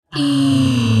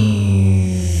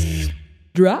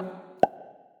drop.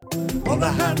 All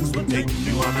the hands will take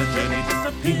you on a journey just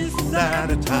a piece at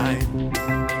a time.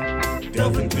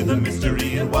 Delve into the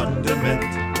mystery and wonderment.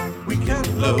 We can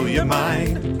blow your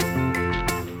mind.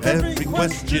 Every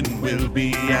question will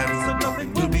be answered.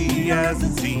 Nothing will be as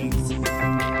it seems.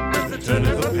 At the turn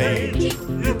of the page,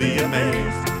 you'll be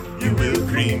amazed. You will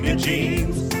cream your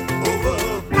jeans.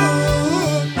 Overboard,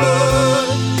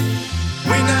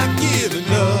 we're not giving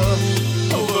up.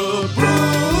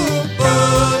 Overboard,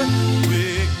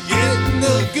 we're getting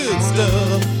the good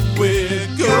stuff. We're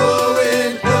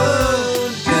going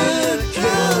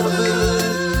undercover.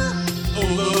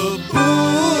 Overboard,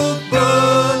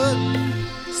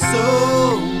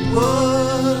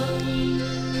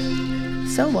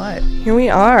 So what? Here we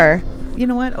are. You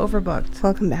know what? Overbooked.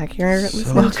 Welcome back. You're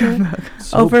listening to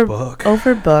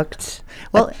Overbooked.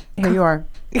 Well, here you are.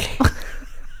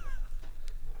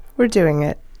 We're doing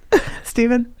it.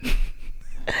 Steven,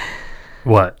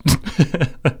 What?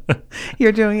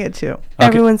 you're doing it too.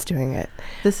 Everyone's doing it.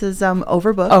 This is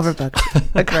Overbooked. Overbooked.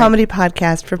 A comedy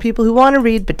podcast for people who want to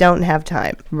read but don't have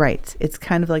time. Right. It's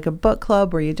kind of like a book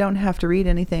club where you don't have to read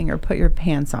anything or put your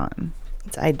pants on.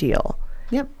 It's ideal.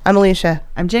 Yep. I'm Alicia.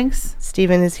 I'm Jinx,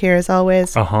 Steven is here as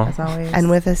always. as always. And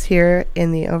with us here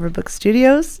in the Overbooked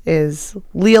studios is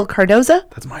Leo Cardoza.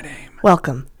 That's my name.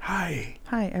 Welcome. Hi.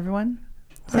 Hi, everyone.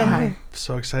 Say hi.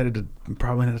 So excited to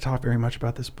probably not talk very much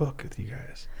about this book with you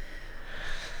guys.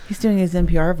 He's doing his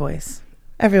NPR voice.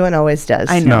 Everyone always does.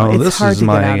 I know. No, it's this hard is to get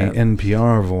my out of.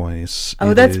 NPR voice.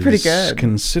 Oh, It that's pretty is good.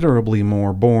 Considerably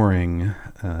more boring.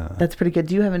 That's pretty good.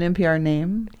 Do you have an NPR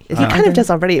name? Is He kind of does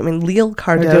already. I mean, Leo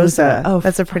Cardoza. Oh,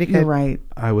 that's a pretty good. You're right.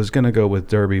 I was going to go with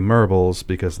Derby Merbles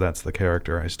because that's the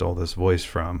character I stole this voice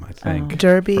from, I think.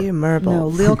 Derby Merbles. No,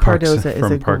 Leo Parks- Cardoza is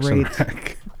from a Parks and great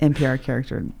Rec. NPR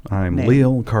character. I'm name.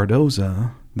 Leo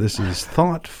Cardoza. This is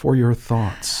Thought for Your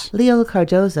Thoughts. Leo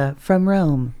Cardoza from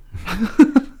Rome.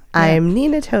 I'm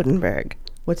Nina Totenberg.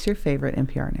 What's your favorite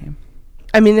NPR name?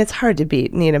 I mean, it's hard to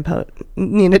beat Nina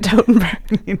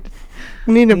Totenberg.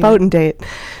 Nina Potentate.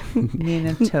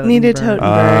 Nina Totenberg. Nina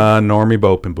Totenberg. Normie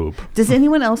Bope and Boop. Does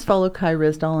anyone else follow Kai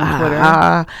Rizdal on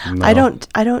Twitter? No.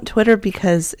 I don't Twitter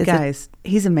because it's Guys,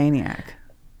 he's a maniac.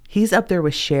 He's up there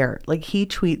with Cher. Like, he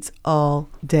tweets all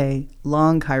day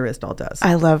long, Kai Rizdal does.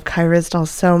 I love Kai Rizdal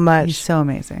so much. He's so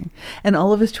amazing. And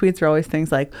all of his tweets are always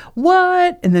things like,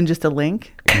 what? And then just a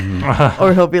link.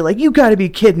 Or he'll be like, you got to be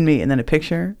kidding me. And then a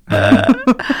picture. I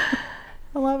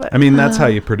love it. I mean, that's how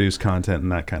you produce content in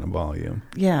that kind of volume.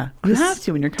 Yeah. You have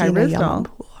to when you're Kai Christina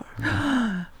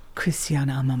Rizdal.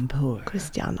 Christiana Amanpour.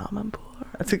 Christiana Amanpour.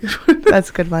 That's a good one. That's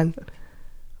a good one.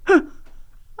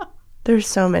 There's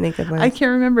so many good ones. I can't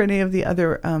remember any of the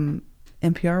other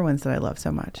NPR ones that I love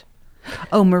so much.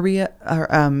 Oh, Maria, or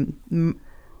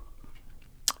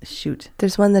shoot.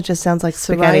 There's one that just sounds like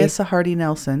spaghetti. Soraya Sahardi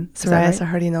Nelson. Is that Soraya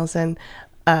right? Sahardi Nelson.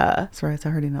 Soraya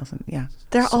Sahardi Nelson. Yeah.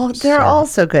 They're all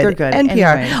so good. They're good.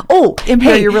 NPR. Anyway. Oh, NPR,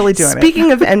 hey, you're really doing it.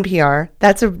 Speaking of NPR,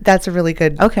 that's a really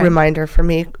good Okay. reminder for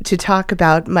me to talk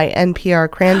about my NPR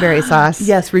cranberry sauce.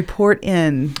 Yes, report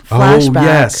in. Flashback. Oh,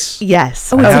 yes.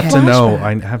 Yes. Oh, I it's a have to know.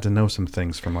 flashback. I have to know some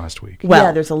things from last week. Well,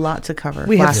 yeah, there's a lot to cover.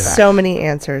 we have Flashback. so many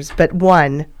answers, but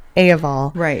one, A of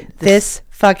all. Right. This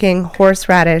fucking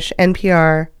horseradish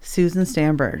NPR Susan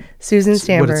Stamberg. Susan What,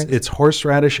 Stamberg. it's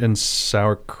horseradish and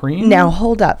sour cream? Now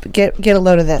hold up. Get a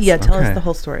load of this. Yeah, tell us Okay. the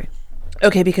whole story.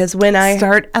 Okay, because when I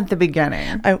Start at the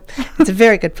beginning. it's a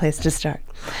very good place to start.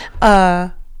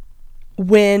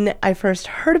 When I first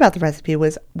heard about the recipe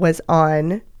was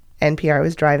on NPR. I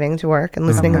was driving to work and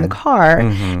listening in the car,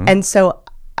 and so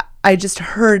I just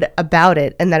heard about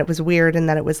it and that it was weird and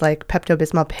that it was like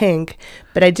Pepto-Bismol pink,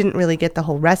 but I didn't really get the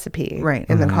whole recipe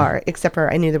in the car, except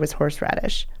for I knew there was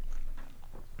horseradish.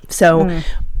 So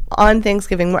on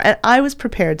Thanksgiving, and I was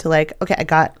prepared to like, okay, I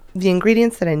got the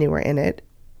ingredients that I knew were in it,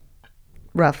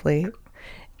 roughly.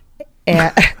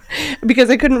 And because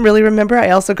I couldn't really remember, I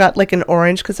also got like an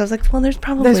orange because I was like, well, there's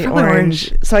probably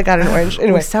orange. So I got an orange.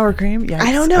 Anyway, With sour cream? Yeah.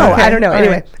 I don't know. Okay. I don't know. All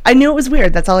Anyway, right. I knew it was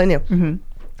weird. That's all I knew.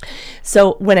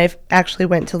 So when I actually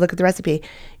went to look at the recipe,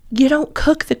 you don't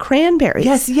cook the cranberries.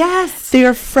 Yes. They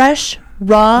are fresh,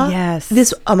 raw. Yes.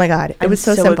 This, oh my God. It I'm was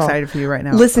so so simple. excited for you right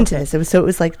now. Listen to this. It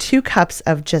was like 2 cups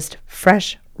of just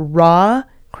fresh, raw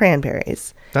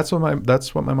cranberries. That's what my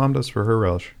mom does for her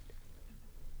relish.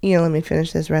 You know, let me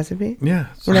finish this recipe. Yeah.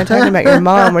 We're not talking about your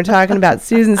mom. We're talking about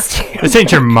Susan Stamberg. This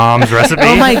ain't your mom's recipe.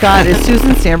 Oh my God. Is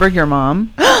Susan Stamberg your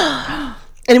mom?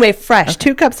 Anyway, fresh.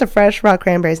 2 cups of fresh raw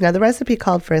cranberries. Now, the recipe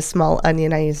called for a small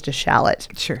onion. I used a shallot.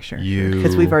 Sure. You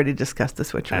Because we've already discussed the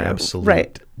switcheroo. absolute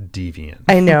Right. deviant.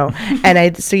 I know.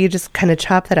 So you just kind of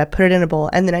chop that up, put it in a bowl,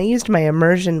 and then I used my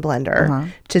immersion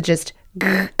blender to just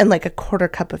and like a quarter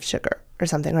cup of sugar or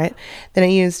something, right? Then I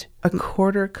used A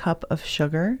quarter cup of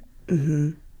sugar.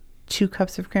 2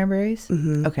 cups of cranberries.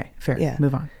 Okay, fair. Yeah.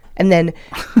 Move on. and then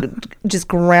just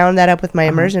ground that up with my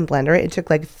immersion blender. It took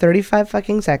like 35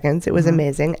 fucking seconds. It was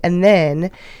amazing. And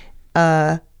then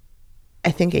I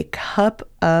think a cup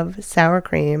of sour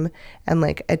cream and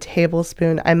like a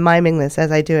tablespoon. I'm miming this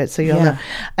as I do it, so you'll know.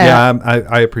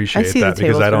 I appreciate see the that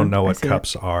because I don't tablespoon. know I what see it.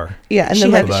 cups are. Yeah, and She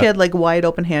then had, like she had like wide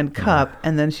open hand cup,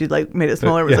 and then she like made it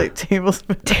smaller. It was yeah. like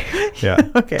tablespoon. Yeah.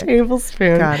 Okay.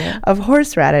 tablespoon Got it. of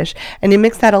horseradish, and you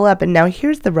mix that all up. And now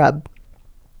here's the rub.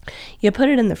 You put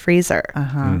it in the freezer.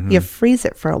 You freeze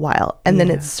it for a while, and then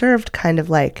it's served kind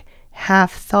of like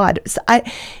half thawed. So I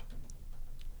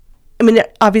mean,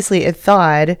 obviously it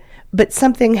thawed, but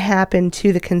something happened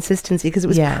to the consistency because it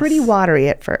was Yes. pretty watery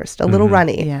at first, a little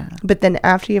runny. Yeah. But then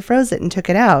after you froze it and took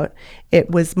it out, it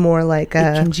was more like It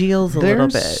a congeals a little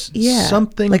bit. There's Yeah,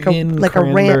 something like a- in like a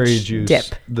cranberry ranch juice dip.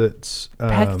 that's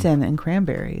Pectin and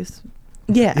cranberries,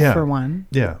 Yeah. for one.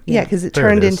 Yeah. Yeah, because it There it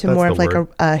turned is. into That's more the of like word.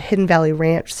 a Hidden Valley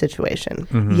Ranch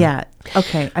situation. Yeah.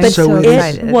 Okay. I'm But so it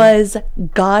excited. was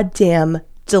goddamn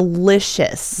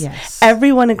delicious. Yes.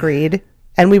 Everyone agreed.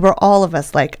 And we were all of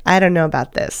us like, I don't know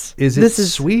about this. Is it this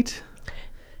is sweet?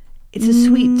 It's a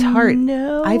sweet tart.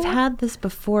 No. I've had this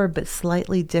before, but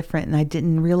slightly different, and I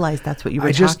didn't realize that's what you were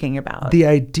I just- talking about. The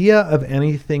idea of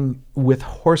anything with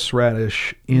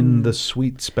horseradish in the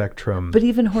sweet spectrum. But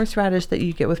even horseradish that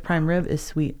you get with prime rib is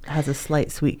sweet, has a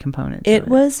slight sweet component to It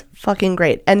was fucking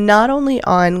great. And not only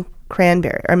on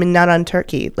cranberry, I mean, not on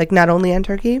turkey, like not only on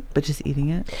turkey, but just eating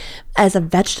it. as a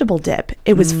vegetable dip,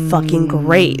 it was fucking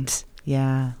great.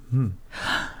 Yeah.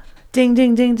 Ding,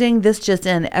 ding, ding, ding. This just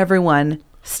in. Everyone,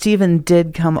 Stephen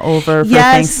did come over for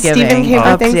Yes, Thanksgiving. Stephen came for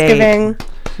Update. Thanksgiving.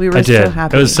 We were I did. so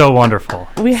happy. It was so wonderful.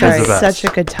 We It was had the best.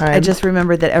 such a good time. I just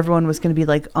remembered that everyone was going to be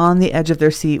like on the edge of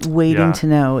their seat waiting Yeah. to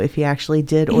know if he actually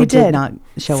did or He did did. not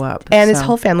show up. and his So-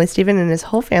 whole family, Stephen and his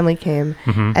whole family came,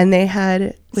 and they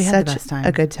had We had the such best time.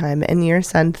 a good time. And your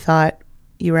son thought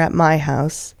you were at my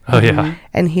house. Oh yeah.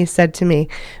 And he said to me,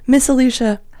 Miss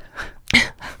Alicia,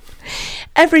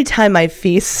 every time I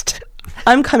feast,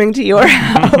 I'm coming to your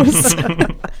house.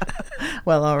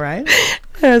 Well, all right.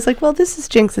 And I was like, well, this is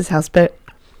Jinx's house, but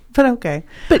Okay.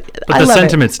 But I the love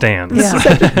sentiment stands. Yeah.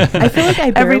 I feel like I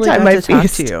Every barely time got I to talk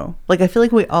feast. to you. Like, I feel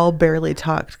like we all barely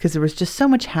talked because there was just so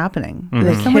much happening.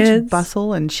 There's so Kids. much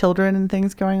bustle and children and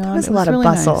things going on. was It a lot of really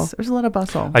bustle. nice. There was a lot of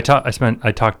bustle. I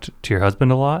talked to your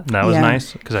husband a lot, and that was Yeah.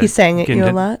 nice because He sang at you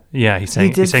a lot? Yeah, he sang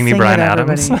did me sing Bryan at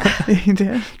Adams, everybody. He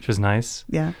did. which was nice.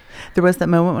 Yeah. There was that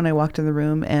moment when I walked in the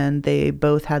room and they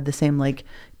both had the same like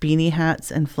beanie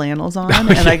hats and flannels on,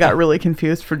 and I got really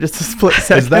confused for just a split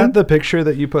second. Is that the picture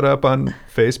that you put up on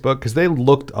Facebook? Because they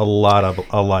looked a lot of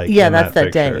alike. Yeah, in that's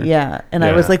that day. picture. Yeah. And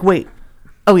I was Yeah. like, wait.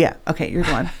 Oh yeah. Okay, you're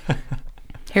the one.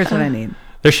 Here's what I need.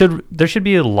 There should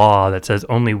be a law that says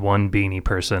only one beanie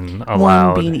person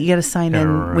allowed. One beanie. You got to sign in a in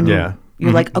room. when Yeah.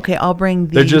 you're like, okay, I'll bring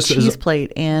They're the just- cheese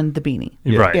plate and the beanie.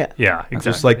 Right. Yeah. Yeah. Exactly.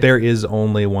 Just like there is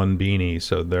only one beanie,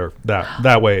 so they're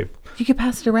that way. You could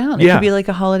pass it around. It Yeah. could be like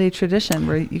a holiday tradition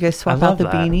where you guys swap I out love the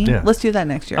that. beanie. Yeah. Let's do that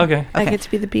next year. Okay. I get to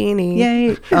be the beanie.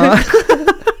 Yay.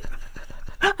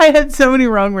 I had so many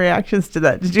wrong reactions to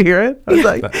that. Did you hear it? I was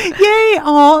like, yay.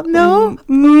 Oh, no.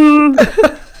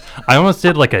 I almost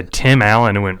did like a Tim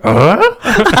Allen and went,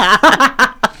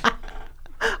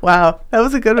 Wow. That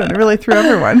was a good one. It really threw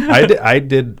everyone. I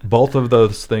did both of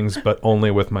those things, but only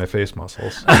with my face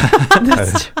muscles.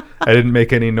 I didn't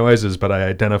make any noises, but I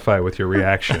identify with your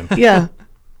reaction. Yeah.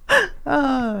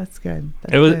 Oh, that's good.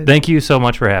 That's It was. good. Thank you so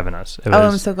much for having us. It Oh,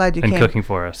 I'm was- so glad you and came. cooking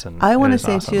for us. And I it want to was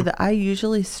say awesome. too that I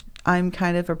usually I'm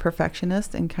kind of a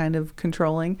perfectionist and kind of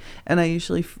controlling, and I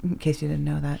usually, in case you didn't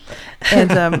know that,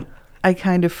 and I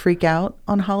kind of freak out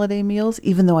on holiday meals,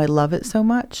 even though I love it so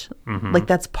much. Like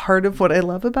that's part of what I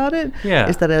love about it. Yeah.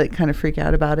 Is that I like kind of freak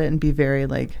out about it and be very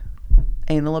like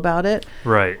anal about it.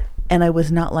 Right. And I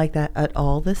was not like that at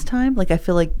all this time. Like I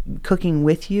feel like cooking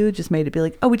with you just made it be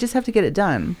like, oh, we just have to get it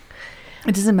done.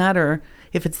 It doesn't matter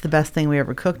if it's the best thing we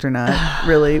ever cooked or not.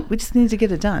 Really, we just need to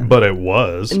get it done. But it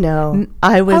was. No,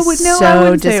 I was I so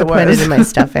wouldn't say it disappointed was. in my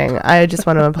stuffing. I just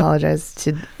want to apologize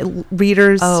to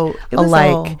readers Oh, it was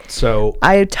alike. all- So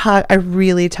I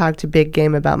really talked a big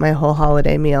game about my whole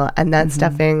holiday meal, and that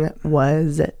stuffing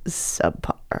was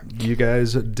subpar. you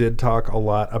guys did talk a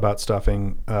lot about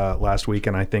stuffing last week,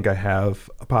 and I think I have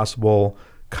a possible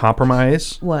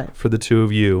compromise What? for the two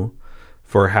of you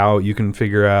for how you can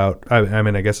figure out. I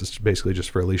mean, I guess it's basically just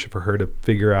for Alicia, for her to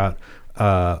figure out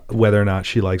whether or not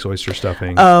she likes oyster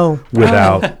stuffing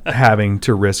without having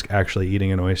to risk actually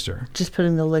eating an oyster. Just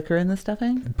putting the liquor in the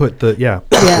stuffing? Yeah.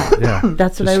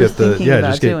 That's what I was thinking about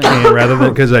just get doing. canned rather than,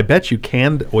 because I bet you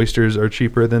canned oysters are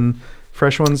cheaper than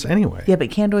fresh ones anyway. Yeah,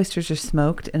 but canned oysters are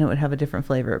smoked and it would have a different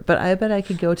flavor. But I bet I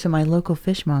could go to my local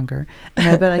fishmonger and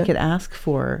I bet I could ask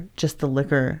for just the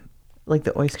liquor, like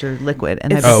the oyster liquid.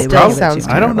 And I bet they would still give it to sounds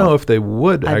me. I don't know if they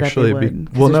would I bet actually they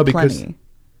would, be. Well, no, there's because plenty.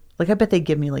 Like I bet they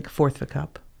give me like a fourth of a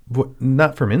cup.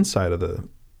 not from inside of the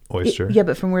oyster. Yeah,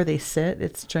 but from where they sit,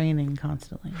 it's draining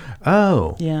constantly.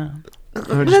 Oh. Yeah. It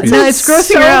would just be- No, it's grossing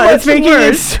so her out. much It's making it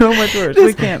worse. so much worse.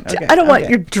 We can't. Okay, I don't want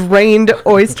your drained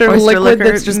oyster liquid liquor,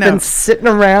 that's just no. been sitting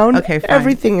around. Okay, fine.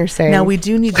 Everything you're saying. Now we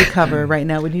do need to cover right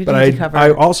now. We do But need to cover.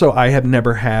 I have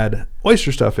never had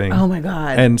oyster stuffing. Oh my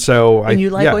god! And so And you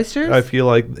like oysters? I feel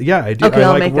like I do. Okay, I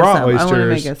I'll like make raw us some. oysters. I want to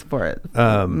make us for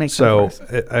it. Make So some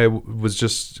for us. I was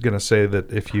just gonna say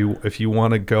that if you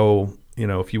want to go,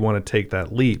 if you want to take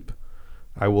that leap,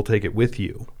 I will take it with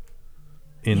you.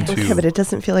 Okay, but it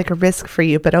doesn't feel like a risk for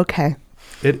you. But okay,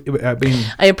 I mean,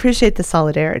 I appreciate the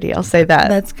solidarity. I'll say that.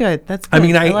 That's good. That's good. I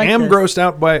mean, I like am this. grossed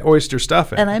out by oyster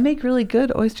stuffing. And I make really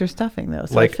good oyster stuffing though,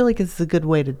 so Like- I feel like it's a good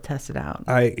way to test it out.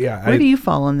 Where Where do you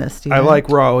fall on this, Steve? I like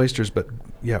raw oysters, but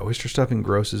oyster stuffing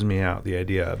grosses me out. The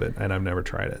idea of it, and I've never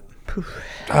tried it.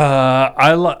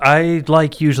 I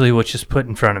like usually what's just put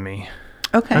in front of me.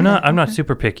 Okay. I'm not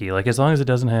super picky. Like as long as it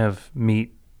doesn't have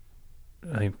meat,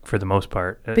 for the most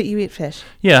part. But you eat fish,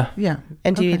 Yeah, Yeah.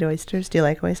 and do you Okay. eat oysters? Do you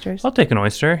like oysters? I'll take an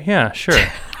oyster. Yeah, sure.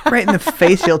 Right in the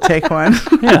face, you'll take one.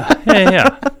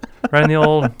 Yeah. Right in the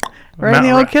old. Right in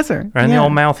the old kisser. Right in the Yeah.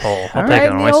 old mouth hole. I'll All take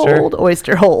right, an the oyster. old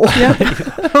oyster hole.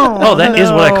 Oh, that is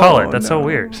what I call it. That's so no.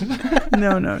 weird.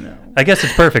 No. I guess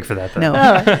it's perfect for that, though. No.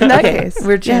 In that case,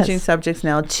 We're changing yes. subjects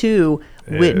now to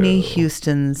Whitney Ew.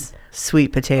 Houston's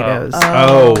sweet potatoes.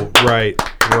 Oh, right.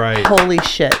 Holy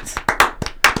shit.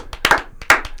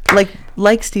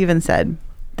 Like Steven said,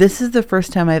 this is the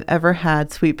first time I've ever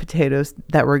had sweet potatoes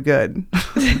that were good.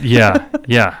 Yeah.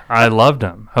 I loved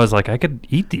them. I was like, I could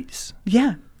eat these.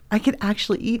 Yeah. I could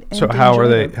actually eat and So how are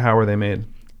enjoy they? them. How are they made?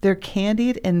 They're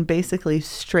candied and basically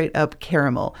straight up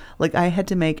caramel. Like I had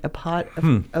to make a pot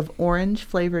of orange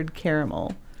flavored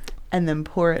caramel and then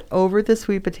pour it over the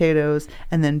sweet potatoes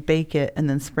and then bake it and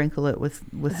then sprinkle it with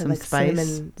some like spice,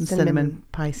 cinnamon cinnamon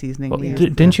pie seasoning. Well, we use.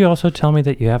 didn't you also tell me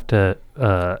that you have to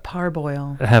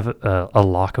Parboil. have a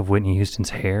lock of Whitney Houston's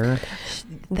hair?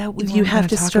 That we You weren't have gonna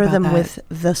to talk stir about them that. with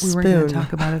the We weren't going spoon. to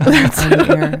talk about it on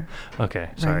the air. Okay,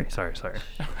 sorry.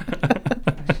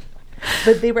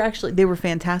 But they were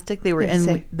fantastic. They were You have to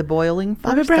in say, the boiling first.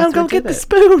 Bobby Brown, That's go what get did the it.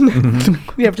 spoon.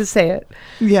 You have to say it.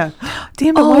 Yeah.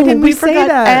 Damn it, why didn't we say forgot,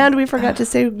 that? And we forgot to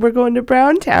say we're going to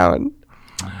Browntown.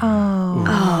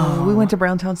 Oh, we went to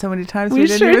Browntown so many times. We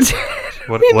didn't sure even- did.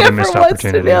 What We a never missed once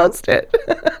opportunity. announced it.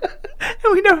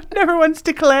 we never once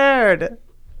declared.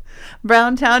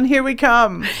 Browntown, here we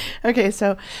come. Okay,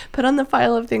 so put on the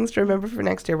file of things to remember for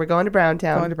next year. We're going to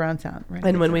Browntown. Going to Browntown. Right.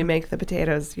 And when we make the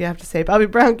potatoes, you have to say, Bobby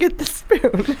Brown, get the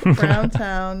spoon.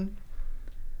 Browntown,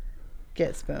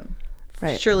 get spoon.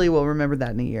 Right. Surely we'll remember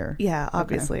that in a year. Yeah,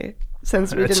 obviously.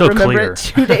 Since we It's didn't so remember clear. it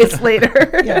 2 days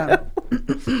later. Yeah.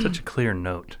 Such a clear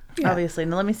note. Obviously.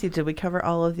 Now let me see. Did we cover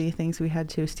all of the things we had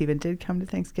to? Stephen did come to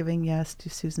Thanksgiving. Yes. To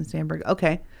Susan Sandberg.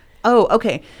 Okay. Oh,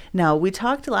 okay. Now we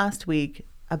talked last week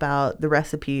about the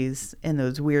recipes in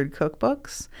those weird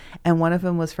cookbooks, and one of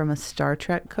them was from a Star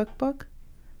Trek cookbook.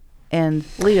 And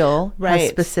Leal has Right.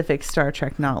 specific Star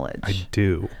Trek knowledge. I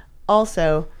do.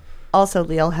 Also,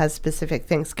 Leal has specific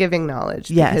Thanksgiving knowledge.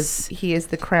 Yes. Because he is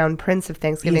the crown prince of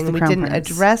Thanksgiving. the And we crown didn't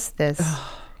prince. address this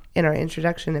in our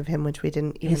introduction of him, which we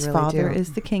didn't even His really father do.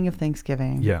 is the king of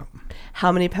Thanksgiving. Yeah.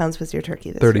 How many pounds was your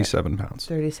turkey this year? 37 pounds.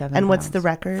 37. And what's the pounds.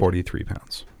 record? 43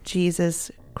 pounds.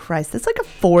 Jesus Christ. That's like a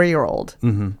 4-year-old.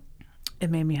 It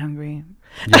made me hungry.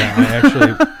 Yeah,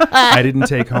 I didn't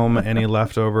take home any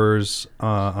leftovers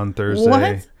on Thursday.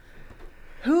 What?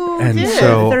 Who And did?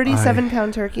 so-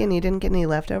 37-pound turkey and you didn't get any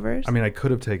leftovers? I mean, I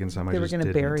could have taken some. They I were just going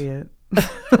to didn't. bury it.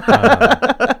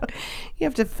 You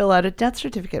have to fill out a death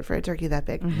certificate for a turkey that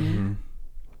big.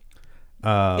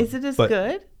 Is it as but-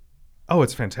 good? Oh,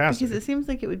 it's fantastic. Because it seems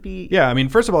like it would be. Yeah, I mean,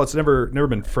 first of all, it's never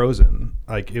been frozen.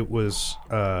 Like it was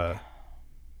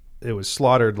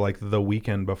slaughtered like the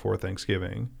weekend before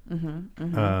Thanksgiving.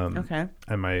 Okay.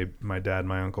 And my dad and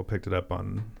my uncle picked it up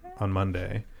on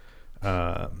Monday,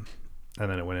 and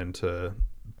then it went into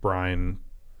brine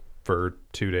for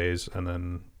 2 days and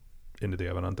then into the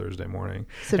oven on Thursday morning.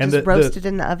 So And just roast it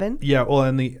in the oven? Yeah, well,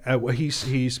 and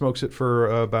he smokes it for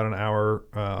about an hour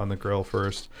on the grill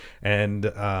first, and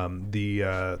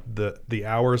the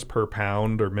hours per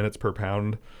pound or minutes per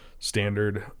pound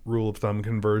standard rule of thumb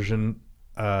conversion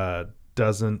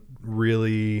doesn't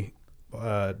really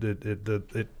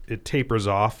it tapers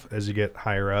off as you get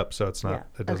higher up, so it's not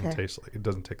it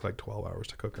doesn't take like 12 hours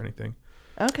to cook or anything.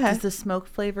 Okay. Does the smoke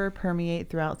flavor permeate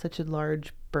throughout such a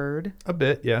large bird? A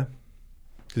bit, yeah.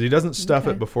 Because he doesn't stuff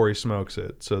it before he smokes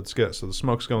it, so it's good. So the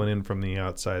smoke's going in from the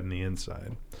outside and the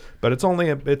inside, but it's only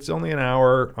an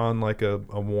hour on like a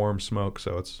warm smoke,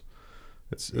 so it's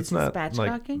not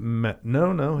like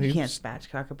no. You can't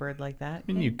spatchcock a bird like that.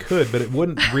 I mean, you could, but it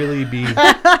wouldn't really be.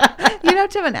 You'd have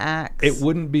to have an axe. It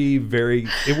wouldn't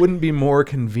be more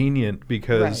convenient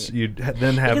because you'd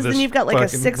then have because this. then you've got like a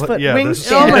 6 foot this-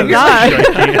 wingspan. Oh my god!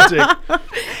 Gigantic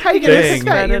How are you gonna thing.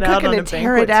 spread it out on a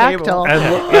pterodactyl?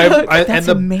 And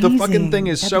the amazing. fucking thing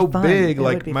is That'd so be fun. big. That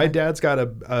Like would be my fun. dad's got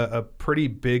a pretty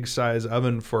big size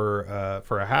oven for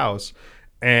a house,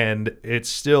 and it's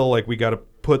still like we got to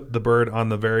put the bird on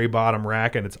the very bottom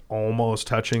rack, and it's almost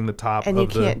touching the top. And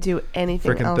of you can't the do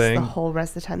anything frickin' else thing. the whole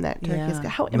rest of the time that turkey's got.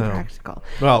 How impractical.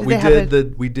 Well, Do we they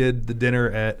have we did the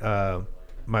dinner at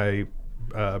my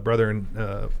brother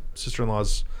and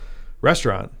sister-in-law's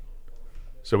restaurant.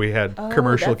 So we had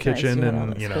commercial that's nice. kitchen You had all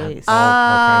and the you know space. all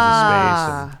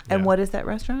kinds of space. And what is that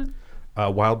restaurant?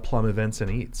 Wild Plum Events and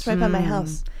Eats. It's right by my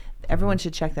house. Everyone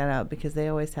should check that out because they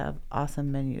always have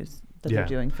awesome menus that they're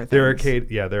doing for things. They're a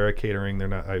catering. They're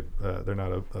not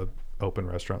a open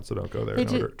restaurant, so don't go there. They and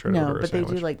do, try to order a but they do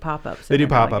sandwich. like pop-ups. They do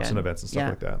every now pop-ups and again. events and stuff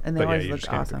like that. And they But always you look just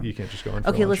can't awesome. you can't just go in. For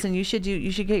Okay, lunch. listen, you should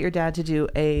get your dad to do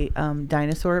a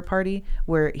dinosaur party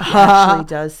where he actually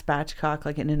does spatchcock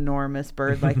like an enormous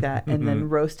bird like that, and then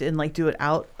roast it and like do it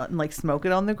out and like smoke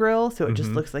it on the grill, so it just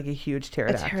looks like a huge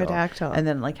pterodactyl. pterodactyl. And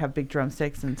then like have big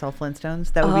drumsticks and sell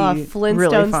Flintstones. That would be Flintstones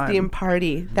really fun. themed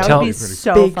party. That Tell- would be Pretty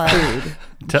so Big fun. food,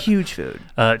 huge food.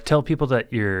 Tell people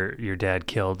that your dad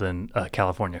killed a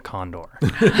California condor.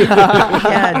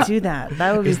 Yeah, do that.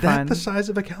 That would be Is that fun. the size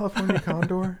of a California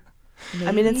condor?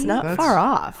 I mean, it's not That's- far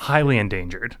off. Highly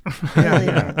endangered.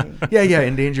 Yeah,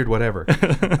 endangered, whatever.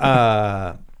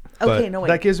 Okay, no, wait.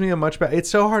 That gives me a much better. It's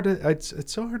so hard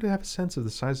to have a sense of the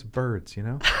size of birds. You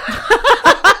know,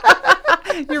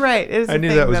 You're right. It is I a knew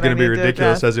thing that was going I to be need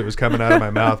ridiculous address. as it was coming out of my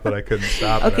mouth, but I couldn't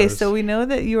stop. Okay, it. so we know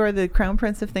that you are the crown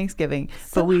prince of Thanksgiving,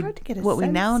 So but hard to get a what we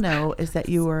now sense. know is that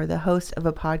you are the host of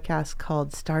a podcast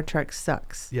called Star Trek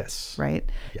Sucks. Yes, Right?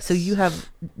 Yes. So you have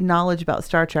knowledge about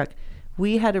Star Trek.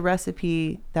 We had a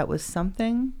recipe that was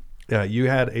something. You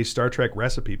had a Star Trek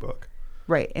recipe book.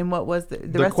 Right. And what was the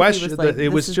The recipe question was like, it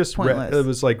this was is just pointless. it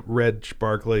was like Reg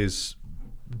Barclay's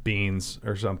beans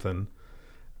or something.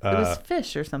 It was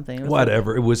fish or something. It was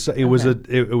Whatever. It was it was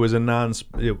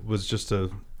just a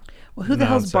Well, who the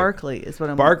hell's non-sec- Barkley is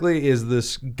what I'm Barkley is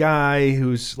this guy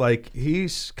who's like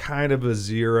he's kind of a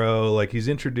zero. Like he's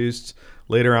introduced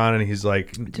later on, and he's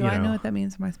like, Do I know what that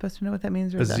means? Am I supposed to know what that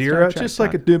means? Or a is that zero? Star Trek Just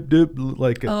like a talk? doop doop,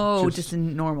 like just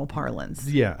in normal parlance.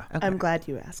 yeah. Okay. I'm glad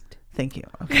you asked. Thank you.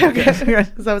 Okay.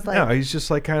 Because I was like, No, he's just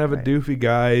like kind of a doofy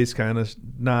guy. He's kind of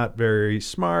not very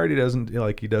smart. He doesn't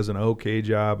he does an okay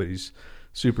job, but he's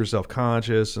super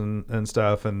self-conscious and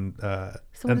stuff. And So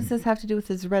what does this have to do with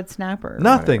his red snapper? or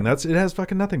nothing. whatever? It has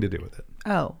fucking nothing to do with it.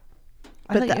 Oh.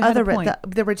 I but thought the you had a other, point.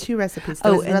 there were two recipes.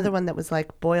 There Oh, was and- another one that was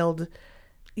like boiled,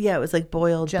 Yeah, it was like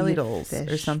boiled beetles or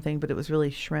Jellyfish. something, but it was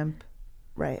really shrimp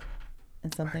right?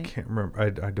 and something. Can't remember. I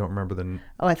don't remember the.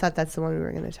 Oh, I thought that's the one we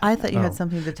were going to talk I about. thought you Oh. had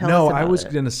something to tell No, us about I was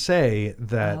it. going to say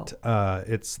that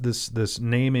it's this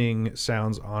naming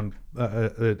sounds on.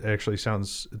 It actually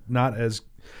sounds not as.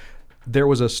 There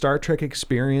was a Star Trek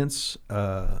experience,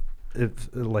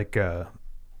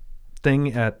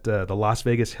 thing at the Las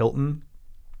Vegas Hilton.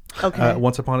 Okay.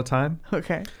 Once upon a time,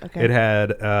 Okay. Okay. it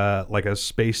had like a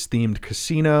space themed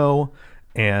casino.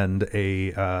 And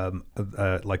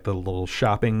like the little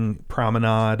shopping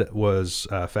promenade was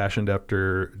fashioned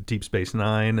after Deep Space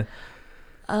Nine.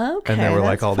 Okay. And there were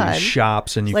like that's all fun. these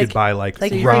shops, and you Like- could buy like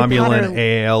like Harry Romulan Potter-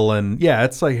 ale, and yeah,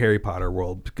 it's like Harry Potter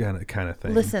world kind of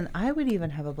thing. Listen, I would even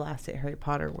have a blast at Harry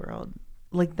Potter World.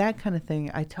 Like that kind of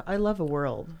thing. I love a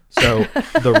world. So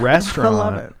the restaurant, I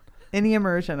love it. Any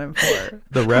immersion I'm for.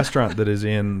 the restaurant that is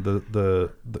in the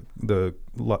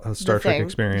Star Trek thing.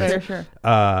 experience, Sure.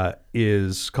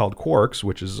 is called Quarks,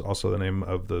 which is also the name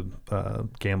of the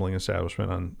gambling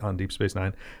establishment on Deep Space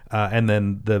Nine. And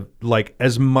then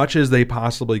as much as they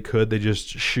possibly could, they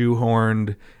just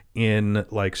shoehorned in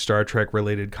like Star Trek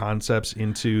related concepts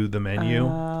into the menu.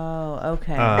 Oh,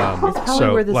 okay. It's probably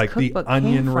so where this like the cookbook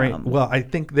onion came ring. from. Well, I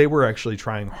think they were actually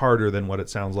trying harder than what it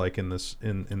sounds like in this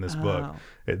book.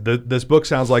 This book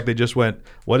sounds like they just went,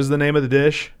 "What is the name of the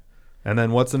dish?" And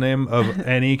then what's the name of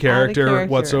any character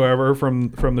whatsoever from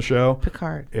the show?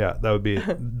 Picard. Yeah, that would be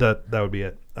it. that would be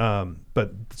it.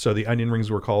 But so the onion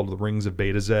rings were called the rings of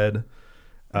Beta Z.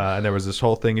 And there was this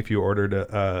whole thing if you ordered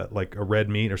a red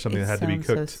meat or something that had to be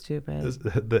cooked. So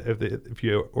stupid. If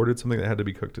you ordered something that had to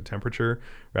be cooked to temperature,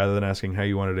 rather than asking how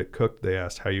you wanted it cooked, they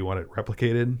asked how you want it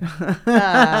replicated.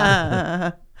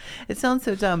 It sounds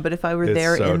so dumb, but if I were It's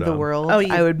there so in the dumb. world,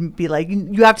 I would be like,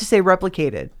 you have to say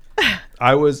replicated.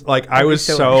 I was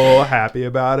so happy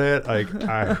about it. Like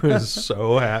I was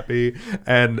so happy,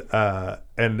 and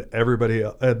everybody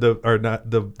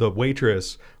the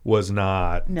waitress was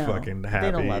not fucking happy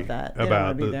they don't love that. They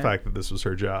about the fact that this was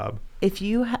her job. If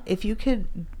you could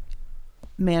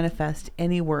manifest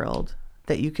any world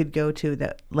that you could go to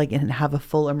that like and have a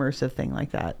full immersive thing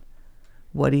like that,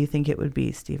 what do you think it would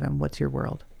be, Stephen? What's your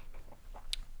world?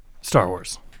 Star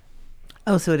Wars.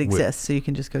 Oh, so it exists, so you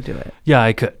can just go do it. Yeah,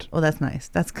 I could. Well, that's nice.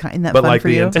 That's kind that But fun like for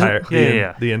the you. entire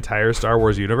Yeah. the entire Star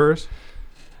Wars universe.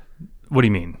 What do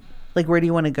you mean? Like, where do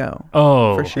you want to go?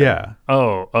 Oh, For sure. Yeah.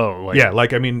 Oh, like, Yeah,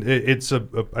 like I mean, it's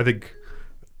I think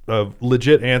a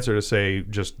legit answer to say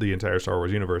just the entire Star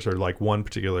Wars universe, or like one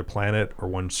particular planet or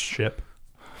one ship.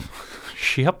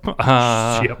 Ship.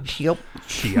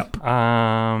 Ship.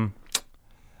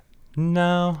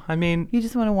 No, I mean, You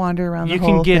just want to wander around. you the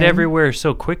whole can get thing. everywhere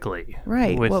so quickly,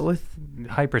 Right. With What with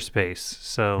hyperspace.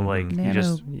 So Mm-hmm. like you nano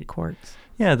just quartz?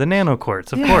 yeah, the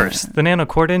nanoquartz, of Yeah. course, the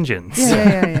nanocort engines.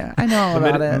 Yeah. I know all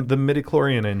about it. The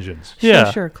midichlorian engines.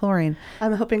 Yeah. Sure. Chlorine.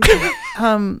 I'm hoping to.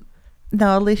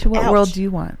 No, Alicia, what Ouch. world do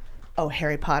you want? Oh,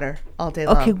 Harry Potter all day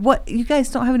long. Okay, what you guys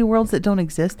don't have any worlds that don't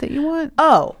exist that you want?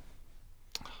 Oh,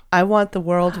 I want the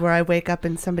world where I wake up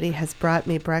and somebody has brought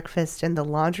me breakfast and the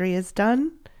laundry is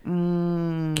done.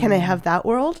 Can I have that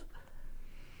world?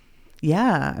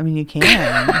 Yeah, I mean you can.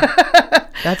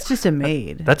 That's just a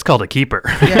maid. That's called a keeper.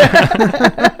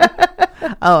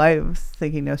 Oh, I was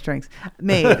thinking no strings.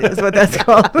 Maid is what that's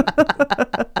called.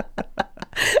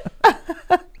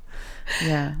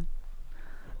 Yeah.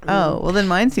 Oh, well then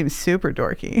mine seems super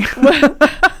dorky.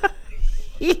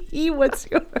 What's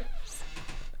yours?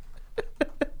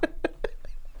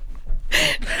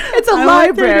 It's a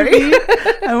library.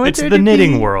 It's the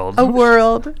knitting world. A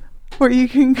world where you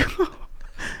can go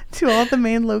to all the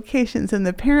main locations in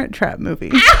the Parent Trap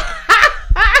movie.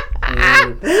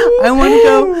 I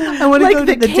want to Like go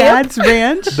the to the camp? Dad's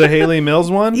Ranch. The Haley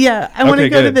Mills one? Yeah, I want to Okay,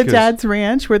 go to good, the 'cause- Dad's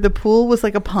Ranch where the pool was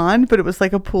like a pond, but it was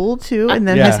like a pool too. And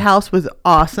then Yeah. his house was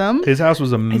awesome. His house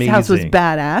was amazing. His house was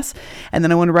badass. And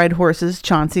then I want to ride horses,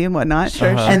 Chauncey and whatnot.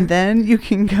 Sure. And then you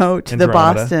can go to the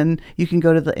Andromeda. Boston. You can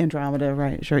go to the Andromeda,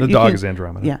 right? Sure. The You dog can- is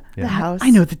Andromeda. Yeah. The house. I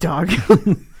know the dog.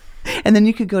 And then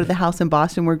you could go to the house in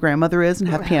Boston where grandmother is and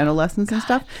have piano lessons and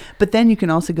stuff. But then you can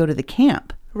also go to the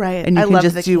camp. Right. And you I can love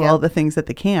just the do all camp. the things at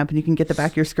the camp, and you can get the back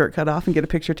of your skirt cut off and get a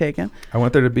picture taken. I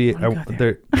want there to be wanna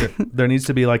go there needs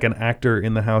to be like an actor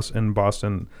in the house in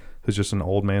Boston who's just an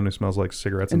old man who smells like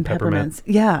cigarettes and peppermint. Peppermints.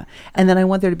 Yeah. And then I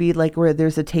want there to be like where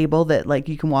there's a table that like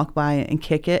you can walk by and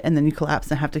kick it and then you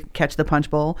collapse and have to catch the punch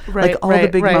bowl. Right, like all the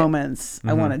right, big right. moments.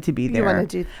 I want it to be there. wanna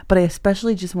do- But I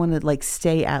especially just want to like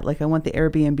stay at like I want the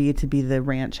Airbnb to be the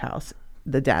ranch house,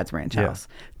 the Dad's ranch Yeah. house.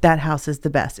 That house is the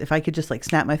best. If I could just like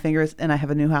snap my fingers and I have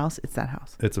a new house, it's that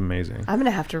house. It's amazing. I'm gonna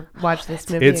have to watch this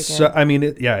movie It's again. I mean,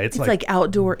 it's It's like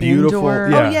outdoor, beautiful, indoor.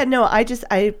 yeah. Oh yeah, no, I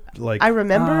like I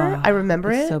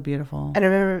remember It's it, so beautiful. and I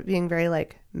remember it being very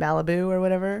like Malibu or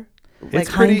whatever. It's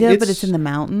kind pretty- of, but it's- it's in the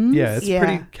mountains. yeah, it's Yeah.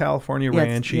 pretty California Yeah,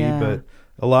 it's- ranchy, yeah. but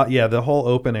a lot. Yeah, the whole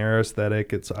open air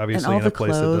aesthetic. It's And obviously all in the a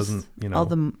place clothes, that doesn't, you know. all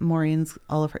the Maureen's,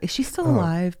 all of her. Is she still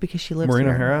alive because she lives Maureen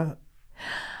here? O'Hara.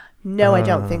 No, I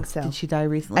don't think so. Did she die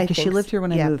recently? Because she think lived here when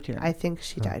yeah, I moved here. I think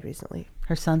she died recently.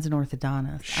 Her son's an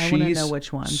orthodontist. I want to know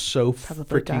which one. So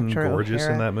Probably freaking Dr. gorgeous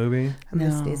O'Hara. in that movie. I'm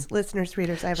gonna No. sneeze. Listeners,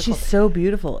 readers, I have a She's cold. so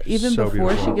beautiful. Even So before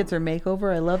beautiful. she gets her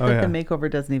makeover, I love Oh, that yeah. the makeover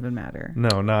doesn't even matter.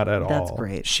 No, not at all. That's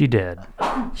great. She did.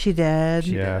 She did.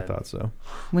 Yeah, I did. thought so.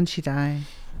 When she died,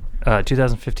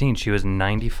 2015, she was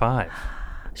 95.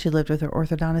 she lived with her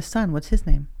orthodontist son. What's his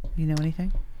name? You know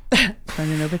anything? Find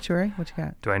an obituary? What you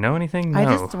got? Do I know anything? No. I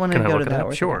just want to Can I go look to it that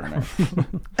up? Sure.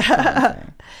 orthodontist.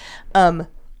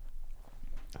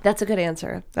 That's a good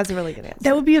answer. That's a really good answer.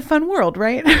 That would be a fun world,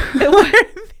 right?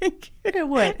 It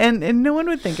would. And no one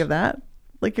would think of that.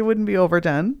 Like it wouldn't be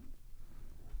overdone.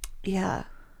 Yeah.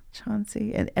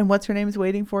 Chauncey. And what's her name's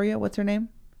waiting for you? What's her name?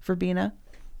 Verbena.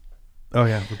 Oh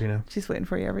yeah, Rubina. She's waiting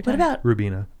for you every time. What about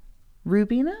Rubina.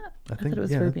 Rubina? I think- thought it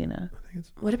was yeah. Rubina.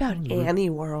 What about Annie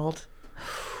World?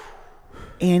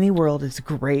 Annie World is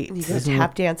great. You go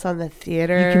tap dance on the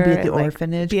theater. You can be at the and, like,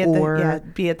 orphanage be at or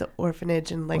be at the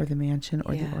orphanage and like or the mansion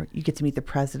or yeah. you get to meet the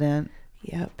president.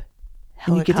 Yep.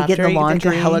 And you get to get in the You get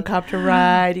laundry. a helicopter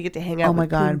ride. You get to hang out. Oh my with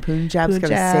God, Punjab's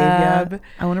gonna save you.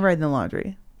 I want to ride in the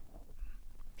laundry.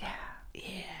 Yeah.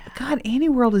 God, Annie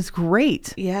World is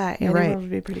great. Yeah, You're Annie right. World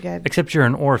would be pretty good. Except you're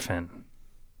an orphan.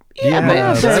 Yeah,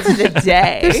 but just for the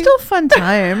day. There's still fun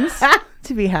times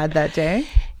to be had that day.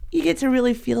 You get to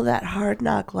really feel that hard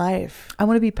knock life. I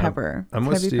want to be Pepper. I'm Can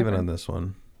with I be Steven Pepper? on this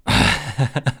one.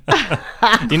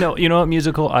 You know what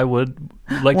musical I would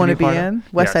like Want to to be be part of? in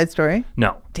West Yes. Side Story?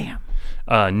 No. Damn.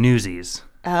 Newsies.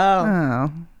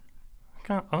 Oh.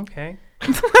 Oh. Okay.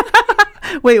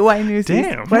 Wait, why Newsies?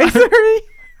 Damn. Why, sorry?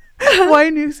 Why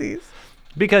Newsies?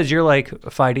 Because you're like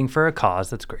fighting for a cause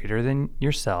that's greater than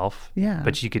yourself. Yeah.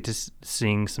 But you get to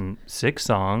sing some sick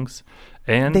songs.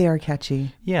 And They are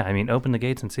catchy. yeah, I mean, open the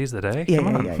gates and seize the day. Yeah,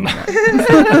 Come yeah, on.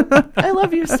 yeah, yeah. I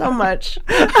love you so much.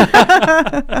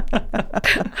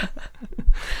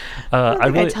 I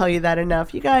really, tell you that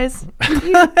enough. You guys,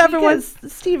 everyone's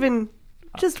Steven,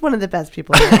 just one of the best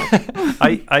people I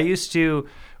know. I used to,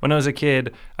 when I was a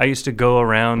kid, I used to go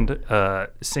around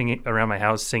singing around my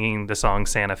house singing the song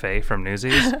Santa Fe from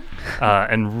Newsies,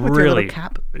 and With your really, little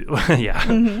cap.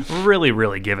 yeah,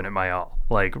 really giving it my all.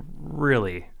 Like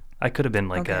really, I could have been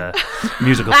like a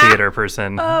musical theater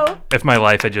person if my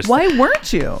life had just. Why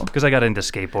weren't you? Because I got into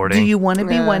skateboarding. Do you want to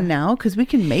be one now? Because we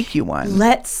can make you one.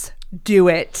 Let's do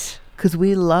it. Because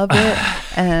we love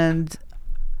it and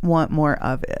want more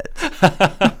of it.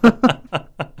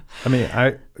 I mean,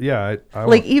 I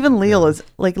Like even Leal is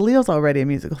like Leal's already a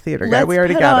musical theater guy. We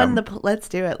already put got on him. let's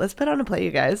do it. Let's put on a play,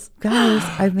 you guys. Guys,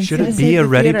 I've been Should saying it be a the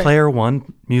Ready theater. Player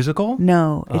One musical?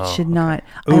 No, it should not.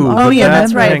 Ooh, I'm but Oh yeah,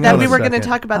 that's right. hang That on we a were going to second.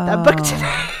 talk about that book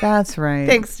today. That's right.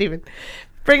 Thanks, Steven.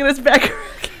 Bringing us back.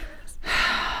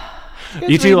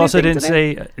 You two also read didn't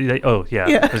anything say. Oh yeah.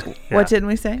 Yeah. What didn't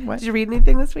we say? What? Did you read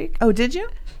anything this week? Oh, did you?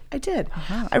 I did.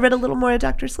 I read a little more of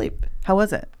Dr. Sleep. How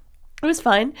was it? It was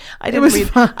fine. I was didn't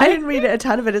read. fine. I didn't read a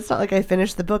ton of it. It's not like I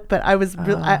finished the book, but I was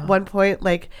at one point,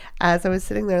 like as I was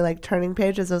sitting there, like turning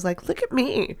pages, I was like, "Look at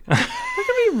me! Look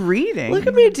at me reading. Look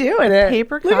at me doing it!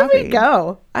 Paper Look at me copy.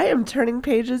 go! I am turning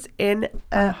pages in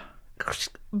a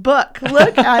book.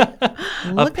 Look at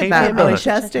Look paper at I'm that. book.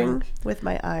 adjusting with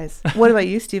my eyes." What about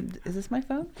you, Steve? Is this my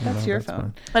phone? That's your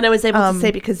phone. And I was able to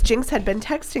say because Jinx had been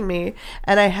texting me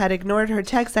and I had ignored her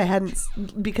text. I hadn't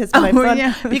because my Oh, phone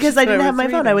yeah. because That's I what didn't I have was my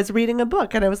phone. I reading. was reading a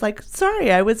book and I was like,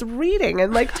 sorry, I was reading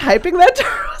and like typing that to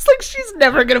her. I was like, she's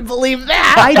never gonna believe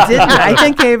that. I didn't. I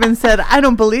think I even said, I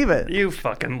don't believe it. You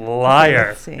fucking liar!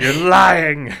 let's see. You're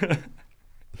lying.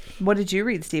 What did you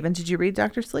read, Steven? Did you read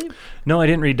Dr. Sleep? No, I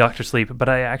didn't read Dr. Sleep, but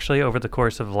I actually, over the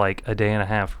course of like a day and a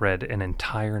half, read an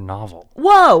entire novel.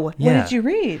 Whoa. What Yeah. did you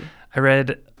read? I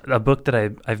read a book that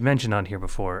I've mentioned on here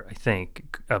before, I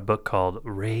think, a book called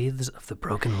Wraiths of the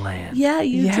Broken Land. Yeah,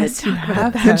 you Yes, did you talk about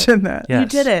have that. mentioned that. Yes. You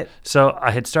did it. So I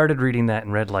had started reading that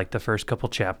and read like the first couple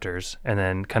chapters and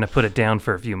then kind of put it down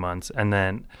for a few months. And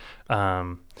then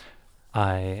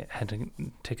I had to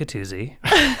take a toozy.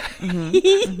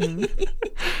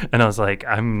 And I was like,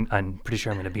 I'm pretty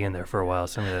sure I'm going to be in there for a while.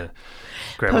 So I'm going to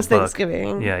grab Post a book.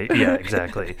 Thanksgiving. Yeah,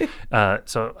 exactly.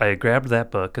 So I grabbed that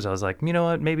book because I was like, you know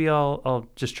what? Maybe I'll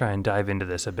just try and dive into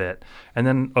this a bit. And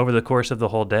then over the course of the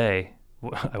whole day,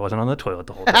 I wasn't on the toilet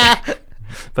the whole day,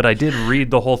 but I did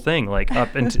read the whole thing, like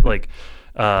up into like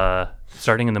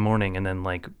starting in the morning, and then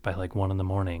like by like 1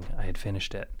 a.m, I had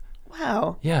finished it.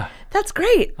 Wow. Yeah, That's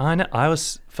great. I know. I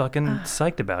was fucking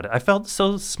psyched about it. I felt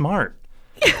so smart.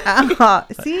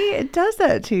 See, it does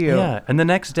that to you. Yeah, and the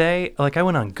next day, like I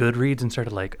went on Goodreads and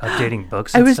started like updating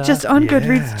books. I and was stuff. just on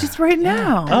Goodreads just right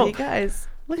now. Oh. You guys.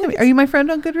 Look at me. Are you my friend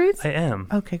on Goodreads? I am.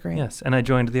 Okay, great. Yes, and I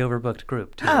joined the Overbooked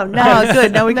group too. Oh, Oh, nice.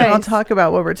 good. Now we can all Nice. talk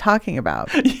about what we're talking about.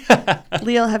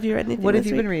 Leo, have you read anything? What have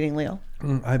this you week? been reading, Leal?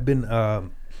 I've been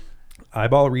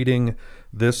eyeball reading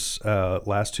this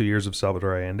last 2 years of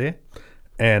Salvador Allende,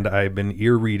 and I've been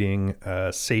ear reading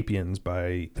 *Sapiens*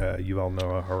 by Yuval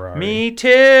Noah Harari. Me too.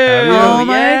 Oh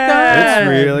my God. It's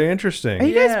really interesting. Are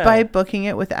you guys by booking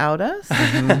it without us?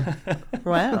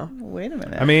 Wow. Wait a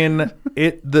minute. I mean,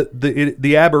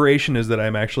 the aberration is that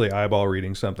I'm actually eyeball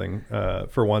reading something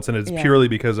for once, and it's Yeah. purely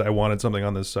because I wanted something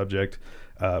on this subject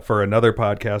for another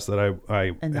podcast that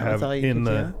I And that was have all you in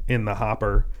could the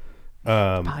hopper.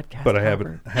 Podcast but I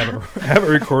hopper. haven't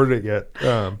recorded it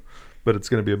yet. But it's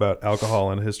going to be about alcohol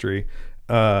and history,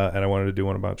 and I wanted to do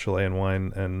one about Chilean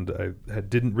wine, and I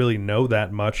didn't really know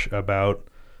that much about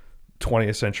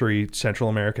 20th century Central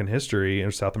American history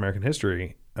or South American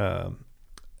history.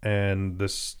 And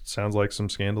this sounds like some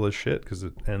scandalous shit because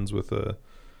it ends with a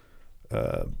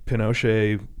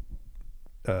Pinochet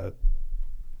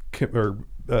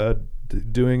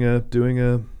doing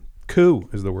a coup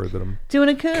is the word that I'm Doing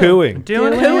a coup. cooing.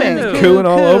 Doing Cooing. it. Cooing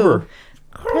all over.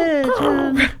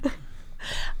 Pigeon.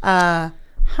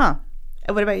 Huh.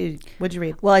 What about you? What'd you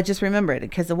read? Well, I just remembered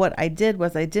because what I did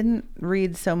was I didn't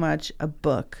read so much a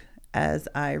book as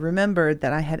I remembered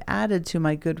that I had added to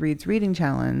my Goodreads reading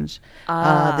challenge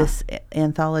this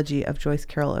anthology of Joyce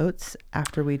Carol Oates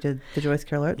after we did the Joyce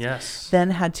Carol Oates. Yes.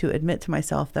 Then had to admit to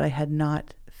myself that I had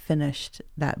not finished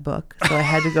that book. So I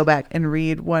had to go back and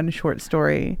read one short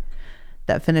story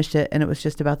that finished it. And it was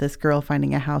just about this girl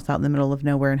finding a house out in the middle of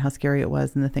nowhere and how scary it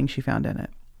was and the things she found in it.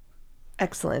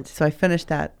 Excellent. So I finished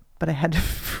that, but I had to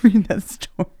read that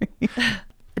story.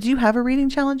 Do you have a reading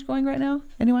challenge going right now?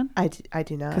 Anyone? I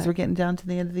do not. Because we're getting down to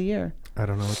the end of the year. I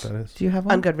don't know what that is. Do you have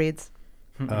one? On Goodreads.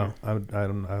 Oh, I'm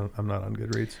not on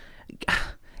Goodreads.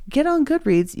 Get on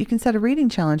Goodreads. You can set a reading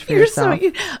challenge for You're yourself.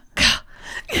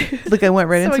 Look, I went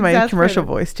right so into my commercial exasperated.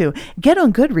 voice too. Get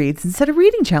on Goodreads and set a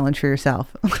reading challenge for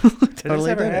yourself. Did this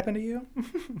ever did it. happen to you?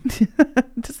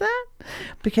 Does that?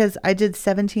 Because I did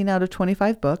 17 out of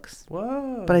 25 books,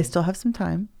 Whoa. but I still have some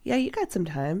time. Yeah, you got some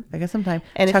time. I got some time.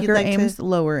 And if you'd Tucker like to- aims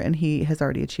lower, and he has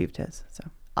already achieved his. So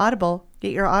Audible.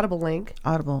 Get your Audible link.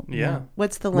 Audible. Yeah.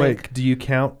 What's the link? Wait, do you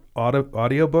count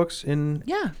audiobooks in?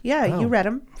 Yeah. Yeah, Oh. you read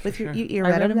them with your you I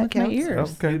read read them. them with my ears.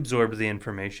 You Okay. absorb the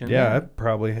information. Yeah, I've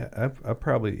probably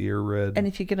ear read. And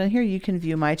if you get on here, you can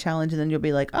view my challenge, and then you'll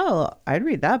be like, "Oh, I'd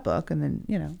read that book," and then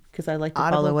because I like to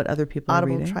follow Audible- what other people are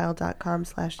reading.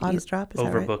 audibletrial.com/eavesdrop. Is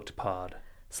that right? Overbooked pod.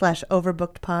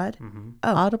 /overbookedpod.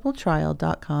 Oh,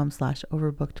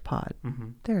 audibletrial.com/overbookedpod.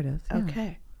 There it is. Yeah.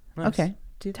 okay. Nice. Okay.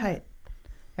 Do Tight. that.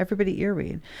 Everybody ear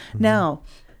read. Now,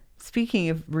 speaking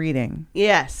of reading,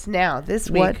 Yes. Now this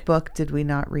week. what book did we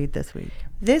not read this week?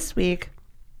 This week,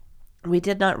 we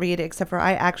did not read except for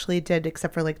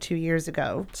like 2 years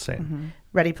ago. Same.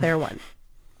 Ready Player One.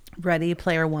 Ready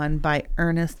Player One by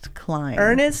Ernest Cline.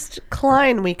 Ernest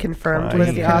Cline, we confirmed, was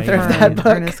Cline. the author of that book.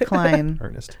 Ernest Cline.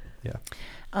 Ernest. Yeah.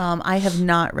 I have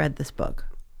not read this book.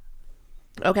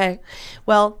 Okay.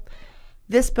 Well,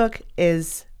 this book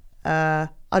is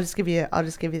I'll just give you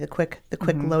the quick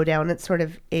lowdown. It's sort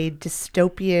of a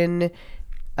dystopian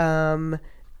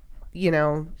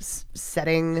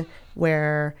setting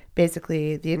where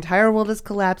basically the entire world has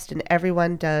collapsed and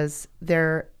everyone does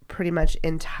their pretty much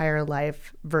entire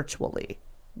life virtually,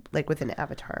 like with an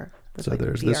avatar. With So like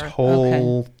there's VR. this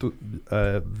whole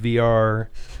VR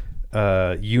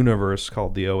universe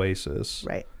called the Oasis.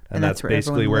 Right. And that's where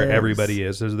basically everyone where lives. everybody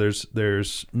is.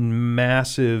 There's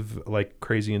massive, like,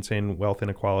 crazy, insane wealth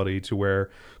inequality to where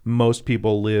most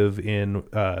people live in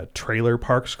trailer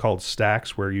parks called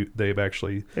stacks, where they've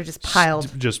actually They're just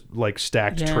piled. just like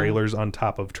stacked Yeah. trailers on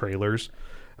top of trailers.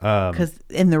 Because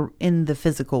in the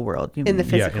physical world, you In the mean,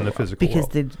 physical in the world. physical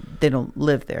because world. they don't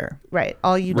live there. Right.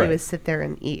 All you do Right. is sit there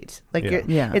and eat. Like Yeah.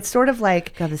 Yeah. it's sort of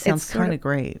like God, this sounds it's sort kind of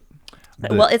great.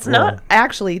 well, it's not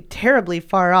actually terribly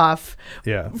far off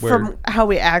Yeah, from how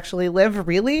we actually live,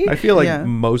 really. I feel like Yeah.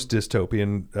 most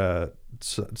dystopian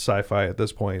sci-fi at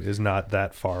this point is not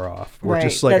that far off. We're Right,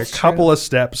 just like a that's couple true. of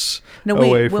steps No,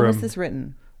 away wait. When from. was this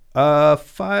written?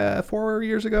 4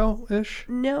 years ago ish.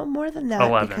 No, more than that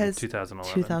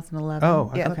 2011. 2011.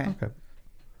 Oh, Yeah. okay.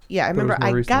 yeah, I it was remember more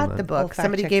I recent got than the that. book. We'll fact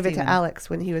Somebody check gave it to Steven. Alex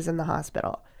when he was in the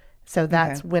hospital. So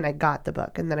that's Okay. when I got the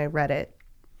book, and then I read it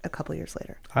a couple years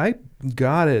later. I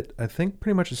got it, I think,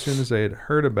 pretty much as soon as I had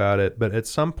heard about it. But at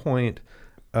some point,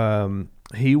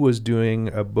 he was doing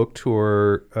a book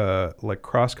tour, like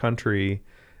cross country.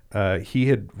 He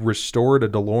had restored a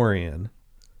DeLorean.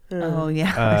 Oh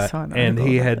yeah, I saw an And article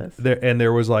he about had this.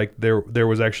 there was like there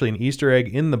was actually an Easter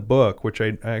egg in the book, which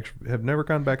I actually have never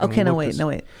gone back. Okay, and no looked wait, to no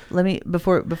wait. Let me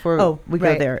before Oh, we go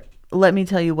right. there. Let me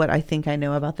tell you what I think I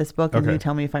know about this book, and Okay. you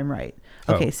tell me if I'm right.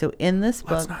 Oh. Okay, so in this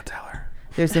Let's book, not tell her.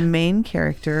 there's a main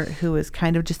character who is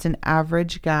kind of just an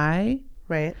average guy,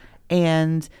 Right.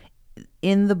 and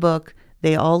in the book,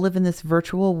 they all live in this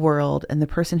virtual world, and the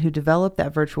person who developed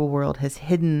that virtual world has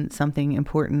hidden something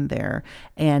important there,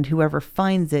 and whoever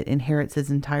finds it inherits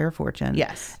his entire fortune.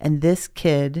 Yes. And this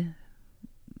kid,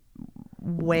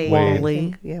 Wade. Wade. I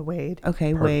think. Yeah, Wade.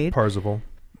 okay, Wade Parzival.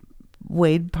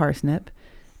 Parsnip,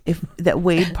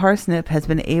 Wade Parsnip has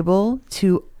been able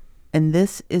to, and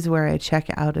this is where I check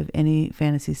out of any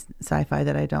fantasy sci-fi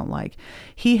that I don't like.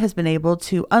 He has been able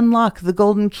to unlock the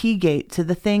golden key gate to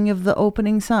the thing of the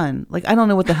opening sun. Like, I don't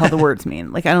know what the hell the words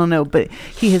mean. Like, I don't know, but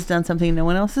he has done something no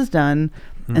one else has done.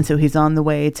 And so he's on the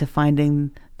way to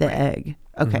finding the egg.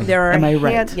 Okay. There are Am I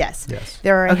right? Yes. Yes.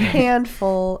 There are a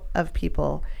handful of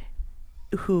people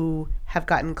who have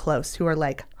gotten close, who are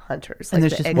like hunters. And like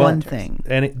there's the just egg one hunters. thing.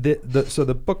 And so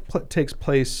the book takes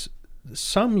place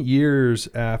some years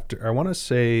after. I want to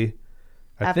say,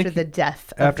 After the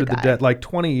death of after the guy. death, like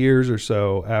 20 years or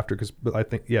so after, because I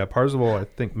think Parzival I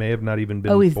think may have not even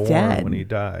been He's born dead. when he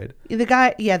died. The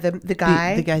guy, the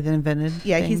guy. The guy that invented.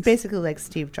 Yeah, he's things? basically like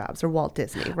Steve Jobs or Walt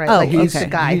Disney, right? Oh, like he's okay.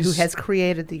 the guy who He's- has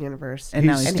created the universe. And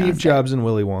now He's he's Steve gone. Jobs and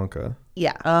Willy Wonka.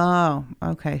 Yeah. Oh,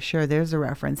 okay, sure. There's a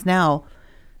reference. Now,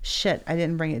 shit, I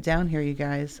didn't bring it down here, you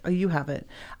guys. Oh, you have it.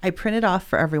 I printed off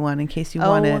for everyone in case you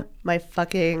want it. My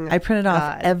fucking I printed off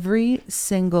God. every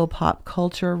single pop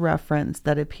culture reference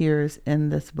that appears in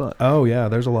this book. Oh yeah,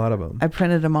 there's a lot of them. I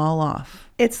printed them all off.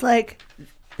 It's like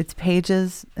It's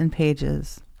pages and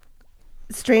pages.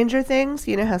 Stranger Things.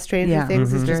 You know how Stranger Yeah.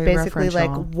 Things is Mhm. just Very basically like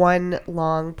referential. one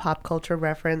long pop culture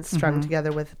reference strung Mm-hmm.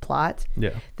 together with a plot.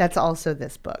 Yeah, That's also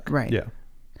this book. Right. yeah.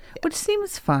 Which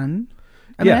seems fun.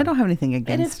 I mean, Yeah. I don't have anything And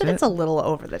against it. it's a little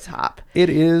over the top. It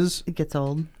is. It gets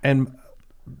old. And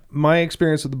my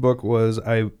experience with the book was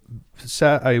I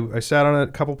sat on it a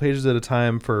couple pages at a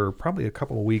time for probably a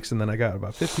couple of weeks, and then I got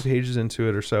about 50 pages into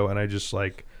it or so, and I just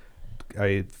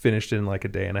I finished it in like a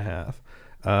day and a half,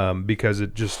 because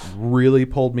it just really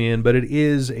pulled me in. But it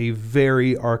is a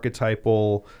very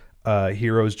archetypal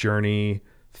hero's journey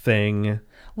thing.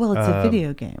 Well, it's a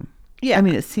video game. Yeah. I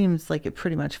mean, it seems like it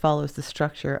pretty much follows the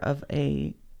structure of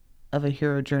a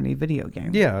hero journey video game.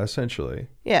 Yeah, essentially.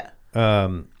 Yeah.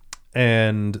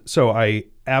 And so I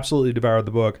absolutely devoured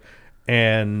the book,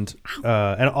 and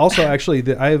also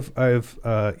actually I've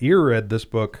ear read this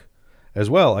book as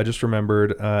well. I just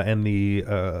remembered, and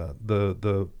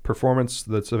the performance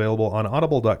that's available on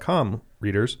Audible.com,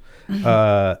 readers,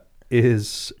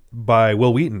 is by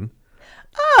Will Wheaton.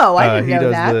 Oh, I didn't he know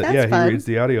does that. That's fun. he reads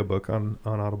the audiobook on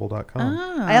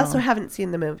Audible.com. I also haven't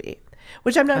seen the movie,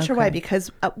 which I'm not sure why, Okay.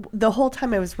 because the whole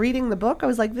time I was reading the book, I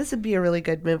was like, this would be a really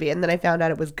good movie. And then I found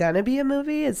out it was going to be a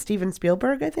movie. It's Steven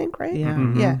Spielberg, I think, right? Yeah.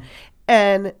 Mm-hmm. Yeah.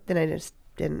 And then I just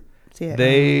didn't see it.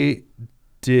 They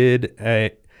did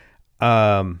a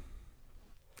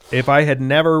if I had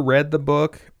never read the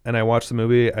book and I watched the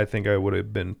movie, I think I would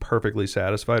have been perfectly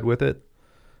satisfied with it.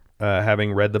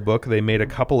 Having read the book, they made a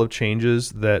couple of changes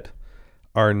that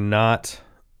are not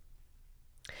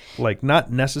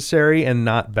necessary and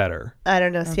not better. I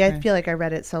don't know. See, I Okay. feel like I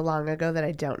read it so long ago that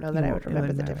I don't know that I would It remember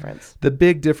wouldn't the matter. difference. The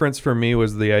big difference for me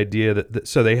was the idea that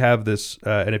so they have this,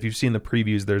 and if you've seen the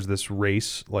previews, there's this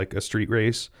race, like a street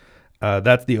race.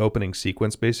 That's the opening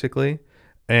sequence, basically.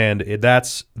 And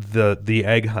that's the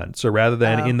egg hunt. So rather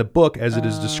than in the book, as it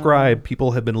is described,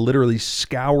 people have been literally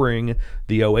scouring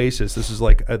the oasis. This is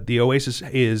like the oasis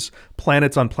is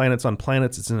planets on planets on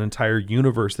planets. It's an entire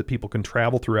universe that people can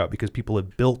travel throughout because people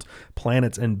have built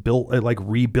planets and built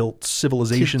rebuilt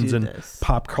civilizations and this.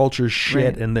 pop culture shit.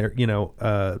 Right. And they're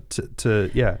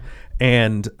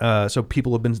And so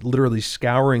people have been literally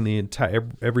scouring the entire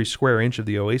every square inch of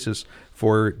the oasis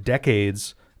for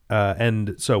decades.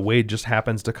 And so Wade just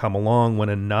happens to come along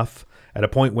at a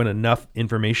point when enough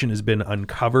information has been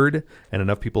uncovered and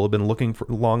enough people have been looking for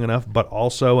long enough, but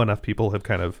also enough people have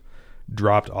kind of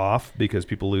dropped off because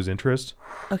people lose interest.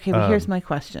 Okay, but here's my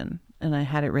question, and I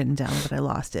had it written down, but I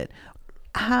lost it.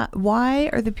 Why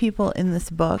are the people in this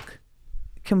book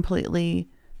completely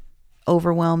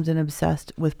overwhelmed and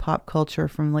obsessed with pop culture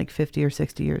from like 50 or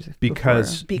 60 years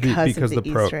Because Because of the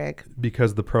Easter egg.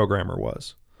 Because the programmer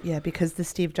was. Yeah, because the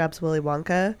Steve Jobs Willy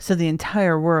Wonka. So the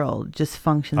entire world just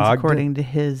functions Ogden? according to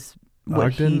his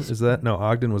Ogden he's is that? No,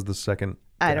 Ogden was the second.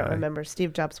 I don't guy. remember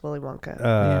Steve Jobs Willy Wonka.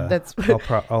 That's.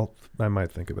 That's I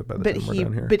might think of it by the but time we're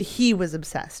done here. he was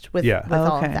obsessed with Yeah.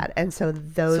 all of Okay. that, and so So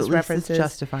those at least it's references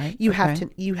justified. you Okay.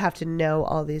 have to know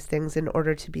all these things in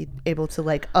order to be able to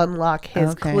like unlock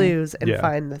his Okay. clues and Yeah.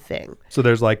 find the thing. So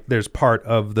there's part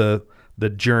of the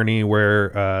journey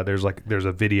where there's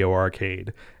a video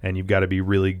arcade and you've got to be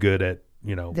really good at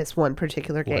This one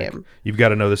particular game. you've got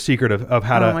to know the secret of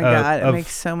how to. Oh my God, it of-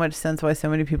 makes so much sense why so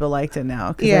many people liked it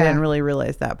now, because Yeah. I didn't really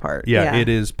realize that part. yeah, yeah. it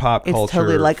is pop culture. It's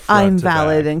totally like, front I'm to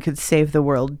valid back. and could save the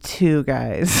world too,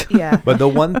 guys. Yeah. But the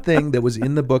one thing that was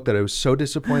in the book that I was so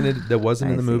disappointed that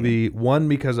wasn't in I the see. movie, one,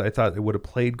 because I thought it would have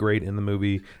played great in the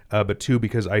movie, but two,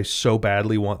 because I so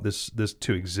badly want this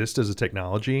to exist as a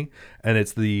technology, and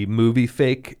it's the movie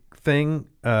fake thing.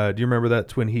 Do you remember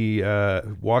that when he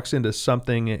walks into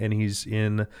something and he's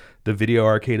in the video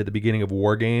arcade at the beginning of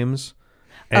War Games?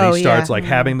 And Oh, he starts yeah. like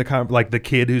having like the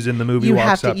kid who's in the movie You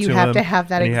walks have up to- you to have him. to have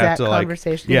that and you exact to, like,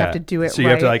 conversation. You have to do it So you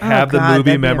have to right. like have Oh, the God, movie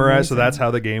that'd be memorized. So amazing. that's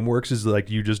how the game works. Is like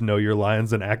you just know your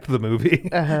lines and act the movie.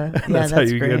 Yeah, that's how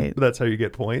that's you great. get. That's how you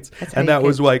get points. how And you that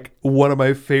was get- like one of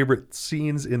my favorite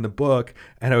scenes in the book.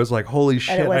 And I was like, holy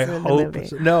shit! I wasn't in the hope movie.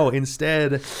 no.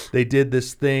 Instead, they did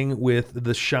this thing with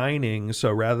The Shining.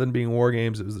 So rather than being war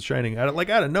games, it was The Shining. Out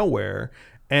of nowhere.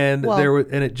 And Well-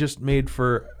 it just made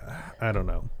for I don't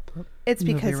know. It's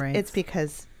Movie because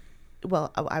rights.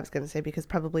 well, I was going to say because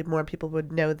probably more people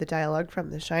would know the dialogue from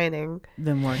The Shining.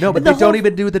 Then more. No, but the they don't whole-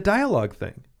 even do the dialogue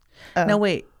thing. No,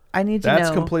 wait. I need to That's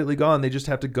know. completely gone. They just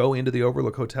have to go into the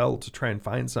Overlook Hotel to try and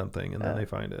find something, and then they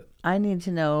find it. I need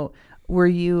to know. Were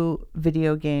you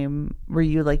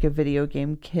like a video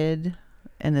game kid?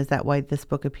 And is that why this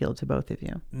book appealed to both of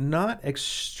you? Not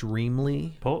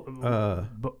extremely. I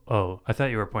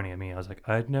thought you were pointing at me. I was like,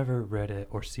 I'd never read it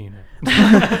or seen it.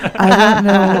 I don't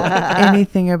know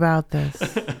anything about this.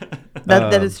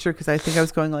 That is true because I think I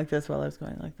was going like this while I was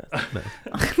going like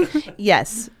this.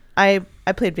 Yes, I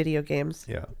played video games.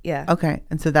 Yeah. Yeah. Okay,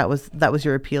 and so that was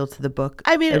your appeal to the book.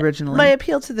 I mean, originally, my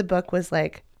appeal to the book was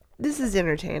like, this is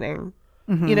entertaining.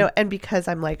 Mm-hmm. You know, and because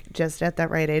I'm like just at that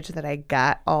right age that I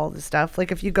got all the stuff.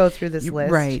 Like if you go through this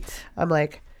list, right. I'm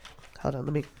like, hold on,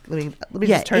 let me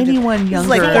Yeah, just turn anyone to, this is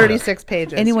like younger- 36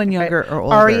 pages. anyone younger or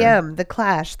older. REM, The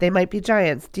Clash, They Might Be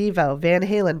Giants, Devo, Van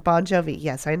Halen, Bon Jovi.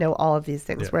 Yes, I know all of these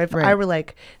things. Yeah. Where if Right. I were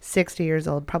like 60 years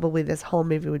old, probably this whole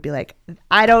movie would be like,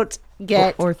 I don't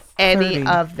get Or any 30.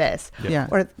 of this. Yeah.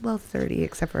 Or 30,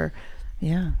 except for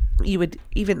Yeah, you would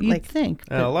even you'd like think.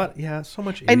 A lot. Yeah, so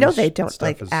much. 80s I know they don't stuff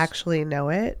like is, actually know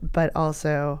it, but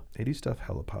also 80s stuff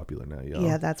hella popular now.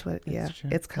 yeah, that's what true.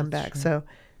 it's come That's back. true. So,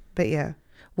 but yeah,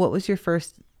 What was your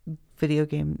first video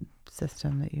game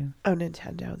system that you? oh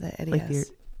Nintendo, the NES. Like your-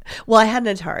 well, I had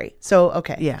an Atari, so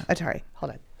okay, Yeah. Atari.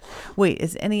 Hold on, Wait,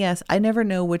 is NES? I never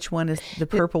know which one is the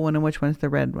purple one and which one is the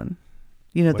red one.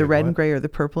 You know, the Wait, red what? and gray or the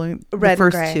purple. red the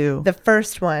first and gray. two. The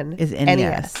first one is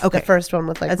NES. Okay, Okay. the first one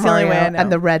with like That's the only Mario way I know.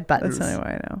 and the red buttons. That's the only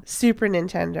way I know. Super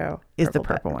Nintendo Is the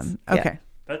purple buttons. one? Yeah. Okay.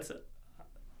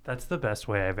 That's the best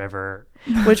way I've ever.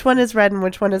 Which one is red and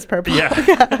which one is purple? Yeah.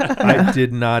 I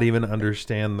did not even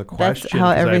understand the question. That's how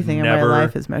 'cause I've everything in my never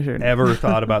life is measured. Ever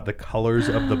thought about the colors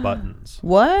of the buttons?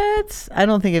 What? I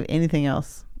don't think of anything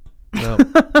else. No.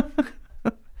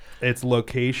 It's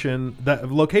location.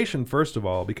 That location first of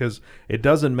all, because it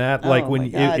doesn't matter. Like Oh when my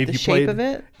God, if the you shape played, of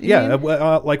it, you yeah,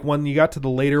 mean? like when you got to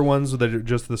the later ones that are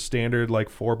just the standard like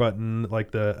 4-button, like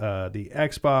the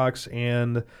Xbox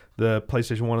and the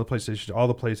PlayStation 1 and the PlayStation, all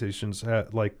the PlayStations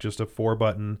had like just a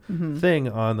 4-button Mm-hmm. thing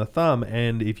on the thumb,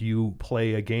 and if you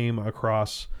play a game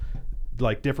across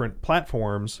like different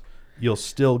platforms, you'll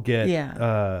still get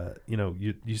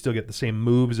you still get the same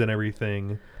moves and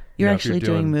everything. You're if actually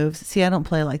doing moves. See, I don't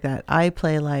play like that. I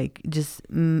play like just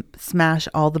smash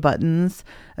all the buttons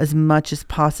as much as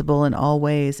possible in all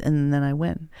ways, and then I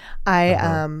win.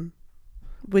 I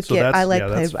would So get. that's- I like yeah,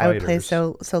 play. that's I would play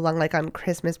fighters. so long, like on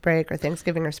Christmas break or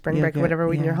Thanksgiving or spring You'll break or get- whatever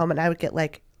when you're yeah. home, and I would get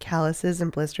like calluses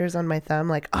and blisters on my thumb.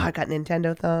 Like, oh, I got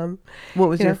Nintendo thumb. What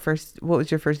was You your know? first? What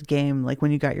was your first game? Like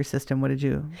when you got your system, what did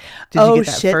you? Oh, you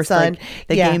get that shit, first son. like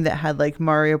the Yeah. game that had like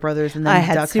Mario Brothers and then I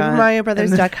had Duck Super Hunt, Mario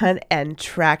Brothers, and then- Duck Hunt, and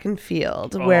Track and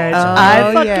Field, where Oh,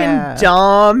 I fucking yeah.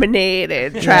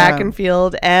 dominated Track Yeah. and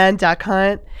Field and Duck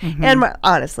Hunt. And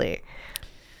honestly,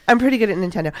 I'm pretty good at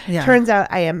Nintendo. Yeah. Turns out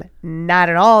I am not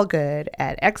at all good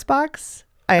at Xbox.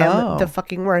 I am Oh. the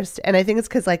fucking worst. And I think it's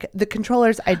because like the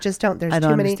controllers, I just don't, there's I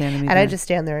don't too many. understand them And I either. just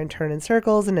stand there and turn in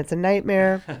circles and it's a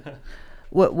nightmare.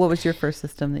 What was your first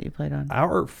system that you played on?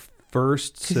 Our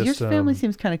first Because system. your family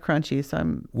seems kind of crunchy, so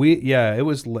I'm. It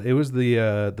was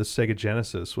the Sega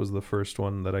Genesis was the first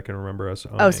one that I can remember us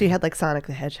owning. Oh, so you had like Sonic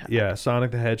the Hedgehog. Yeah,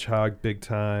 Sonic the Hedgehog, big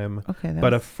time. Okay, that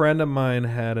But a was- friend of mine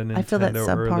had a I feel that's Nintendo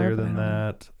subpar, earlier but than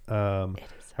I that.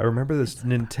 I remember this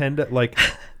Nintendo, like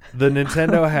the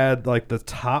Nintendo had like the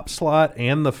top slot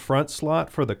and the front slot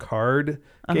for the card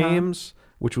games,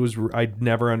 which was I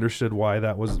never understood why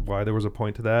there was a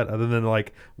point to that, other than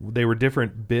like they were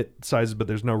different bit sizes, but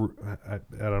there's no I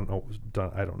don't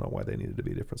know why they needed to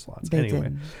be different slots. They Anyway,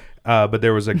 didn't. but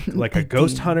there was a like a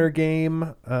Ghost didn't. Hunter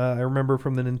game I remember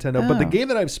from the Nintendo. But the Oh. game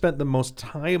that I've spent the most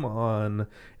time on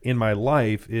in my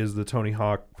life is the Tony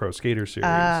Hawk Pro Skater series.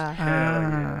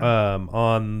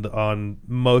 On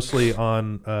mostly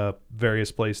on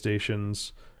various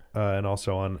PlayStations and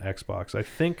also on Xbox. I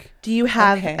think Do you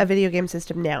have Okay. a video game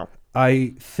system now?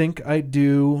 I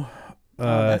do.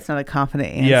 That's not a confident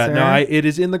answer. Yeah, no, it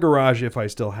is in the garage if I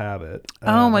still have it.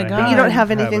 Oh my I God. You don't have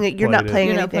haven't anything that you're not played it. playing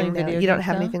You're not anything. playing now. video You don't games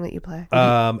have now? anything that you play.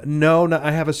 No,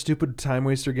 I have a stupid time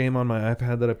waster game on my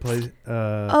iPad that I play.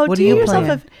 Oh, What do are you yourself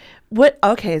playing? what?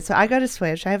 Okay, so I got a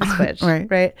Switch. I have a Switch, Right.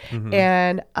 Mm-hmm.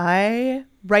 And I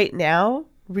right now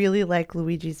really like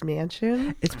Luigi's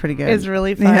Mansion. It's pretty good. It's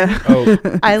really fun. Yeah. Oh,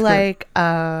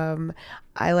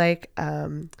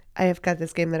 I have got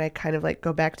this game that I kind of like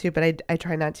go back to, but I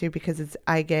try not to because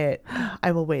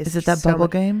I will waste. Is it that so bubble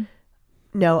much- game?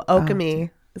 No, Okami.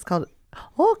 It's called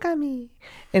Okami,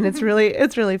 and it's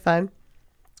really fun.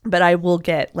 But I will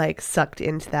get like sucked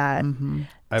into that. Mm-hmm.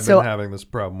 I've So- been having this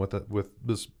problem with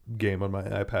this game on my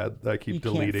iPad. I keep You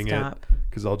can't deleting it stop.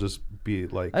 because I'll just be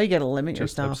like Oh, you gotta limit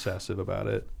just yourself. obsessive about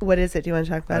it. What is it? Do you want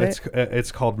to talk about it?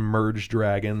 It's called Merge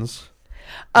Dragons.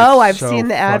 Oh, It's I've so seen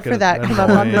the ad for fucking that come up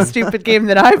on the annoying. stupid game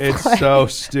that I've It's played. so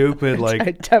stupid. I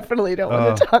Like, definitely don't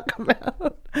want to talk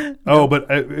about. oh, but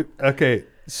okay.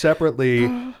 Separately,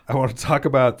 I want to talk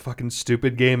about fucking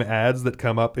stupid game ads that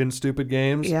come up in stupid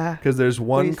games. Yeah. Because there's Where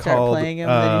one you start called playing it,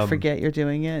 and then you forget you're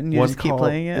doing it, and you one just keep called-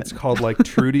 playing it. It's called like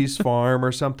Trudy's Farm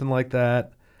or something like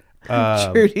that.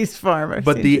 Trudy's Farm. I've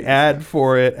But seen the Trudy's ad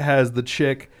for it has the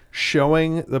chick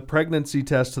showing the pregnancy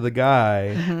test to the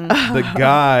guy, Mm-hmm. the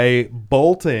guy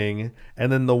bolting,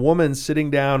 and then the woman sitting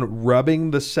down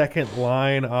rubbing the second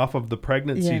line off of the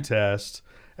pregnancy Yeah. test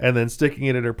and then sticking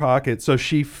it in her pocket. So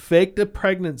she faked a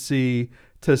pregnancy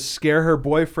to scare her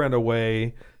boyfriend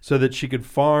away so that she could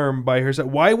farm by herself.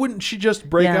 Why wouldn't she just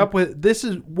break Yeah. up with this?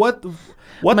 Is what the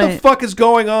My- fuck is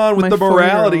going on with my the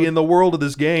morality 4-year-old in the world of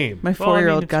this game? My Well, I mean,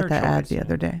 4-year-old it's got her that ad choice. the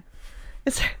other day.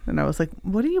 It's, And I was like,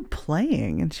 "What are you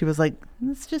playing?" And she was like,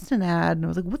 "It's just an ad." And I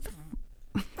was like, "What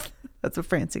the?" That's what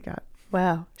Francie got.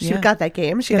 wow, she Yeah. got that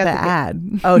game. She got the that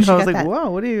ad. Oh, And she I was got like, that. "Whoa,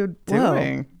 what are you Whoa.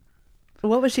 doing?"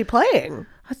 What was she playing?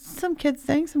 Some kids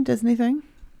thing, some Disney thing.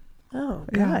 Oh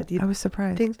Yeah, God, I you'd was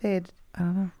surprised. think they'd I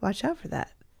don't know. watch out for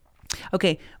that.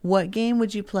 Okay, what game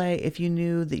would you play if you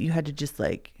knew that you had to just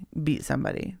like beat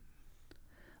somebody?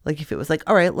 Like if it was like,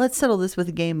 all right, let's settle this with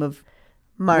a game of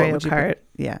what Mario would you Kart. pick?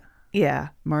 Yeah, Yeah,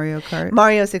 Mario Kart.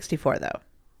 Mario 64 though.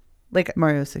 Like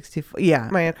Mario 64. Yeah.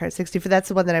 Mario Kart 64. That's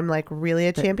the one that I'm like really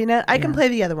a champion at. I can yeah. play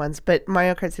the other ones, but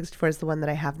Mario Kart 64 is the one that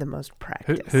I have the most Who,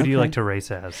 practice. who do you Okay. like to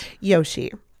race as?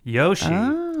 Yoshi. Yoshi.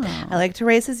 Oh. I like to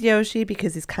race as Yoshi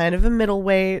because he's kind of a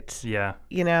middleweight. Yeah.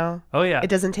 You know, Oh yeah. it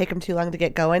doesn't take him too long to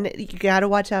get going. You got to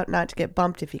watch out not to get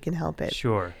bumped if you can help it.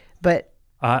 Sure. But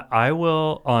I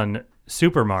will on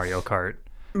Super Mario Kart.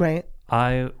 right,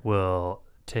 I will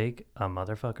take a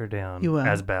motherfucker down You will.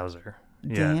 as Bowser.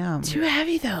 Yeah. Damn. too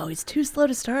heavy though. He's too slow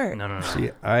to start. No.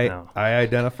 See, I No.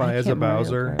 identify I as a can't Mario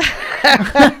Bowser.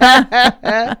 Kart.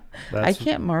 I That's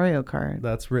can't Mario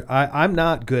Kart. I'm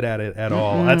not good at it at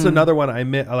all. That's another one I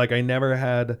never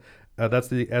had. That's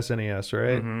the SNES,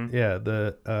 right? Mm-hmm. Yeah.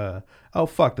 The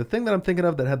the thing that I'm thinking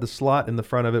of that had the slot in the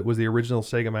front of it was the original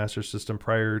Sega Master System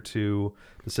prior to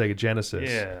the Sega Genesis.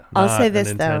 Yeah. I'll not say a this,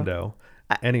 though. Nintendo.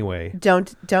 Anyway,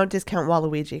 Don't discount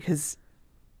Waluigi because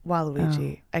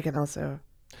Waluigi I can also.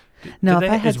 No, Did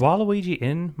if I had is Waluigi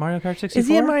in Mario Kart 64? Is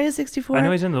he in Mario 64? I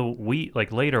know he's in the Wii,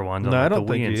 like later ones. on, no, I like, don't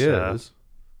the Wii think and he stuff. is.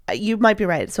 You might be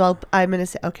right. So I'm gonna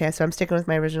say okay. So I'm sticking with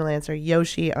my original answer.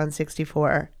 Yoshi on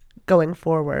 64. Going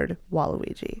forward,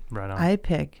 Waluigi. Right on. I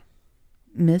pick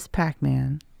Miss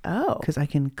Pac-Man Oh, because I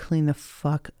can clean the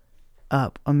fuck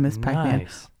up on Miss Pac-Man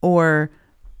Nice. or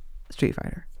Street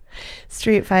Fighter.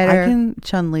 Street Fighter. I can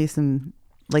Chun-Li some.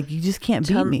 Like you just can't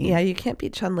beat me. Yeah, you can't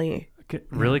beat Chun-Li. Okay,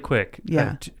 really quick.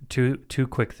 Yeah. Two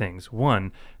quick things.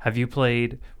 One, have you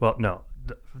played? Well, no.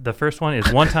 The first one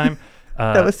is one time.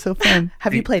 That was so fun.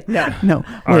 Have you played? No. No,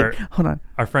 Our- wait, hold on.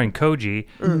 Our friend Koji,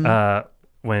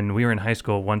 when we were in high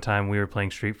school, one time we were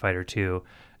playing Street Fighter 2,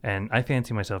 and I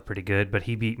fancy myself pretty good, but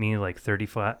he beat me like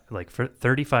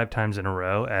 35 times in a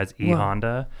row as E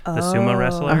Honda, the sumo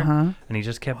wrestler, and he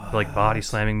just kept like body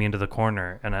slamming me into the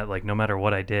corner, and I like no matter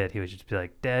what I did, he would just be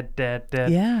like dead.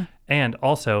 Yeah. And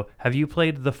also, have you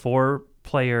played the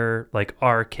 4-player like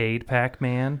arcade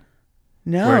Pac-Man?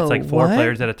 No. Where it's like 4 what?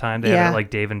 players at a time. They have Yeah. it at like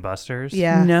Dave and Buster's.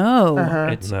 Yeah. No.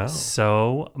 It's No.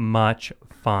 so much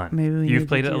fun. Maybe we need You've to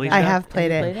played it, do Alicia? that. I have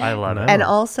played Have you it. played I love No. it. And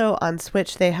also on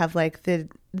Switch they have like the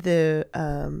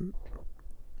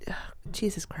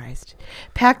Jesus Christ,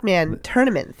 Pac-Man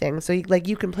tournament thing. So you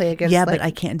can play against. Yeah, like, but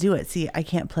I can't do it. See, I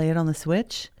can't play it on the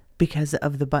Switch because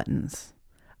of the buttons.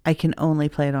 I can only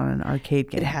play it on an arcade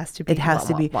game. It has to be It has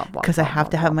to be wah, wah, wah, because I wah, have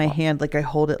to wah, have wah, my wah. hand like I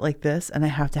hold it like this, and I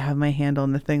have to have my hand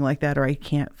on the thing like that, or I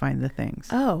can't find the things.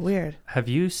 Oh, weird. Have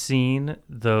you seen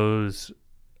those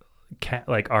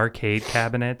like arcade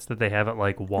cabinets that they have at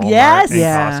like Walmart Yes. and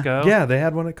Yeah. Costco. Yeah, they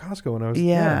had one at Costco when I was.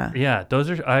 Yeah. Yeah, those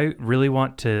are. I really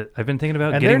want to. I've been thinking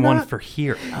about And getting they're one not- for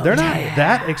here. They're not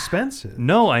that expensive.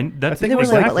 No, that's think They were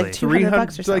exactly. like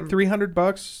 $200 or something. like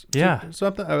 $300. Yeah.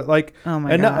 something like. Oh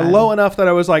my and God. low enough that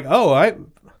I was like, oh,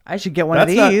 I should get one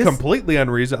that's of not these. completely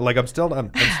unreasonable. Like I'm still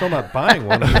not buying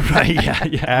one. Right, yeah,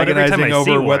 yeah. But every time Agonizing I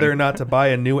see over whether one- or not to buy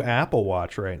a new Apple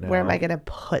Watch right now. Where am I gonna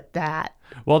put that?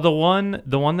 Well, the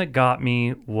one that got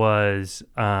me was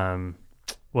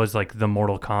like the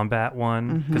Mortal Kombat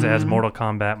one because it has Mortal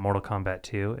Kombat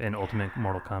 2, and Ultimate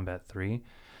Mortal Kombat 3,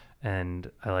 and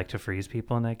I like to freeze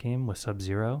people in that game with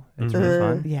Sub-Zero. It's really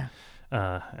fun. Yeah,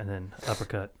 And then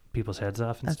uppercut people's heads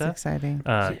off and that's stuff. exciting.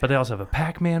 But they also have a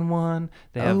Pac-Man one.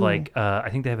 They have like I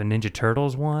think they have a Ninja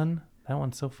Turtles one. That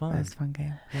one's so fun. That's a fun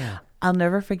game. Yeah. I'll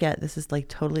never forget. This is like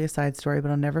totally a side story,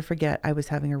 but I'll never forget. I was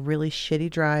having a really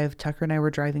shitty drive. Tucker and I were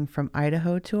driving from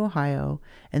Idaho to Ohio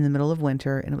in the middle of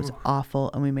winter, and it was awful.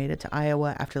 And we made it to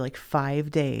Iowa after like 5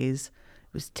 days.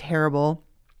 It was terrible.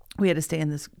 We had to stay in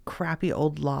this crappy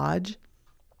old lodge.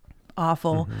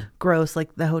 Awful, gross,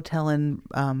 like the hotel in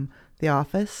The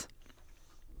Office.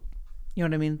 You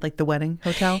know what I mean? Like the wedding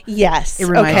hotel. Yes. It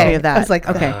reminds okay. me of that. I was like,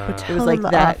 okay, the hotel it was like in the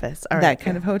that, office. All that right,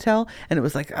 kind of hotel, and it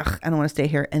was like, ugh, I don't want to stay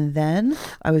here. And then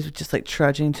I was just like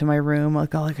trudging to my room,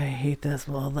 like, oh, like I hate this,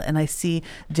 blah, blah. And I see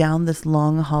down this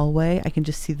long hallway, I can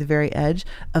just see the very edge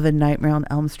of a Nightmare on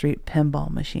Elm Street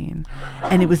pinball machine,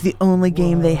 and it was the only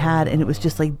game they had, and it was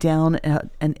just like down a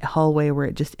hallway where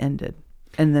it just ended,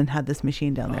 and then had this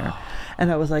machine down there,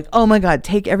 and I was like, oh my God,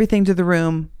 take everything to the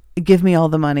room. Give me all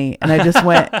the money. And I just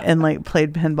went and like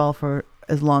played pinball for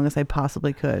as long as I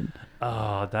possibly could.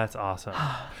 Oh, that's awesome.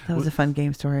 That was a fun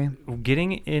game story.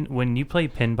 Getting in when you play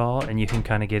pinball and you can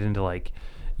kind of get into like,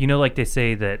 like they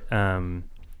say that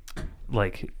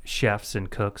like chefs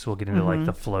and cooks will get into like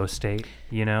the flow state,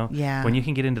 Yeah. When you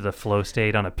can get into the flow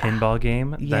state on a pinball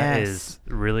game, that Yes. is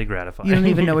really gratifying. You don't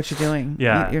even know what you're doing.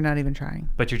 Yeah. You're not even trying.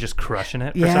 But you're just crushing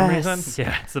it for some Yes. reason.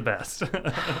 Yeah, it's the best.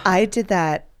 I did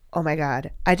that. Oh my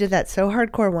God. I did that so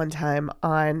hardcore one time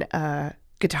on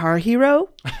Guitar Hero.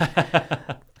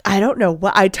 I don't know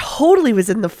what. I totally was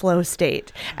in the flow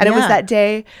state. And it was Yeah. that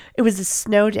day. It was a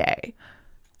snow day.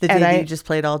 The And day that I- you just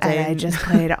played all day. And I just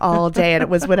played all day. And it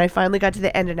was when I finally got to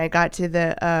the end and I got to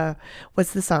the,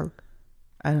 what's the song?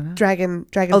 I don't know. Dragon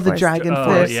Oh, the Force. Dragon Oh,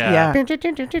 Force. yeah. Oh,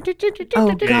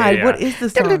 God. yeah. What is the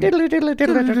song?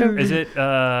 Is it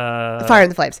Fire in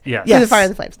the Flames. Yes. To the Fire in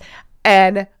the Flames.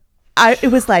 And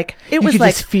it was like could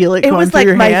just feel it it going was through like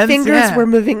your my hands, fingers yeah. were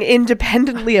moving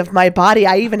independently of my body.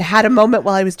 I even had a moment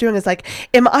while I was doing it. It's like,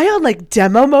 am I on like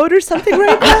demo mode or something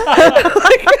right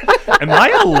now? Am I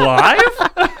alive?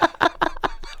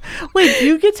 Wait, do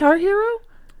you Guitar Hero?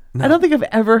 I don't think I've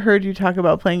ever heard you talk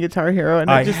about playing Guitar Hero, and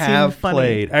I it just have seemed funny.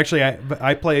 played. Actually,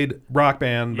 I played Rock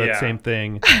Band, that Yeah. same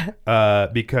thing,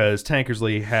 because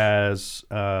Tankersley has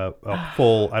a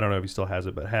full. I don't know if he still has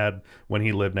it, but had when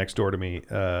he lived next door to me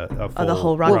a full the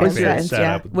whole Rock Band band friends, yeah.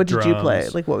 setup. with What did you play?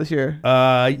 drums. Like, what was your?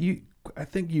 I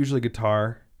think usually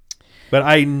guitar, but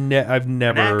I've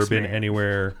never been Axeman.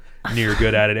 anywhere near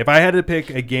good at it. If I had to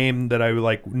pick a game that I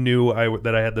like knew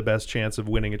that I had the best chance of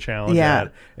winning a challenge Yeah.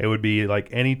 at, it would be like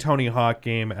any Tony Hawk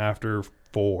game after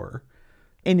 4.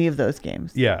 Any of those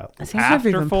games? Yeah, I think I've never After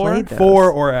even 4? played those. 4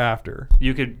 or after.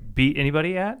 You could beat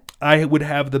anybody at? I would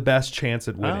have the best chance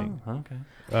at winning. Oh,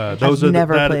 okay. Those are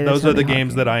never played a those are the Tony Hawk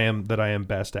games game. that I am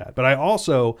best at. But I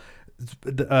also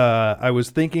I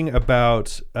was thinking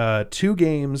about 2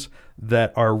 games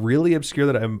that are really obscure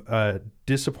that I'm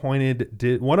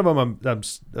disappointed. One of them I'm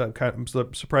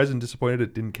surprised and disappointed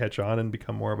it didn't catch on and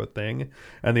become more of a thing,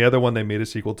 and the other one they made a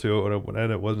sequel to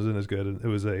and it wasn't as good. It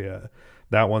was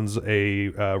that one's a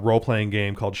role playing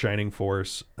game called Shining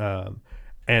Force.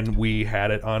 And we had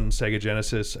it on Sega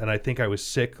Genesis, and I think I was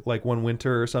sick like one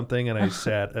winter or something, and I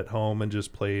sat at home and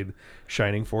just played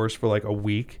Shining Force for like a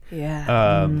week.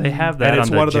 Yeah. They have that And on it's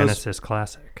the one of those- Genesis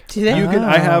Classic. Do they? You can.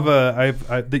 I have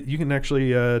you can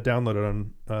actually download it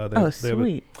on. They have it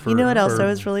sweet. You know what else for I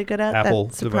was really good at Apple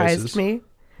that surprised devices. me?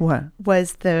 What?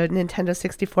 Was the Nintendo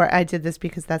 64. I did this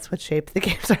because that's what shape the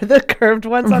games are, the curved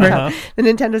ones on top. The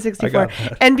Nintendo 64. got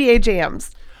that. NBA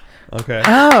Jams. Okay.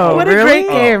 Oh, What really? a great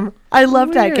game. I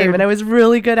loved that game Weird. and I was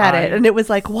really good at it. I And it was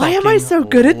like, why am I so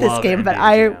good at this love game? But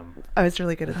NBA Jam. I was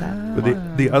really good at that.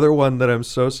 But the other one that I'm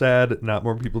so sad not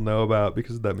more people know about,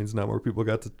 because that means not more people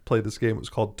got to play this game, it was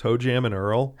called Toe Jam and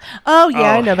Earl. Oh,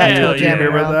 yeah, I know about hell Toe yeah. Jam. You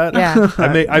hear about that?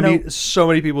 Yeah. I meet so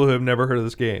many people who have never heard of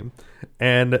this game.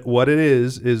 And what it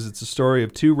is it's a story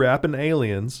of 2 rapping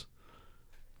aliens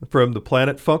from the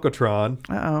planet Funkotron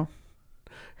Uh-oh.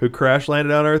 who crash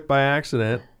landed on Earth by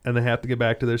accident and they have to get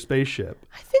back to their spaceship.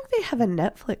 I think they have a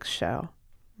Netflix show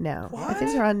now. I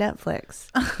think they're on Netflix.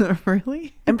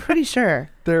 Really? I'm pretty sure.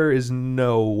 There is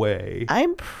no way.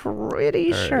 I'm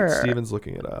pretty All right, sure. Steven's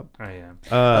looking it up. I am.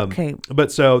 Okay.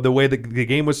 But so the way the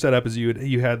game was set up is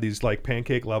you had these like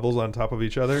pancake levels on top of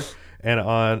each other,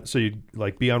 and so you'd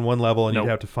like be on one level and Nope. you'd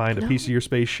have to find a piece of your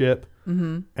spaceship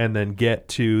and then get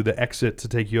to the exit to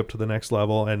take you up to the next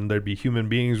level, and there'd be human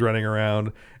beings running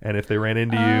around, and if they ran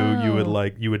into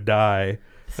you would die.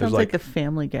 Sounds like the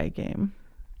Family Guy game.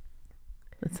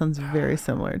 That sounds very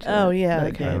similar to Oh, yeah. that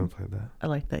I game. haven't played that. I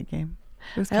like that game.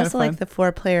 It was I kind also of fun. like the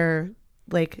 4-player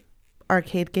like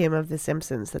arcade game of The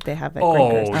Simpsons that they have at Oh,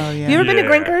 Grinkers. Oh, yeah. You ever been to yeah.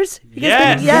 Grinkers? You guys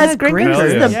Yes. been- yes, Yeah, Grinkers Grinkers.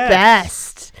 is the Yes.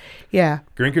 best. Yeah.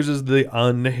 Grinkers is the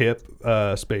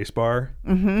unhip space bar,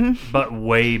 But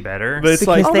way better. but it's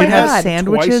because like they it have has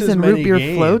sandwiches twice as and root many beer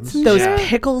games. floats and Those Yeah.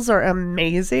 pickles are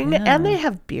amazing, Yeah. and they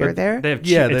have beer But there. they have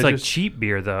Yeah, it's they're like just- cheap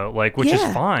beer though, like which is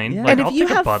Yeah. fine. Yeah. Like and if I'll you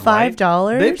take have a Bud Light.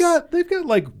 $5, They've got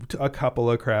like a couple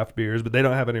of craft beers, but they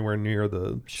don't have anywhere near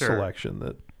the Sure. selection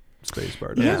that Space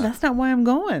Bar does. Yeah, that's not why I'm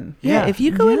going. Yeah, Yeah. if you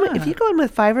go in, Yeah. if you go in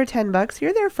with $5 or $10,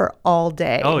 you're there for all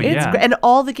day. Oh, It's yeah. gr- and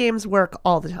all the games work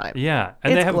all the time. Yeah,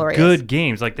 and they It's have glorious. good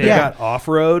games. Like they They Yeah. have got off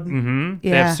road. They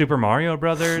Yeah. have Super Mario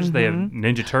Brothers. They have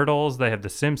Ninja Turtles. They have The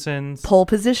Simpsons. Pole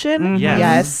position. Yes.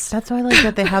 Yes. That's why I like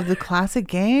that they have the classic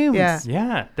games. Yeah.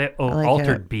 Yeah, they like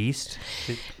Altered it. Beast.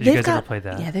 Did you They've guys got, ever play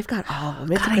that? Yeah, they've got all of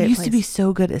them. It's God, a I great used to be place.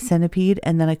 so good at Centipede,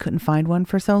 and then I couldn't find one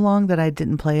for so long that I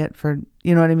didn't play it for,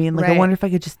 you know what I mean? Like, I Right. wonder if I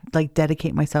could just like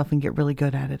dedicate myself and get really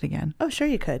good at it again. Oh, sure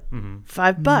you could. Mm-hmm.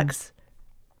 $5.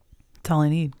 That's all I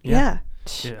need. Yeah.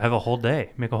 Yeah, have a whole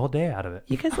day. Make a whole day out of it.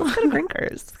 You guys, let's go to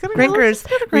Grinkers. go to Grinkers,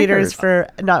 Grinkers. readers for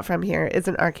not from here, is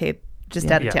an arcade just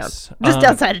Yeah. out of Yes. town. Just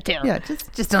outside of town. Yeah,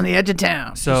 just on the edge of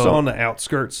town. Just on So the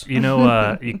outskirts. you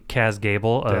know, Kaz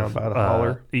Gable Down of by the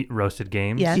holler. Roasted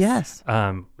Games. Yes. Yes.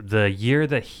 The year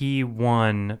that he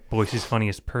won Boise's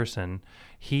Funniest Person,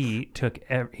 he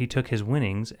took his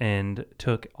winnings and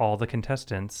took all the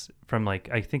contestants from like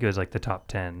I think it was like the top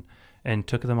 10 and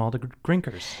took them all to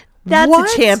Grinkers. That's What?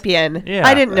 a champion. Yeah.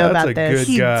 I didn't know That's about a this. good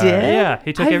He guy. did? Yeah,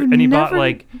 he took I've and he bought never-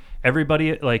 like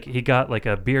everybody like he got like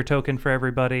a beer token for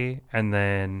everybody and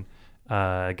then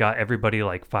got everybody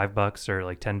like $5 or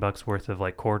like $10 worth of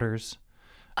like quarters.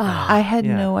 I had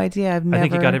yeah. no idea. I've never. I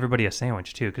think he got everybody a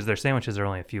sandwich too because their sandwiches are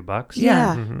only a few bucks.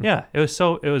 Yeah. Yeah, it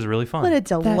was really fun. What a That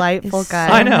delightful is guy.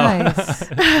 so I know.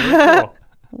 nice. Really cool.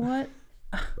 What?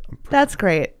 That's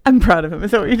great. I'm proud of him.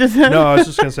 Is that what you just said? No, I was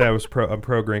just gonna say I'm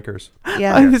pro Grinkers.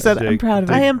 Yeah. I said I'm Dig- proud of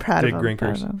him. I am proud dig of him.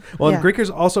 Proud Grinkers. of him. Well, Yeah. and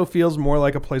Grinkers also feels more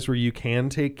like a place where you can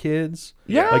take kids.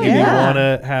 Yeah. Like if Yeah. you want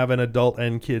to have an adult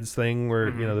and kids thing where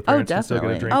you know the parents can still get a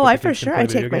definitely. drink. Oh, but I the for kids can sure. play I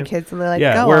video take my games. kids and they're like,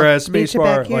 Yeah, go. whereas I'll meet Space you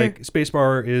Bar, back here. like Space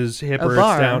Bar is hipper.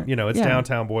 bar. It's down, it's Yeah.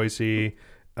 downtown Boise.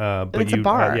 But it's a you,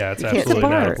 bar. yeah, it's You can't- It's a absolutely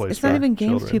not a bar. place It's not for even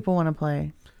games children. people want to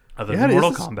play. Other Yeah, than it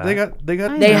Mortal is. Kombat. They got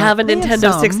They know. have a They have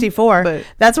Nintendo some, 64. but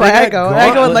That's why they I got go.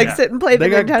 I go and like Gauntlet. sit and play the they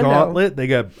got Nintendo. Gauntlet. They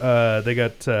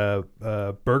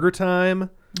got Burger Time.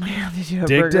 Yeah, they do have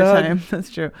Dig Burger Dug? Time. That's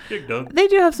true. Dig Dug. They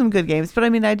do have some good games, but I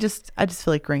mean, I just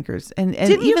feel like Grinkers, and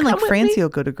Didn't you even like come with Francie me? will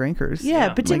go to Grinkers. Yeah,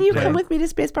 Yeah. but didn't Like you that. come with me to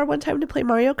Space Bar one time to play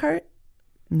Mario Kart?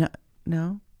 No.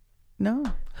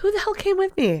 Who the hell came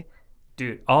with me?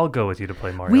 Dude, I'll go with you to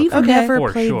play Mario We've Kart. never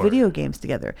for played sure. video games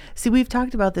together. See, we've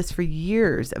talked about this for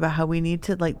years about how we need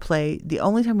to like play. The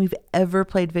only time we've ever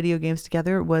played video games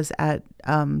together was at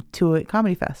 208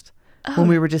 Comedy Fest when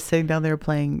we were just sitting down there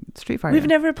playing Street Fighter. We've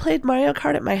never played Mario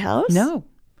Kart at my house? No.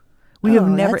 We have Oh,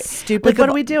 never. that's stupid. What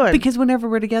are we doing? Because whenever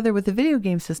we're together with the video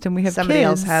game system, we have Somebody kids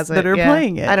else has that it, are yeah.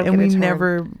 playing it, I don't and get a we turn.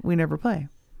 never play.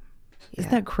 Yeah.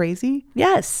 Isn't that crazy?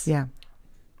 Yes. Yeah.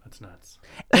 That's nuts.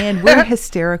 And we're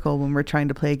hysterical when we're trying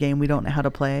to play a game we don't know how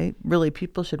to play. Really,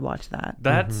 people should watch that.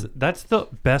 That's the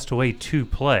best way to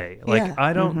play. Like Yeah.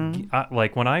 I don't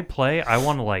like when I play, I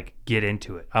want to like get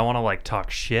into it. I want to like talk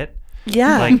shit.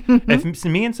 Yeah. Like if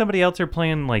me and somebody else are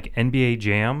playing like NBA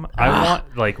Jam, I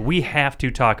want like we have to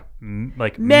talk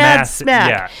like Mad massive. smack.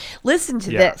 Yeah. Listen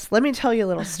to Yeah. this. Let me tell you a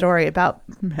little story about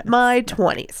my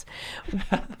 20s.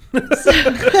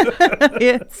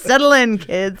 Yeah, settle in,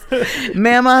 kids.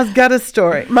 Mama's got a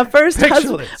story. My first Picture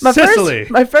it. husband, Sicily.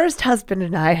 my first husband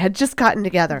and I had just gotten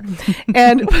together,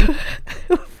 and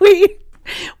we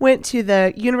went to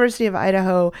the University of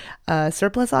Idaho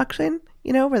surplus auction.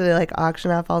 You know, where they like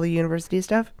auction off all the university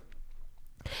stuff.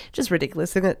 Just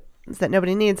ridiculous thing that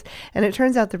nobody needs. And it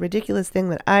turns out the ridiculous thing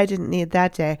that I didn't need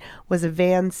that day was a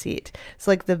van seat. It's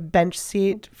like the bench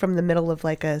seat from the middle of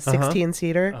like a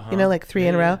 16-seater, you know, like three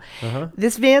in a row.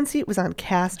 This van seat was on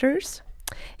casters.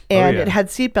 And yeah. it had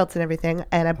seatbelts and everything.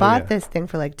 And I bought yeah. this thing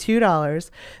for like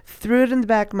 $2, threw it in the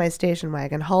back of my station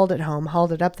wagon, hauled it home,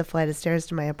 hauled it up the flight of stairs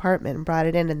to my apartment, and brought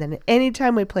it in. And then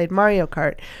anytime we played Mario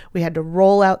Kart, we had to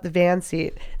roll out the van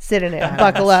seat, sit in it,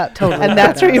 buckle up. Totally And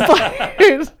that's where you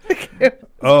played.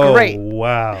 Oh, great.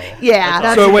 wow.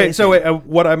 Yeah. So wait,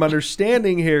 what I'm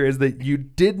understanding here is that you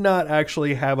did not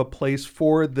actually have a place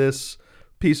for this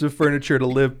piece of furniture to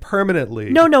live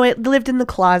permanently. No, it lived in the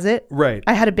closet. Right.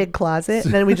 I had a big closet,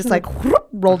 and then we just like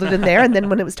rolled it in there. And then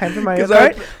when it was time for Mario 'Cause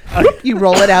I- Kart, you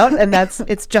roll it out, and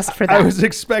it's just for that. I was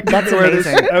expecting That's where this.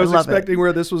 amazing. I was I love expecting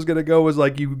where this was going to go was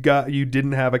like you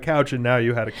didn't have a couch and now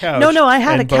you had a couch. No, I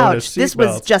had a and bonus couch. This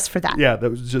was seatbelts. just for that. Yeah, that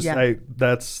was just Yeah.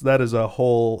 that is a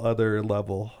whole other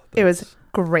level. It was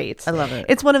great. I love it.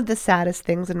 It's one of the saddest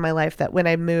things in my life that when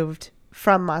I moved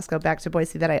from Moscow back to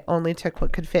Boise, that I only took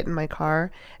what could fit in my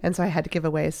car, and so I had to give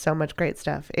away so much great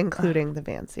stuff, including the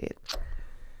van seat.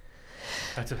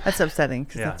 That's upsetting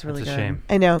because that's really it's a good. shame.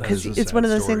 I know, That because is a it's one sad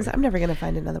of those story. things I'm never going to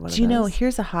find another one of Do you know, those.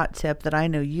 here's a hot tip that I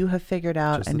know you have figured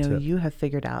out. Just I a know tip. you have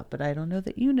figured out, but I don't know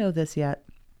that you know this yet.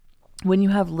 When you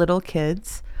have little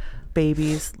kids,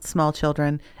 babies, small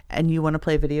children, and you want to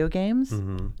play video games,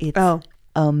 it's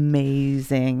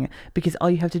amazing because all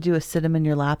you have to do is sit them in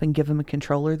your lap and give them a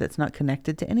controller that's not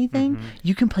connected to anything.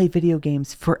 You can play video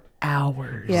games for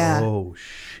hours. Yeah. Oh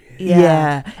shit.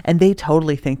 Yeah. And they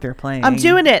totally think they're playing. I'm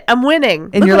doing it. I'm winning.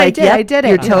 And Look you're what like, I did. yep, I did it.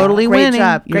 You're totally great winning.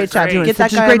 Job. You're Great job. doing Get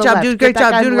such that a guy great on the job. left. Doing a Get great that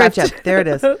job. guy on Doing a the great left. job. There it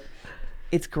is.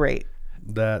 It's great.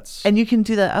 That's And you can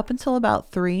do that up until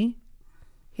about 3.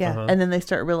 Yeah. And then they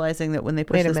start realizing that when they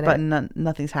push Wait a this minute. button,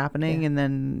 nothing's happening. And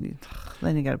then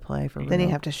you got to play for Then you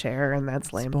real. have to share, and that's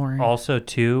It's lame. boring. Also,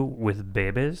 too, with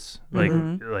babies,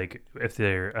 like if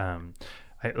they're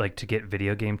I like to get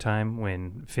video game time.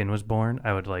 When Finn was born,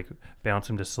 I would like bounce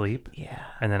him to sleep. Yeah.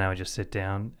 And then I would just sit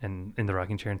down and in the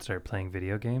rocking chair and start playing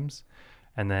video games.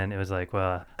 And then it was like,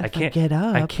 well, I If I can't get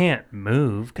up. I can't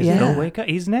move because Yeah. he'll wake up.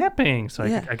 He's napping, so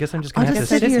Yeah. I guess I'm just I'll gonna have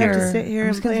just to sit sit here. here. Sit here I'm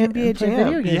and just play gonna NBA play Jam.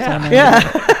 video games Yeah. all night.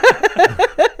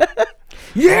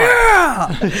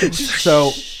 yeah. So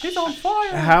He's on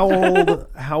fire.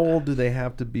 how old do they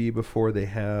have to be before they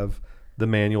have the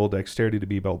manual dexterity to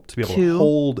be able to 2.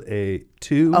 hold a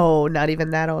 2 Oh, not even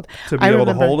that old. to be I able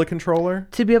remember- to hold a controller?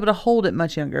 To be able to hold it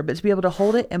much younger, but to be able to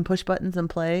hold it and push buttons and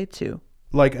play too.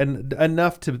 Like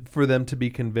enough for them to be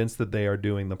convinced that they are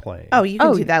doing the playing. Oh, you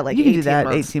can do that like you can 18 do that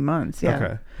months. 18 months. Yeah.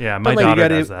 Okay. Yeah, my like, you daughter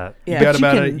gotta- does that. You Yeah. got But you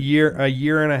about can- a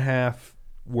year and a half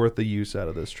worth of use out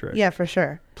of this trick. Yeah, for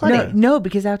sure. Plenty. No,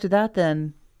 because after that,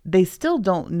 then they still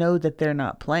don't know that they're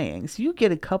not playing. So you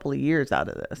get a couple of years out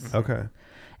of this, Okay.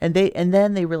 and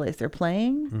then they realize they're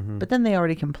playing, but then they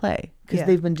already can play because Yeah.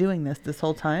 they've been doing this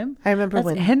whole time. I remember That's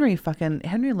when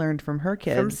Henry learned from her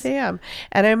kids. from Sam.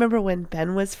 And I remember when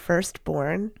Ben was first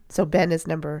born. So Ben is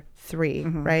number 3,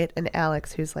 right? And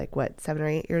Alex, who's like, what, 7 or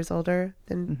 8 years older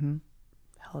than,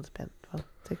 how old's Ben? Well,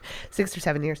 6 or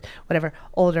 7 years, whatever,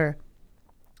 older,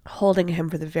 holding him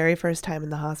for the very first time in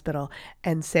the hospital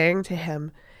and saying to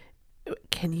him,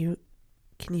 can you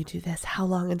do this? How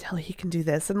long until he can do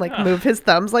this? And like move his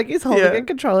thumbs like he's holding Yeah. a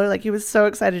controller. Like he was so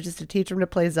excited just to teach him to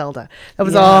play Zelda. That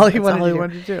was Yeah, all he that's wanted all to he do.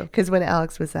 wanted to do. Because when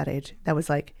Alex was that age, that was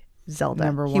like Zelda.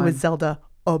 Number He was one. Zelda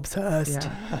obsessed.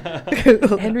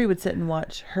 Yeah. Henry would sit and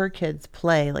watch her kids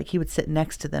play. Like he would sit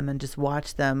next to them and just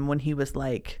watch them when he was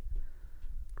like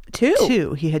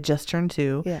 2. He had just turned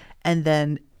 2. Yeah. And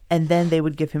then they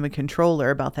would give him a controller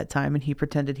about that time and he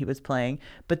pretended he was playing.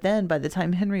 But then by the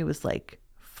time Henry was like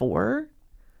 4,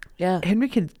 Yeah. Henry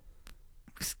could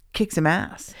kick some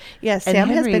ass. Yeah, And Sam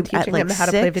has Henry, been at, teaching like, him how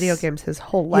to play 6 video games his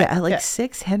whole life. Yeah, at like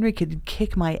 6, Henry could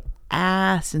kick my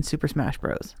ass in Super Smash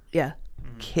Bros. Yeah.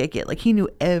 Kick it. Like he knew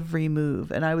every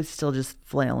move and I was still just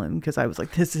flailing because I was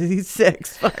like, he's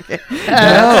 6. Fuck it.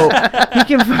 No, he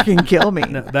can fucking kill me.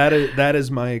 No, that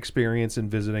is my experience in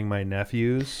visiting my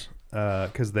nephews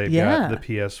because they've Yeah. got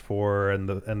the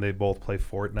PS4 and they both play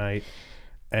Fortnite.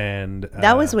 And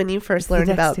That was when you first learned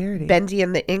about dexterity. Bendy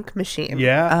and the Ink Machine.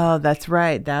 yeah, Oh, that's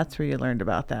right. That's where you learned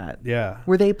about that. yeah.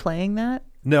 Were they playing that?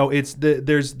 No, it's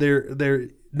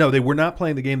no, they were not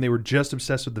playing the game. They were just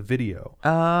obsessed with the video.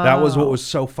 That was what was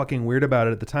so fucking weird about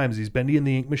it at the time. Is these Bendy and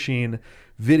the Ink Machine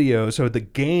videos. So the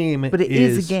game, But it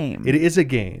is a game. It is a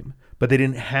game, but they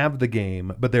didn't have the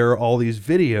game. But there are all these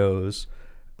videos,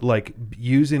 like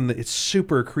using it's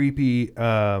super creepy.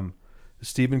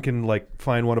 Stephen can like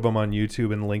find one of them on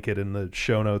YouTube and link it in the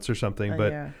show notes or something.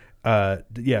 But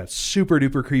yeah, super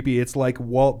duper creepy. It's like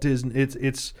Walt Disney.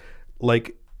 It's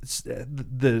like.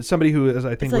 Somebody who is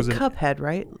I think It's like was Cuphead,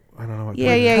 right? I don't know what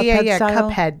Yeah, Cuphead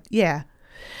style? Cuphead. Yeah.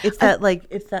 It's that like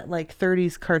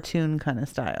 30s cartoon kind of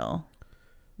style.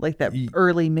 like that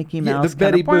early Mickey Yeah, Mouse. the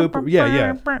Betty Boop.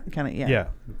 Kind of,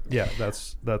 Yeah,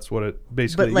 that's what it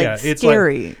basically. But, like, yeah, it's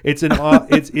scary. Like, it's an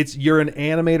it's you're an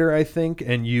animator, I think,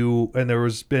 and there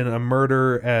was been a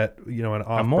murder at an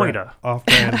Moida.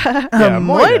 off-brand.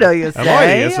 Moida, you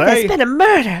say? There's been a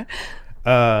murder.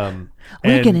 We're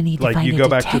and, gonna need to like find you a go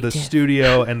back to the detective.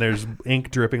 studio and there's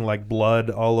ink dripping like blood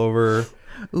all over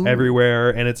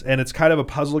everywhere, and it's kind of a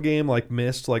puzzle game like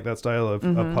Myst, like that style of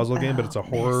puzzle game, but it's a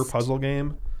horror puzzle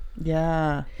game.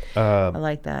 Yeah. I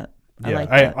like that. I like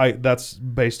that. I that's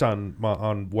based on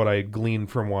what I gleaned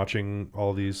from watching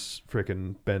all these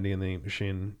freaking Bendy and the Ink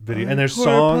Machine video, and there's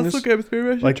songs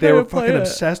like they were fucking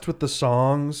obsessed with the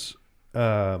songs.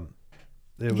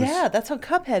 It was, Yeah, that's how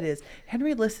Cuphead is.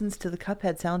 Henry listens to the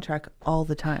Cuphead soundtrack all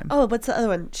the time. Oh, what's the other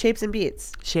one? Shapes and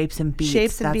Beats. Shapes and Beats.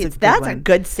 Shapes and That's Beats. A good That's a one.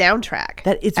 good soundtrack.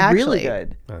 That it's actually. really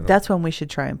good. That's one we should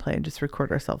try and play and just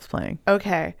record ourselves playing.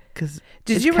 Okay. Because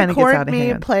Did you record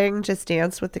me playing Just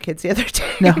Dance with the kids the other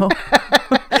day? No.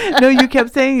 No, you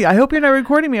kept saying, I hope you're not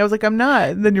recording me. I was like, I'm not.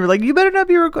 And then you were like, you better not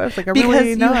be recording. I was like, I'm Because really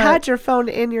you not. had your phone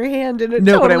in your hand and it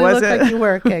No, but I totally looked wasn't. like you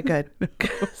were. Okay, good.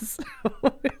 So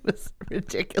it was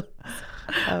ridiculous.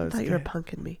 I was thought you were good.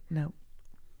 punking me. No.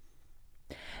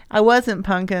 I wasn't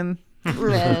punking.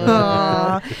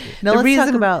 Aw. Now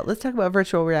let's talk about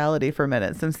virtual reality for a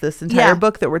minute, since this entire Yeah.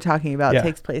 book that we're talking about Yeah.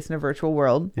 takes place in a virtual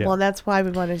world. Yeah. Well, that's why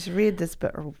we wanted to read this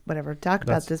book or whatever, talk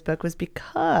about this book, was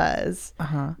because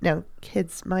now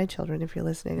kids, my children, if you're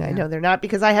listening, I know they're not,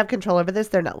 because I have control over this.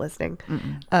 They're not listening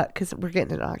because we're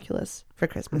getting an Oculus for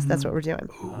Christmas. That's what we're doing,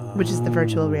 which is the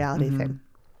virtual reality thing.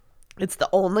 It's the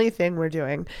only thing we're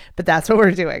doing, but that's what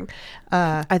we're doing.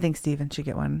 I think Steven should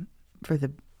get one for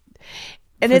the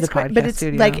And for it's the great, but podcast it's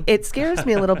studio. like, it scares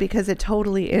me a little because it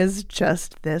totally is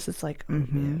just this. It's like, oh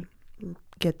man,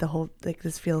 get the whole, like,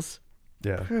 this feels,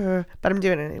 Yeah. but I'm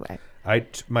doing it anyway.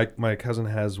 My cousin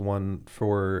has one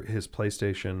for his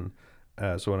PlayStation.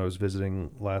 So when I was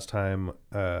visiting last time,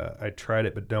 I tried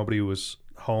it, but nobody was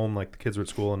home. Like the kids were at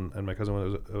school, and my cousin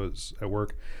was at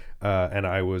work. And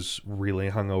I was really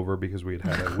hungover because we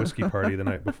had a whiskey party the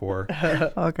night before.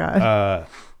 oh god.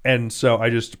 And so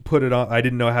I just put it on. I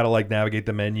didn't know how to like navigate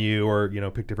the menu or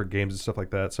pick different games and stuff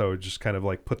like that. So I just kind of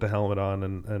like put the helmet on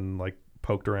and like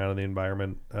poked around in the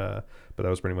environment. But that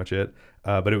was pretty much it.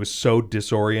 But it was so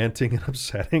disorienting and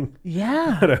upsetting.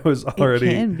 Yeah. That I was already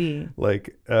it can be.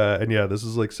 like, and yeah, this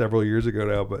is like several years ago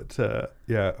now. But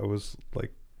yeah, I was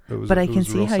like, it was. But I it can was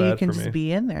see real how you sad can for just me.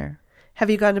 be in there. Have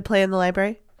you gone to play in the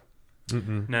library?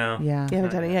 No. Yeah. You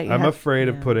haven't done it yet. You I'm have. afraid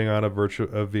of putting on a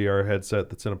VR headset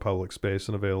that's in a public space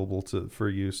and available for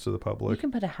use to the You public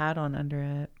can put a hat on under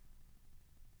it.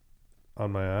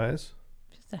 on my eyes.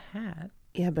 Just a hat.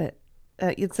 Yeah, but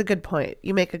it's a good point.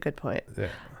 You make a good point. Yeah,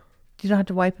 You don't have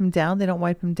to wipe them down. They don't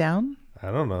wipe them down.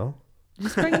 I don't know.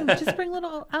 Just bring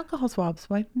little alcohol swabs.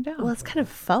 Wipe them down. Well, it's kind of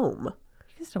foam.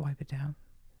 You can still wipe it down.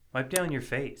 Wipe down your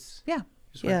face. Yeah.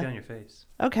 Just wipe Yeah. down your face.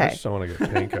 I Okay. just don't want to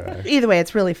get pink eye. Either way,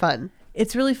 it's really fun.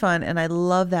 It's really fun, and I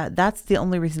love that. That's the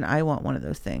only reason I want one of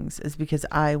those things, is because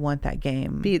I want that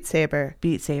game. Beat Saber.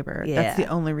 Beat Saber. Yeah. That's the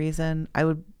only reason I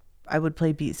would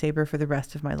play Beat Saber for the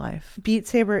rest of my life. Beat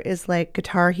Saber is like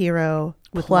Guitar Hero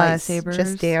With plus lightsabers.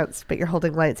 Just Dance, but you're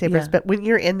holding lightsabers. Yeah. But when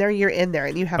you're in there,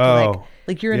 and you have to like, Oh,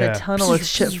 Like you're in Yeah. a tunnel with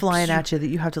shit flying at you that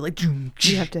you have to like.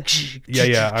 you have to.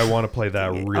 yeah. I want to play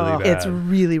that really bad. It's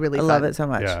really, really I fun. love it so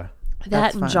much. Yeah. That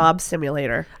That's and fun. Job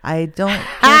Simulator. I don't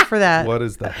care for that. What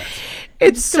is that?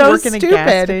 It's Just to so work in a stupid.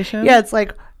 gas station? Yeah, it's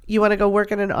like you want to go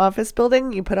work in an office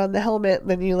building, you put on the helmet,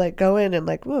 then you like go in and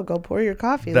like, whoa, go pour your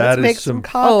coffee. That Let's is make some some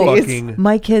coffees. fucking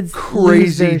My kids lose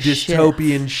crazy their shit.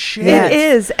 dystopian shit. Yes. It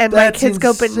is, and my That's kids go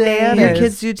insane. bananas. Your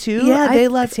kids do too? Yeah, they I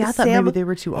love. See, I thought Sam, maybe they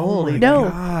were too Oh old. my no,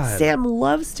 God. Sam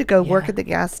loves to go work Yeah. at the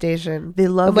gas station. They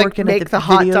love And, like, working make at the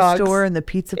hot video dogs. store and the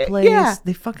pizza place. yeah.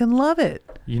 They fucking love it.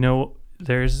 You know,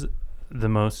 there's the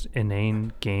most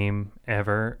inane game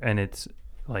ever, and it's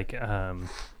like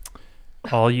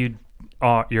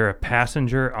you're a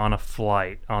passenger on a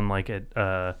flight on like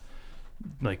a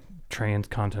like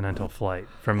transcontinental flight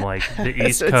from like the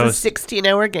East So it's Coast. a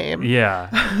 16-hour game, Yeah,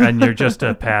 and you're just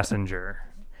a passenger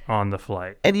on the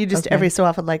flight. and you just Okay. every so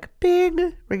often like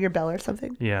bing, ring your bell or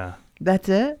something. Yeah, That's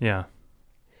it? yeah,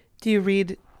 Do you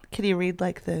read? Can you read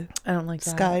like the I don't like that.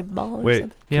 Sky Ball or Wait.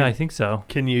 something? yeah. I think so.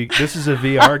 Can you? This is a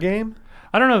VR game.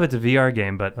 I don't know if it's a VR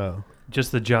game, but Oh,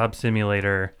 just the job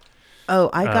simulator Oh,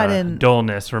 I got in.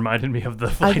 dullness reminded me of the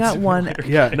flight got one- simulator.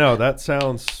 yeah. No, that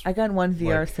sounds. I got in one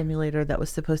VR Like- simulator that was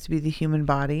supposed to be the human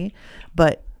body,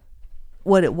 but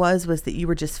what it was that you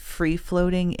were just free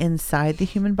floating inside the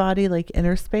human body, like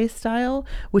inner space style,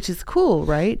 which is cool,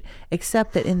 right?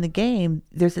 Except that in the game,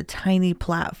 there's a tiny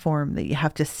platform that you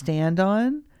have to stand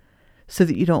on so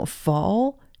that you don't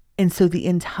fall. And so the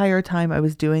entire time I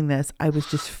was doing this, I was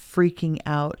just freaking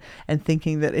out and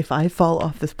thinking that if I fall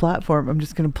off this platform, I'm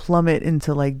just going to plummet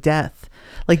into like death.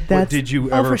 Like that's. Did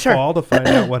you ever for sure. fall to find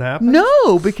out what happened?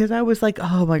 No, because I was like,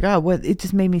 oh my God, what? It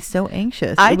just made me so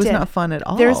anxious. It was not fun at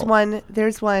all. There's one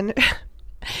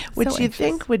which So you anxious.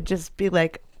 think would just be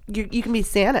like, you can be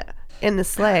Santa in the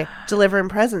sleigh delivering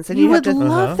presents, and You have would to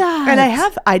love that. And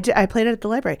I played it at the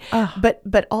library.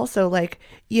 But also like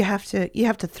you have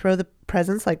to throw the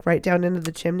presents like right down into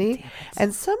the chimney,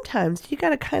 and sometimes you got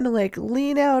to kind of like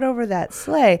lean out over that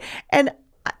sleigh, and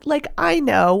like I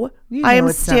know I am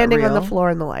it's not standing on the real. floor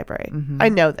in the library. I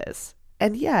know this,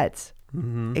 and yet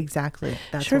Exactly.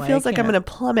 That's sure why feels I like I'm can't. going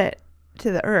to plummet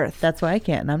to the earth. That's why I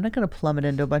can't. And I'm not going to plummet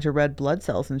into a bunch of red blood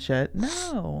cells and shit.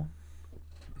 No.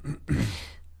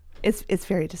 It's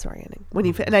very disorienting when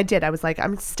you and I was like,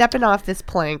 I'm stepping off this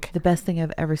plank. The best thing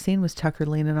I've ever seen was Tucker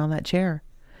leaning on that chair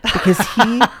because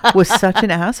he was such an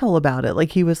asshole about it.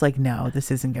 Like he was like, no, this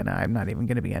isn't gonna, I'm not even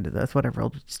gonna be into this. Whatever. I'll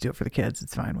just do it for the kids.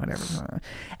 It's fine. Whatever.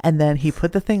 And then he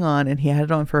put the thing on and he had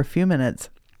it on for a few minutes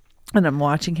and I'm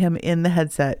watching him in the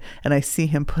headset and I see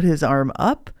him put his arm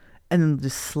up and then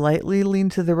just slightly lean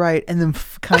to the right and then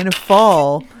kind of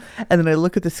fall. And then I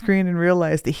look at the screen and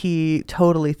realize that he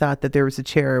totally thought that there was a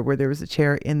chair where there was a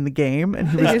chair in the game and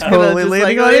he was He's totally just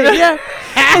leaning like, on it. Yeah.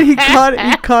 And he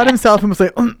caught himself and was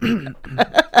like, and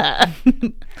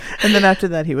then after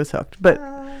that he was hooked. But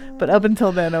up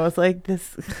until then I was like,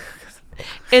 this.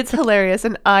 It's hilarious,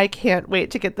 and I can't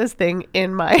wait to get this thing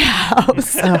in my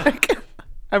house. Like,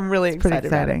 I'm really Pretty excited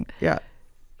about it. exciting. Yeah.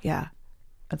 Yeah,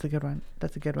 That's a good one.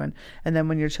 That's a good one. And then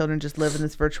when your children just live in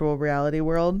this virtual reality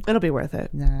world, it'll be worth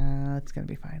it. nah, it's going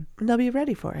to be fine. And they'll be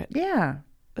ready for it. Yeah.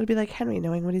 It'll be like Henry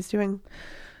knowing what he's doing.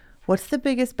 What's the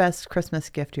biggest, best Christmas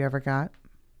gift you ever got?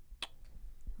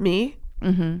 Me?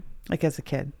 Like as a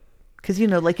kid? Because, you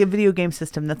know, like a video game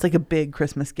system, that's like a big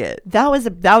Christmas gift. That was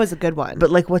a good one. But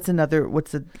like what's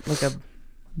a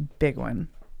big one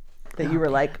that you were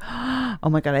like, oh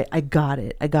my God, I got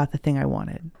it. I got the thing I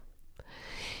wanted.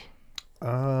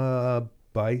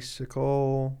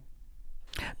 Bicycle.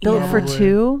 Built for Probably.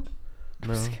 two?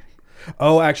 No.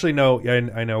 Oh, actually, no. Yeah,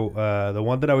 I know. The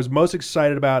one that I was most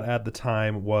excited about at the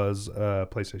time was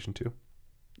PlayStation 2.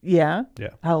 Yeah? Yeah.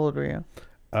 How old were you?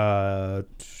 I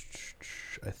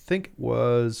think it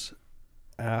was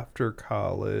after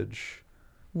college.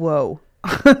 Whoa.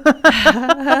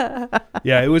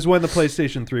 Yeah, it was when the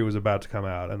PlayStation 3 was about to come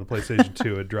out, and the PlayStation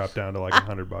 2 had dropped down to like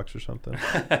 $100 or something.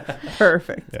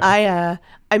 Perfect. Yeah.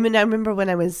 I mean, I remember when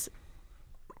I was,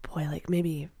 like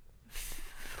maybe,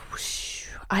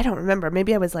 I don't remember.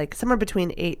 Maybe I was like somewhere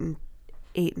between 8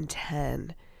 and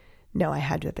 10. No, I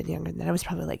had to have been younger than that. I was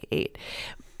probably like 8.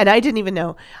 And I didn't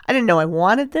know I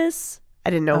wanted this. I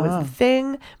didn't know it was a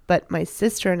thing, but my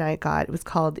sister and I it was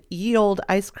called Ye Old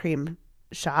Ice Cream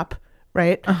Shop,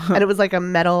 right? And it was like a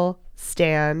metal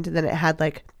stand. Then it had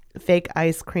like fake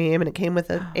ice cream and it came with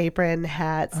an apron,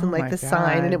 hats, and like my the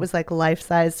sign. And God. it was like life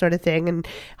size sort of thing, and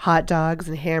hot dogs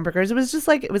and hamburgers. It was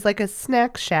like a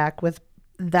snack shack with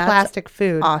That's plastic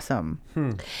food. awesome.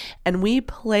 And we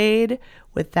played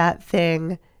with that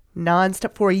thing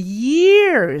nonstop for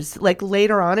years. Like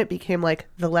later on, it became like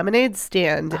the lemonade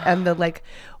stand, and the like.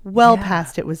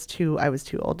 Past it was I was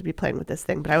too old to be playing with this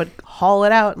thing, but I would haul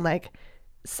it out and like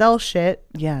sell shit.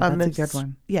 Yeah, on that's a this- good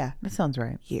one. Yeah, That sounds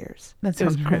right. years. That It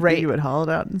was sounds right. great. You would haul it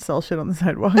out and sell shit on the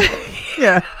sidewalk.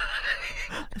 Yeah.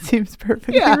 That seems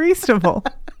perfectly Yeah. reasonable.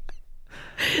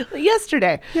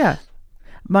 Yesterday, Yeah.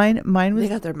 Mine they was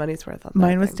got their money's worth on that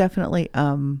mine was thing. definitely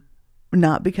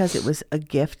not because it was a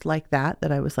gift like that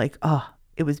I was like, oh,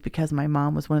 it was because my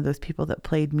mom was one of those people that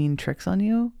played mean tricks on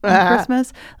you on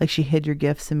Christmas. Like she hid your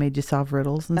gifts and made you solve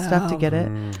riddles and stuff to get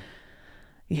it.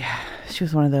 Yeah, she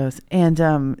was one of those. And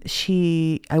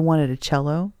I wanted a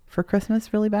cello for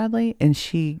Christmas really badly, and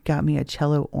she got me a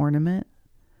cello ornament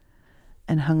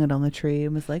and hung it on the tree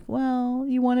and was like, well,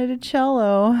 you wanted a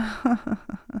cello.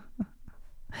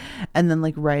 And then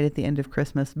like right at the end of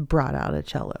Christmas brought out a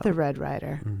cello. The Red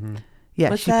Rider. Yeah,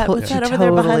 What's she that- pulled, what's she that over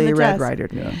there behind totally the Red desk?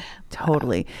 Ridered me.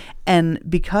 Totally. And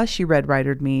because she Red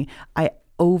Ridered me, I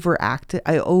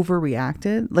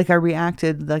overreacted. Like I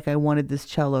reacted like I wanted this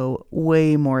cello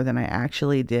way more than I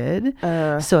actually did.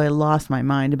 So I lost my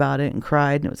mind about it and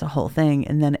cried, and it was a whole thing.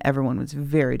 And then everyone was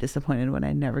very disappointed when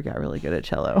I never got really good at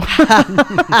cello.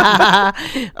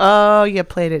 Oh, you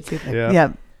played it too. Yeah.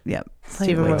 Yep. Yep. Played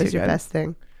Stephen, way what too was your good. best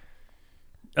thing?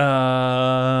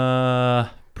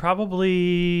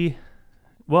 Probably.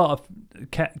 Well,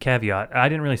 caveat: I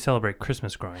didn't really celebrate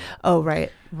Christmas growing up. Oh,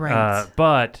 right.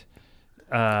 But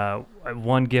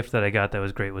one gift that I got that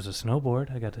was great was a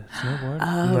snowboard. I got a snowboard.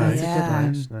 Oh, Nice.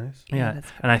 yeah. Nice. Yeah,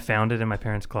 that's and I found it in my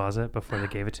parents' closet before they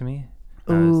gave it to me.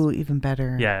 Ooh, even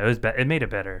better. Yeah, it was. It made it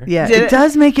better. Yeah, Did it it?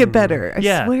 does make it better. I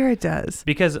Yeah. swear it does.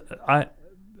 Because I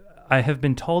have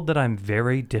been told that I'm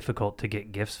very difficult to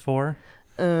get gifts for.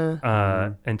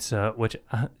 And so, which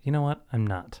you know what? I'm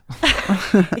not.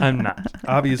 I'm not.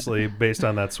 Obviously, based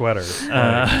on that sweater.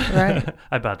 Right.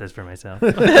 I bought this for myself.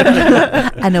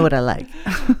 I know what I like.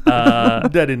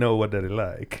 Daddy know what daddy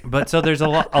like. But so there's a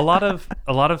lot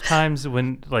of times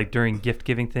when, like, during gift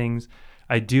giving things,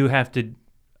 I do have to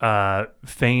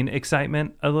feign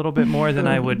excitement a little bit more than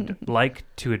I would like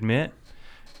to admit.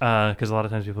 Because a lot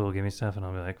of times people will give me stuff and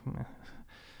I'll be like,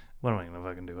 what am I gonna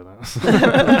fucking do with this?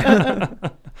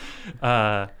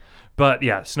 But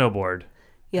yeah, snowboard.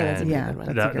 Yeah, that's a And pretty Yeah, good one.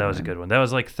 that's that a good was a one. good one. That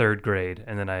was like 3rd grade,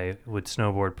 and then I would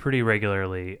snowboard pretty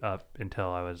regularly up until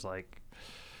I was like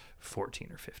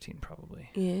 14 or 15, probably.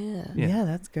 Yeah. Yeah,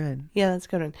 that's good. Yeah, that's a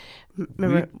good one.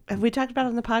 Remember, have we talked about it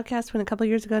on the podcast when a couple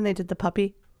years ago and I did the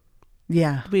puppy?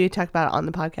 Yeah. We talked about it on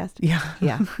the podcast? Yeah.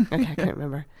 Yeah. Okay, I can't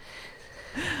remember.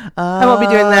 I won't be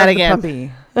doing that the again.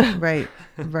 Puppy. Right.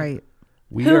 Right.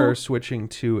 We are switching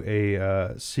to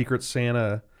a Secret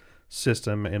Santa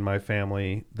system in my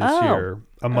family this year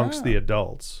amongst the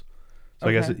adults. So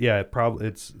I guess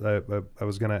I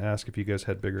was gonna ask if you guys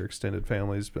had bigger extended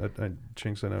families, but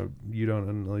Chinks, I know you don't,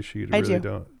 and Alicia, you really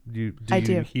don't. Do I you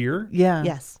do. hear? Yeah.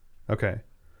 Yes. Okay.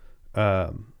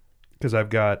 Because I've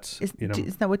got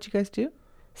Isn't that what you guys do?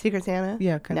 Secret Santa?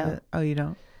 Yeah, kind No. of. Oh, you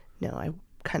don't? No, I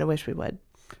kind of wish we would.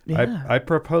 Yeah. I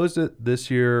proposed it this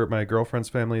year. My girlfriend's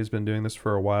family has been doing this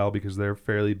for a while because they're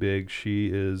fairly big. She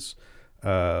is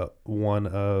one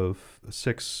of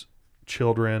 6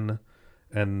 children,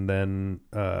 and then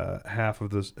half of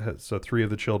the so 3 of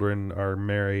the children are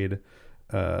married.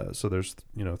 So there's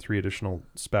 3 additional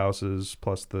spouses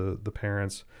plus the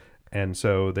parents. And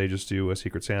so they just do a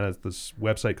Secret Santa. It's this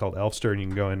website called Elfster, and you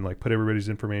can go and like put everybody's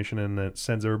information in, and it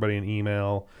sends everybody an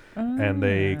email, and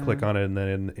they click on it, and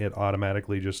then it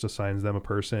automatically just assigns them a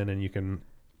person, and you can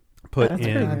put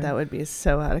in. God, that would be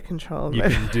so out of control. You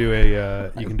can do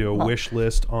a wish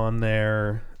list on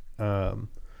there,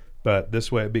 but this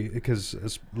way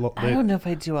because I don't know if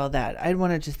I'd do all that. I'd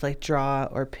want to just like draw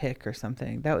or pick or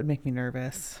something. That would make me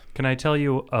nervous. Can I tell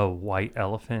you a white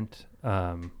elephant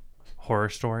horror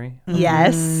story?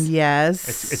 Yes.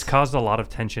 Yes. It's caused a lot of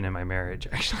tension in my marriage,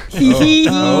 actually.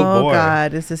 Oh, boy.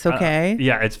 God, is this okay?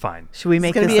 Yeah, it's fine. Should we make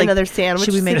It's going this to be like another sandwich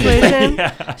should we make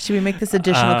situation. Should we make this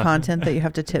additional content that you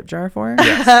have to tip jar for?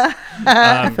 Yes.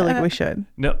 I feel like we should.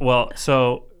 No, well,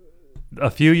 so a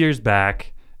few years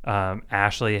back,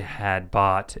 Ashley had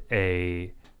bought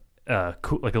a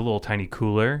like a little tiny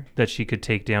cooler that she could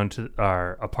take down to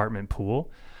our apartment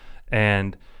pool,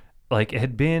 and like it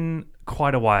had been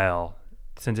quite a while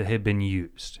since it had been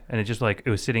used, and it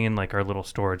was sitting in like our little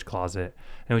storage closet,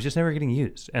 and it was just never getting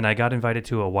used. And I got invited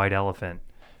to a white elephant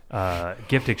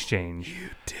gift exchange. You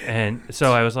did. And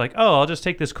so I was like, oh, I'll just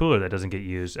take this cooler that doesn't get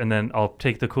used, and then I'll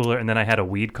take the cooler, and then I had a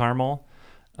weed caramel,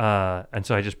 and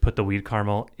so I just put the weed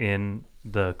caramel in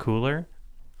the cooler,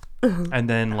 and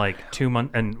then like 2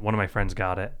 months, and one of my friends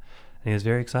got it, and he was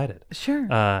very excited.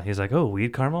 Sure. He's like, oh,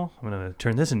 weed caramel, I'm gonna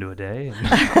turn this into a day.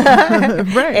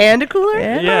 Right. And a cooler?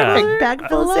 Yeah. A big bag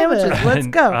full of love sandwiches. it. Let's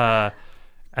and, go.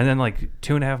 And then like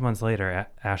 2.5 months later,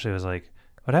 Ashley was like,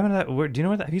 what happened to that? Do you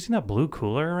know have you seen that blue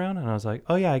cooler around? And I was like,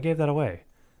 oh yeah, I gave that away.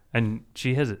 And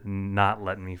she has not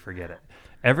let me forget it.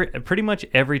 Pretty much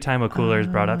every time a cooler is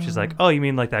brought up, she's like, oh, you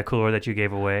mean like that cooler that you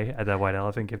gave away at that white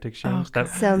elephant gift exchange?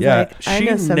 Sounds Yeah, like I she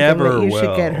know something never that you should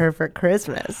will. get her for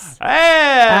Christmas. Hey!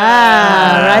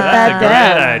 Write that That's a down.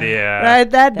 great idea. Write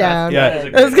that down. Yeah.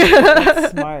 That's a great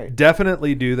Smart.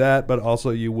 Definitely do that, but also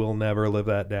you will never live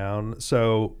that down.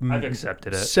 So I've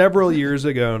accepted it. Several years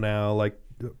ago now, like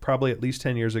probably at least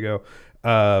 10 years ago,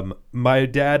 my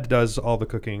dad does all the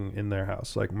cooking in their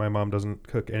house. Like my mom doesn't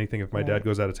cook anything. If my dad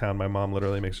goes out of town, my mom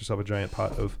literally makes herself a giant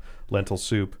pot of lentil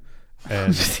soup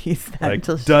and Just eats that like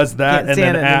until she does that can't and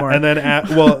stand then it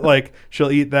anymore. well, like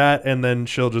she'll eat that and then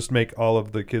she'll just make all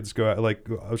of the kids go out. Like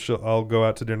I'll go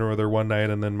out to dinner with her one night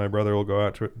and then my brother will go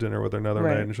out to dinner with her another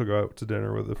Right. night and she'll go out to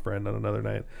dinner with a friend on another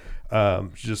night.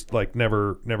 She just like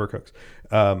never cooks.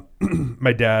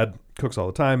 My dad cooks all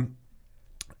the time.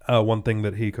 One thing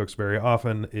that he cooks very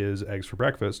often is eggs for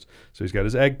breakfast. So he's got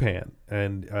his egg pan,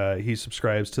 and he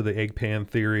subscribes to the egg pan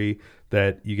theory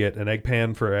that you get an egg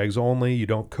pan for eggs only. You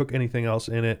don't cook anything else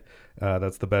in it.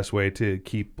 That's the best way to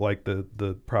keep like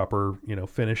the proper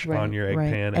finish on your egg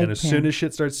pan. And as soon as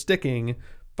shit starts sticking,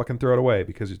 fucking throw it away,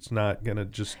 because it's not gonna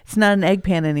just. It's not an egg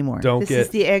pan anymore. This is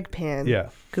the egg pan. Yeah.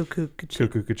 Cuckoo, ka-choo.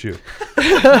 Cuckoo, ka-choo.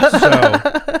 So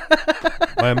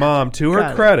my mom, to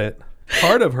her credit,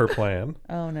 part of her plan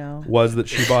was that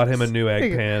she bought him a new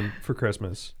egg pan for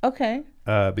Christmas. Okay.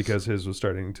 Because his was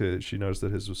she noticed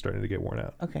that his was starting to get worn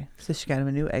out. Okay. So she got him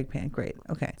a new egg pan. Great.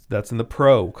 Okay. That's in the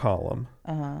pro column.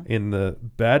 In the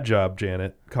bad job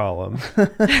Janet column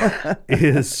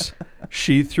is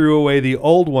she threw away the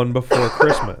old one before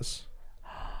Christmas.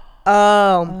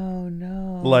 Oh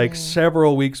no. Like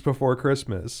several weeks before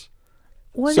Christmas.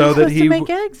 What so are you supposed to make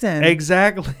eggs in?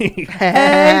 Exactly.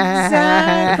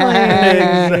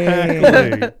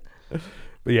 Exactly.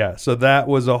 But yeah, so that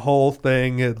was a whole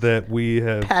thing that we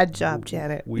have. Bad job,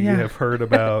 Janet. We have heard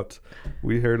about.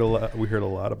 We heard a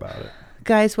lot about it.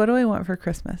 Guys, what do I want for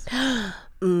Christmas?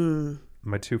 My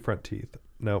 2 front teeth.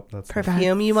 Nope, that's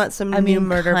perfume. You want some new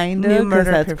murder? Kind new of, murder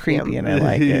that's perfume. creepy, and I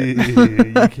like it.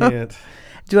 You can't.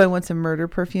 Do I want some murder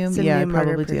perfume? Some Yeah, I new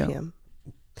probably murder do. perfume.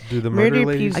 Do the murder Murder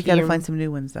ladies? I gotta find some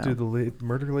new ones though. Do the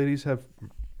murder ladies have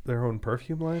their own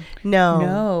perfume line?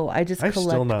 No, I just I've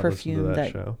collect still not perfume listened to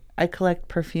that show. I collect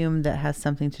perfume that has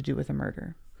something to do with a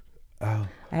murder. Oh.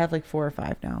 I have like 4 or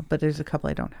 5 now, but there's a couple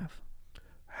I don't have.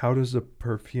 How does a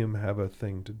perfume have a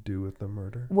thing to do with the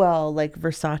murder? Well, like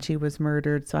Versace was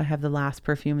murdered, so I have the last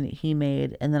perfume that he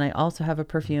made. And then I also have a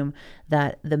perfume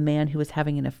that the man who was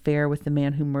having an affair with the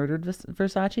man who murdered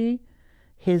Versace,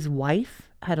 his wife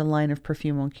had a line of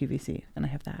perfume on QVC, and I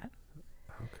have that.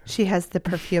 Okay. She has the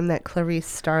perfume that Clarice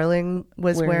Starling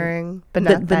was wearing, but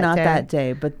not that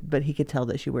day. But he could tell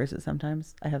that she wears it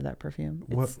sometimes. I have that perfume.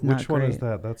 Which one is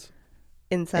that? That's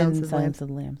In Silence of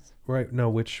the Lambs. Right. No,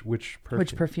 which perfume?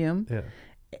 Which perfume? Yeah.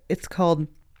 It's called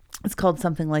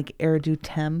something like Air du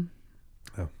Temps.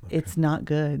 Oh, okay. It's not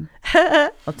good.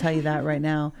 I'll tell you that right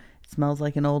now. It smells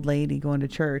like an old lady going to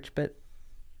church, but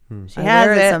I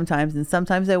wear it sometimes, and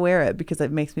sometimes I wear it because it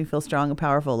makes me feel strong and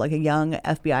powerful, like a young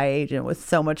FBI agent with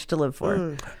so much to live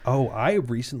for. Oh, I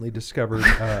recently discovered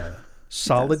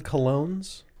solid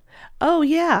colognes. Oh,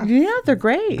 yeah. Yeah, they're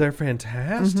great. They're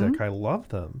fantastic. I love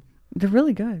them. They're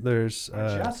really good. There's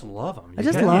I just love them. I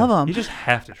just love them. You just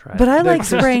have to try it. But I like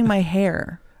spraying my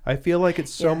hair. I feel like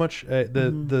it's so much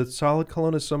the solid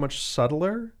cologne is so much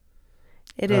subtler.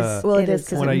 It is. Well, it is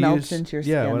because it melts into your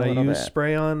skin. Yeah, when I use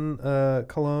spray on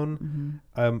cologne,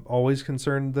 I'm always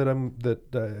concerned that I'm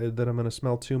going to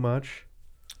smell too much,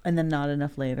 and then not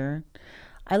enough later.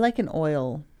 I like an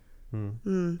oil,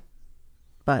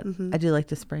 but I do like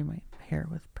to spray my hair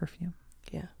with perfume.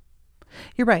 Yeah,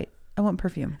 you're right. I want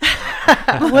perfume.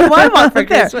 What do I want for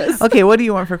Christmas? Okay, what do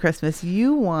you want for Christmas?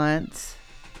 You want.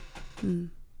 I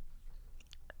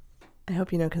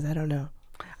hope you know, because I don't know.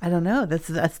 I don't know.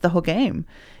 That's the whole game.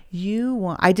 You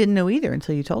want. I didn't know either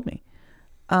until you told me.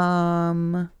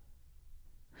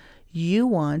 You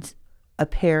want a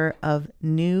pair of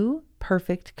new,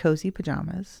 perfect, cozy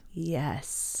pajamas.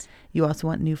 Yes. You also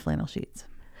want new flannel sheets.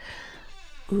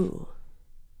 Ooh.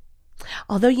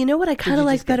 Although, you know what I kind of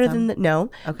like better than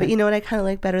but you know what I kind of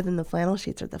like better than the flannel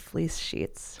sheets are the fleece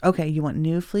sheets. Okay, you want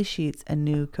new fleece sheets and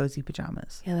new cozy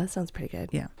pajamas. Yeah, that sounds pretty good.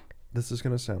 Yeah. This is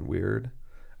going to sound weird.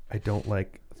 I don't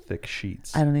like thick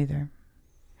sheets. I don't either.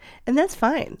 And that's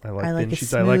fine. I like thin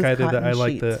sheets. I like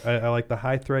the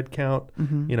high thread count,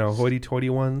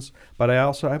 hoity-toity ones. But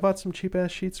I bought some cheap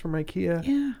ass sheets from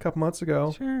IKEA a couple months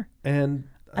ago. Sure. And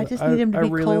I just need them to be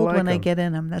really cold like when I them. get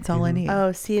in them. That's all I need.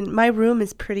 Oh, see, my room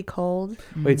is pretty cold.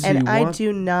 Wait, so and I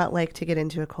do not like to get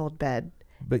into a cold bed.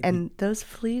 But and those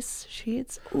fleece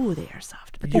sheets, ooh, they are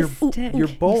soft. But you're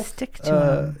both stick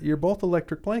to you're both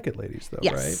electric blanket ladies, though,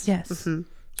 yes. right? Yes. Mm-hmm.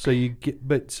 So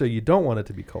you don't want it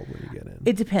to be cold when you get in.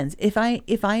 It depends. If I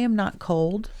am not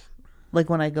cold, like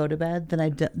when I go to bed,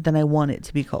 then I want it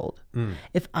to be cold.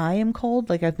 If I am cold,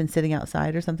 like I've been sitting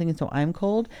outside or something, and so I'm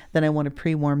cold, then I want to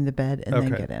pre-warm the bed and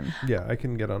then get in. Yeah, I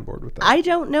can get on board with that. I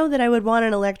don't know that I would want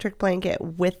an electric blanket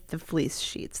with the fleece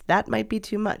sheets. That might be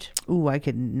too much. Ooh, I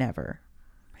could never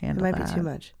handle It that. might be too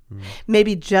much.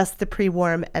 Maybe just the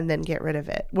pre-warm and then get rid of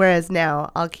it. Whereas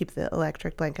now I'll keep the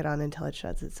electric blanket on until it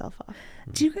shuts itself off.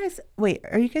 Do you guys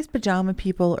are you guys pajama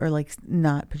people or like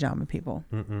not pajama people?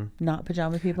 Not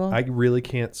pajama people? I really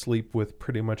can't sleep with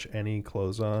pretty much any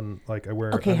clothes on. Like I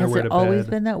wear Okay, has underwear it to always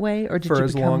bed been that way, or did for you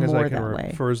as become long as more I can that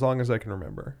way? for as long as I can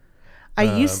remember. I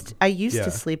used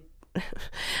to sleep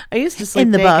I used to sleep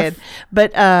In the naked, buff.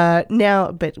 but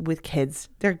but with kids,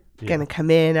 they're gonna come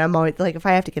in. I'm always like, if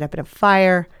I have to get up in a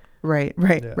fire, Right.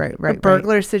 a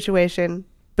burglar situation,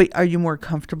 But are you more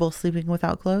comfortable sleeping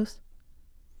without clothes?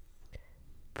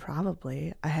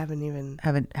 probably. I haven't even.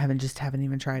 Haven't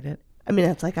even tried it. I mean,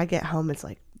 it's like I get home, it's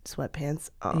like sweatpants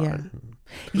on.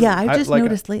 Yeah. I've I- just like,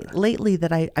 noticed lately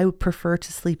that I would prefer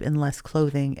to sleep in less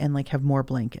clothing and like have more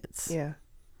blankets. Yeah.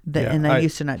 And I I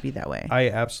used to not be that way. I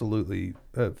absolutely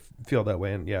feel that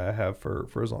way, and yeah, I have for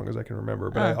as long as I can remember.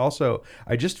 But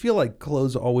I just feel like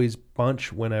clothes always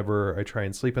bunch whenever I try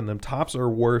and sleep in them. Tops are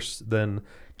worse than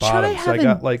bottoms. I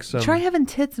got like some. Try having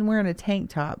tits and wearing a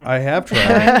tank top. I have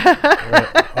tried.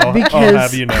 I'll Because-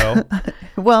 have you know.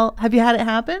 Well, have you had it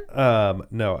happen?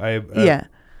 No, I. Yeah.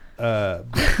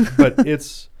 But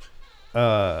it's.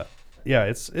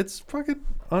 It's fucking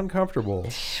uncomfortable.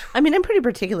 I mean, I'm pretty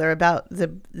particular about the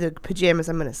pajamas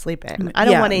I'm going to sleep in. I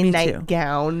don't Yeah, want a me nightgown too.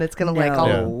 gown that's going to like No.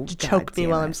 all Yeah. choke God me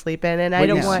damn while it. I'm sleeping, and I When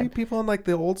don't you see want. people in like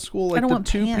the old school, I like don't the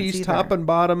want pants 2-piece top either. and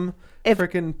bottom, If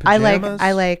freaking I pajamas.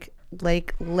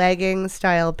 like legging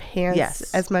style pants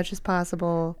Yes. as much as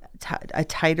possible, A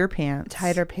tighter pants.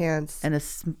 tighter pants. And a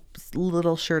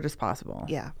little shirt as possible.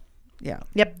 Yeah. Yeah.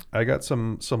 Yep. I got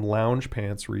some lounge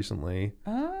pants recently.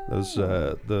 Those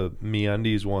the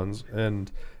MeUndies ones,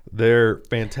 and they're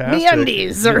fantastic.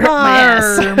 MeUndies are my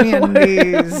ass.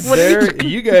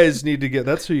 You guys need to get.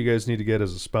 That's who you guys need to get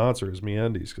as a sponsor is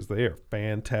MeUndies, because they are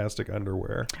fantastic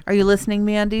underwear. Are you listening,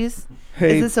 MeUndies?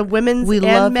 Hey, Is this a women's We and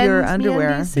love men's your underwear.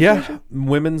 MeUndies yeah, situation?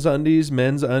 women's undies,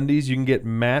 men's undies. You can get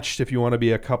matched if you want to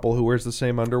be a couple who wears the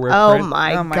same underwear. Oh print.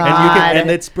 my Oh my god. And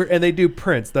you can, and they do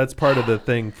prints. That's part of the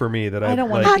thing for me that I don't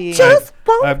want like, to be. just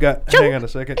won't. I've got. Hang on a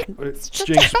second,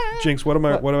 Jinx. What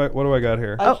do I got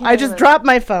here? Oh, I just dropped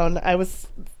my phone. I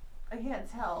can't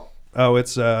tell. Oh,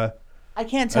 it's I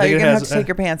can't I tell. think You're it gonna has- have to take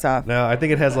your pants off. no, I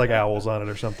think it has like owls on it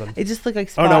or something. It just looked like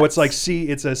Oh spots. no, it's like sea.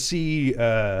 It's a sea.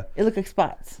 It looked like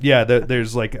spots. Yeah,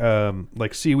 there's like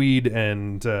seaweed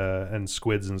and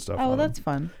squids and stuff. Oh, on that's them.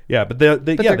 fun. Yeah, but they're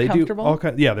they do comfortable? all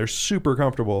kind. Yeah, they're super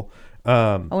comfortable.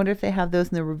 I wonder if they have those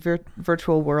in the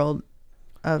virtual world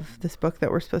of this book that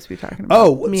we're supposed to be talking about.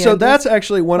 Oh, so MeUndies? that's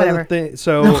actually one Whatever. of the things.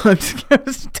 So No, I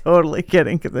was totally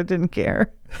kidding because I didn't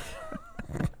care.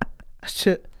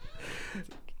 Shit.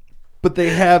 but they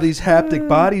have these haptic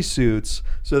bodysuits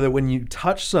so that when you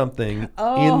touch something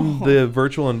in the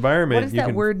virtual environment, What does you that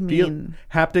can word feel. mean?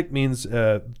 Haptic means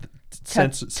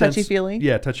touchy-feely?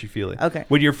 Yeah, touchy-feely. Okay.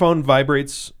 When your phone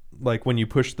vibrates, like when you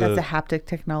push the. That's a haptic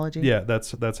technology. yeah,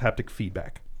 that's haptic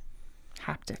feedback.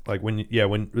 Haptic. Like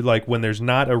when there's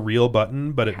not a real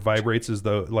button, but it vibrates as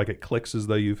though like it clicks as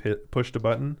though you've pushed a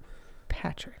button.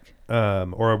 Patrick.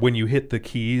 Or when you hit the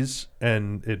keys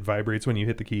and it vibrates when you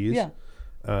hit the keys. Yeah.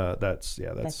 That's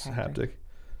That's haptic.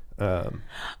 But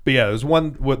yeah,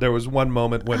 there was one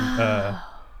moment when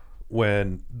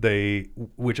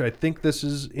which I think this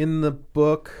is in the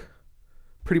book,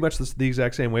 pretty much the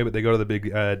exact same way, but they go to the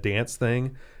big dance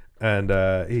thing, and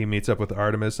he meets up with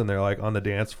Artemis, and they're like on the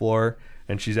dance floor,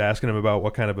 and she's asking him about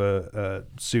what kind of a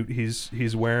suit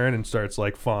he's wearing, and starts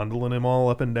like fondling him all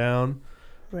up and down.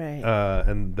 Right.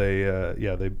 And they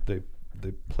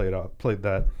played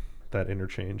that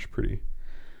interchange pretty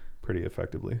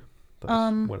effectively. That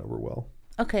went over well.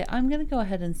 Okay, I'm gonna go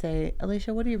ahead and say,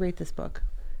 Alicia, what do you rate this book?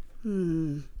 I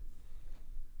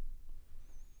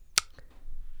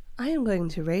am going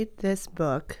to rate this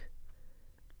book.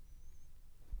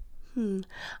 I'm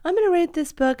going to rate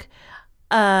this book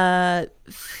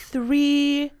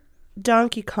 3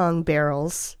 Donkey Kong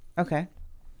barrels. Okay,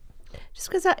 Just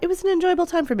because it was an enjoyable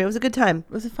time for me. It was a good time.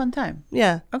 it was a fun time.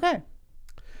 Yeah. Okay,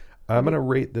 I'm gonna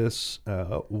rate this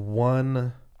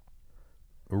 1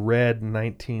 red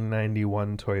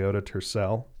 1991 Toyota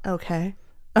Tercel. Okay.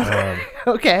 Um,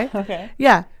 Okay. okay.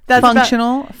 Yeah. That's about-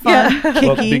 Functional, fun,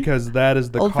 well, kicky. because that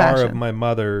is the car of Old-fashioned. my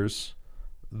mother's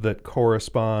that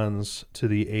corresponds to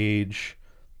the age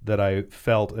that I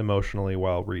felt emotionally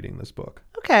while reading this book.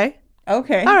 okay.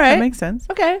 Okay, All right. that makes sense.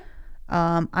 Okay.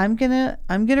 I'm gonna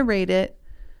rate it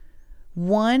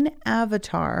 1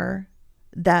 avatar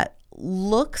that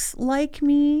looks like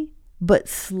me but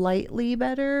slightly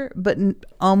better, but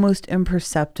almost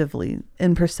imperceptibly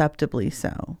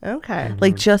so. Okay.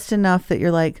 Like just enough that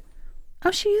you're like,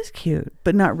 oh, she is cute,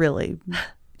 but not really,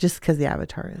 just because the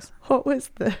avatar is. What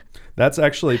was the... That's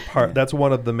actually that's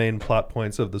one of the main plot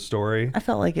points of the story. I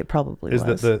felt like it probably Is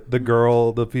was. that the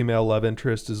girl, the female love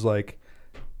interest, is like,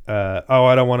 oh,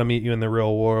 I don't want to meet you in the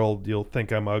real world. You'll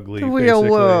think I'm ugly. the real basically.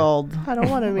 world. I don't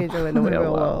want to meet you in the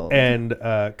real world. And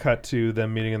cut to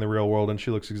them meeting in the real world, and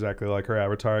she looks exactly like her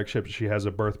avatar, except she has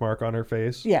a birthmark on her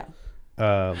face. Yeah.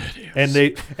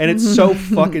 And it's so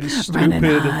fucking stupid.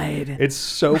 hide. It's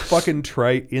so fucking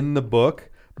trite in the book,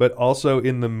 but also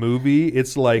in the movie,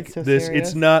 it's like It's so this.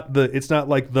 serious. It's not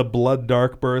like the blood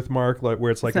dark birthmark, like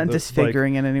where it's like not the-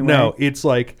 disfiguring in any way. No, it's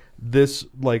like this.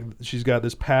 Like she's got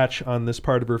this patch on this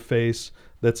part of her face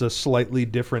that's a slightly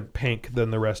different pink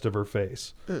than the rest of her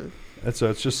face, and so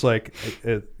it's just like,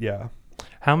 yeah.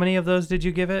 How many of those did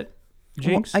you give it,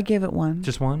 Jinx? I gave it one.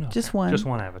 Just one? Just one. Just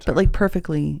one Avatar. But like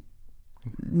perfectly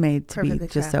made to Perfectly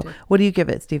be just so. crafted. What do you give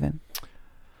it, Stephen?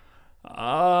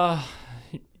 I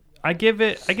give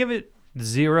it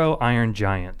 0 Iron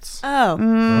Giants. Oh,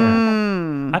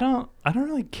 Mm. I don't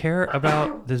really care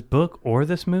about this book or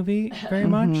this movie very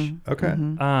much. Okay.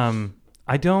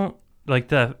 I don't like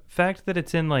the fact that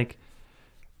it's in like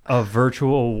a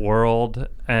virtual world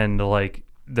and like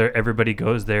everybody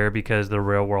goes there because the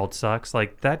real world sucks.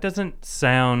 Like that doesn't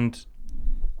sound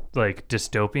like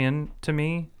dystopian to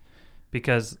me,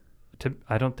 because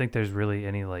I don't think there's really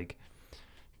any like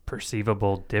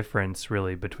perceivable difference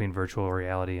really between virtual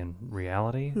reality and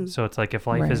reality. So it's like if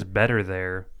life Right. is better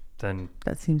there, then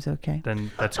That seems okay.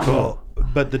 that's cool.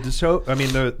 But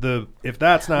the if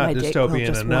that's not My dick will dystopian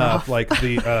just wear enough, off. like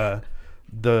the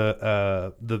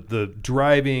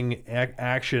driving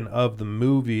action of the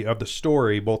movie, of the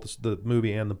story, both the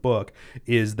movie and the book,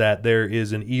 is that there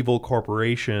is an evil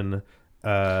corporation.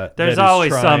 That There's is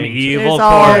always some trying to- evil There's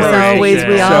always- corporation.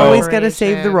 we So- always got to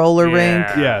save the roller rink.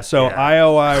 Yeah, so Yeah.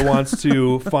 IOI wants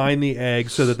to find the egg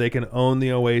so that they can own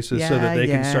the oasis, so that they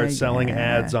can Yeah, start selling yeah.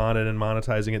 ads on it and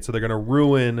monetizing it. So they're going to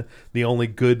ruin the only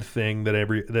good thing that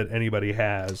anybody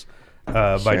has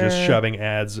by just Sure. shoving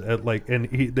ads at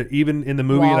even in the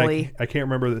movie. And Wall-E. I can't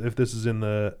remember if this is in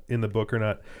the book or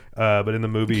not, but in the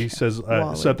movie he says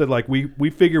Wall-E. something like we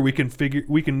figure we can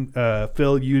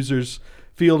fill users'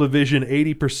 field of vision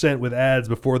 80% with ads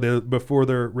before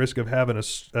their risk of having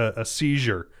a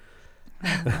seizure.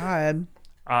 God.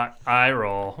 I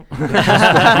roll. All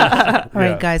right,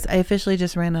 Yeah. guys. I officially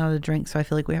just ran out of drink, so I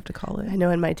feel like we have to call it. I know,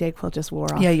 and my Dayquil just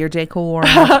wore off. Yeah, your J. Cole wore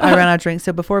off. I ran out of drink.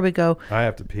 So before we go, I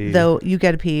have to pee. though, you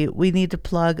got to pee. We need to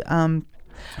plug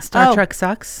Star Oh. Trek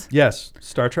Sucks Yes,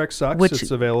 Star Trek Sucks. Which-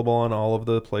 It's available on all of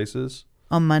the places.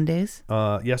 on Mondays.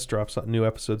 Yes, new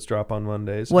episodes drop on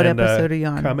Mondays. What episode are you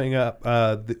on? Coming up,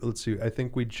 let's see. I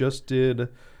think we just did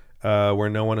Where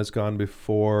No One Has Gone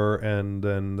Before, and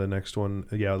then the next one,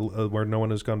 Where No One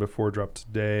Has Gone Before dropped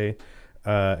today,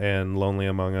 and Lonely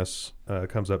Among Us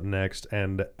comes up next,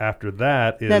 and after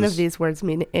that is None of these words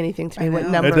mean anything to me. I What know.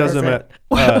 number It doesn't is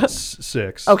matter. it?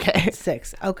 6. Okay.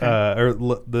 6.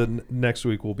 Okay. Next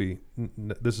week will be.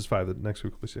 This is 5. The next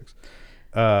week will be 6.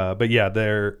 But yeah,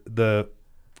 the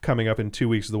coming up in 2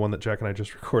 weeks is the one that Jack and I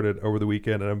just recorded over the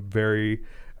weekend, and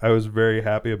I was very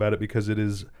happy about it because it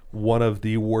is one of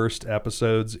the worst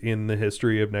episodes in the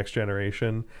history of Next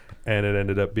Generation, and it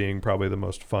ended up being probably the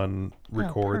most fun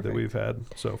record that perfect. we've had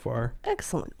so far.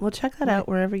 Excellent. Well, check that out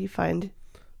wherever you find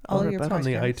All our your books. On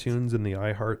the Podcasts. iTunes and the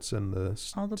iHearts and the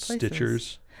All the places.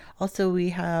 Stitchers. Also, we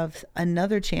have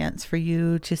another chance for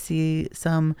you to see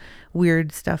some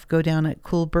weird stuff go down at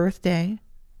Cool Birthday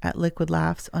at Liquid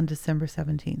Laughs on December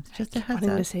 17th. Just a heads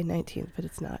wanting up. to say 19th, but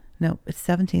it's not. No, it's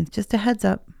 17th. Just a heads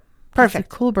up. Perfect.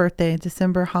 It's a Cool Birthday,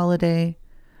 December holiday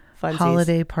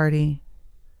party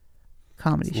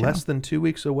comedy show. Less than 2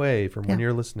 weeks away from when Yeah.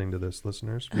 you're listening to this,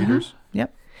 listeners, readers.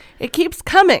 Yep. It keeps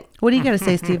coming. What do you got to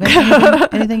say, Stephen?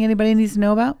 Anything anybody needs to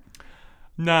know about?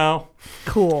 No.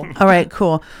 Cool. All right,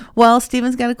 cool. Well,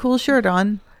 Stephen's got a cool shirt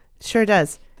on. Sure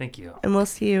does. Thank you. And we'll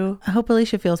see you. I hope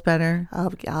Alicia feels better.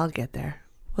 I'll get there.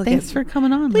 We'll Thanks get, for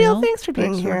coming on, Leo, Leo. thanks for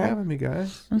being Thanks for here. having me,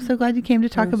 guys. I'm so glad you came to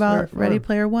talk was very about fun. Ready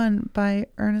Player One by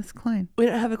Ernest Cline. We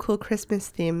don't have a cool Christmas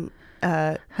theme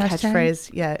Hashtag? catchphrase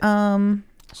yet.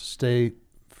 Stay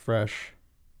fresh.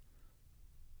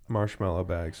 Marshmallow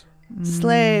bags.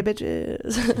 Slay,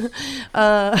 bitches.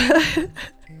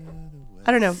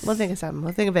 I don't know. We'll think of something.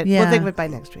 We'll think of it. Yeah. We'll think of it by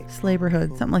next week. Slaberhood,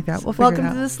 something like that. We'll figure Welcome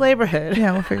it to out. the Slaberhood.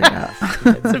 Yeah, we'll figure it out.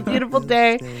 It's a beautiful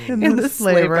day in the That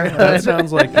Slaberhood.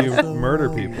 sounds like you murder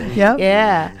people. Yep.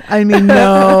 Yeah. I mean,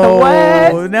 no.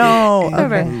 What? No.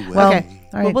 Over. Okay. Well, Okay.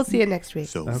 all right. Well, we'll see you next week.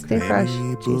 So Stay fresh.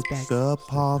 many Cheese books bag.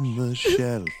 upon the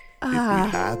shelf. If we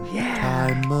had the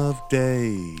time of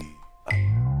day,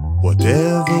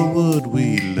 whatever would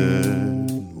we learn?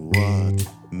 What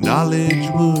knowledge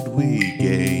would we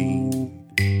gain?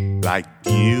 Like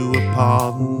dew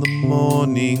upon the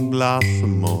morning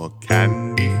blossom, or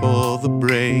candy for the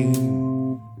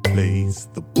brain. Place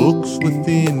the books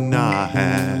within our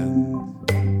hands,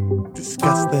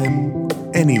 discuss them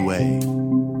anyway.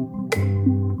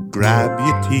 Grab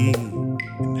your tea,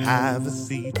 and have a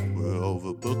seat. We're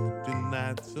overbooked and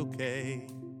that's okay.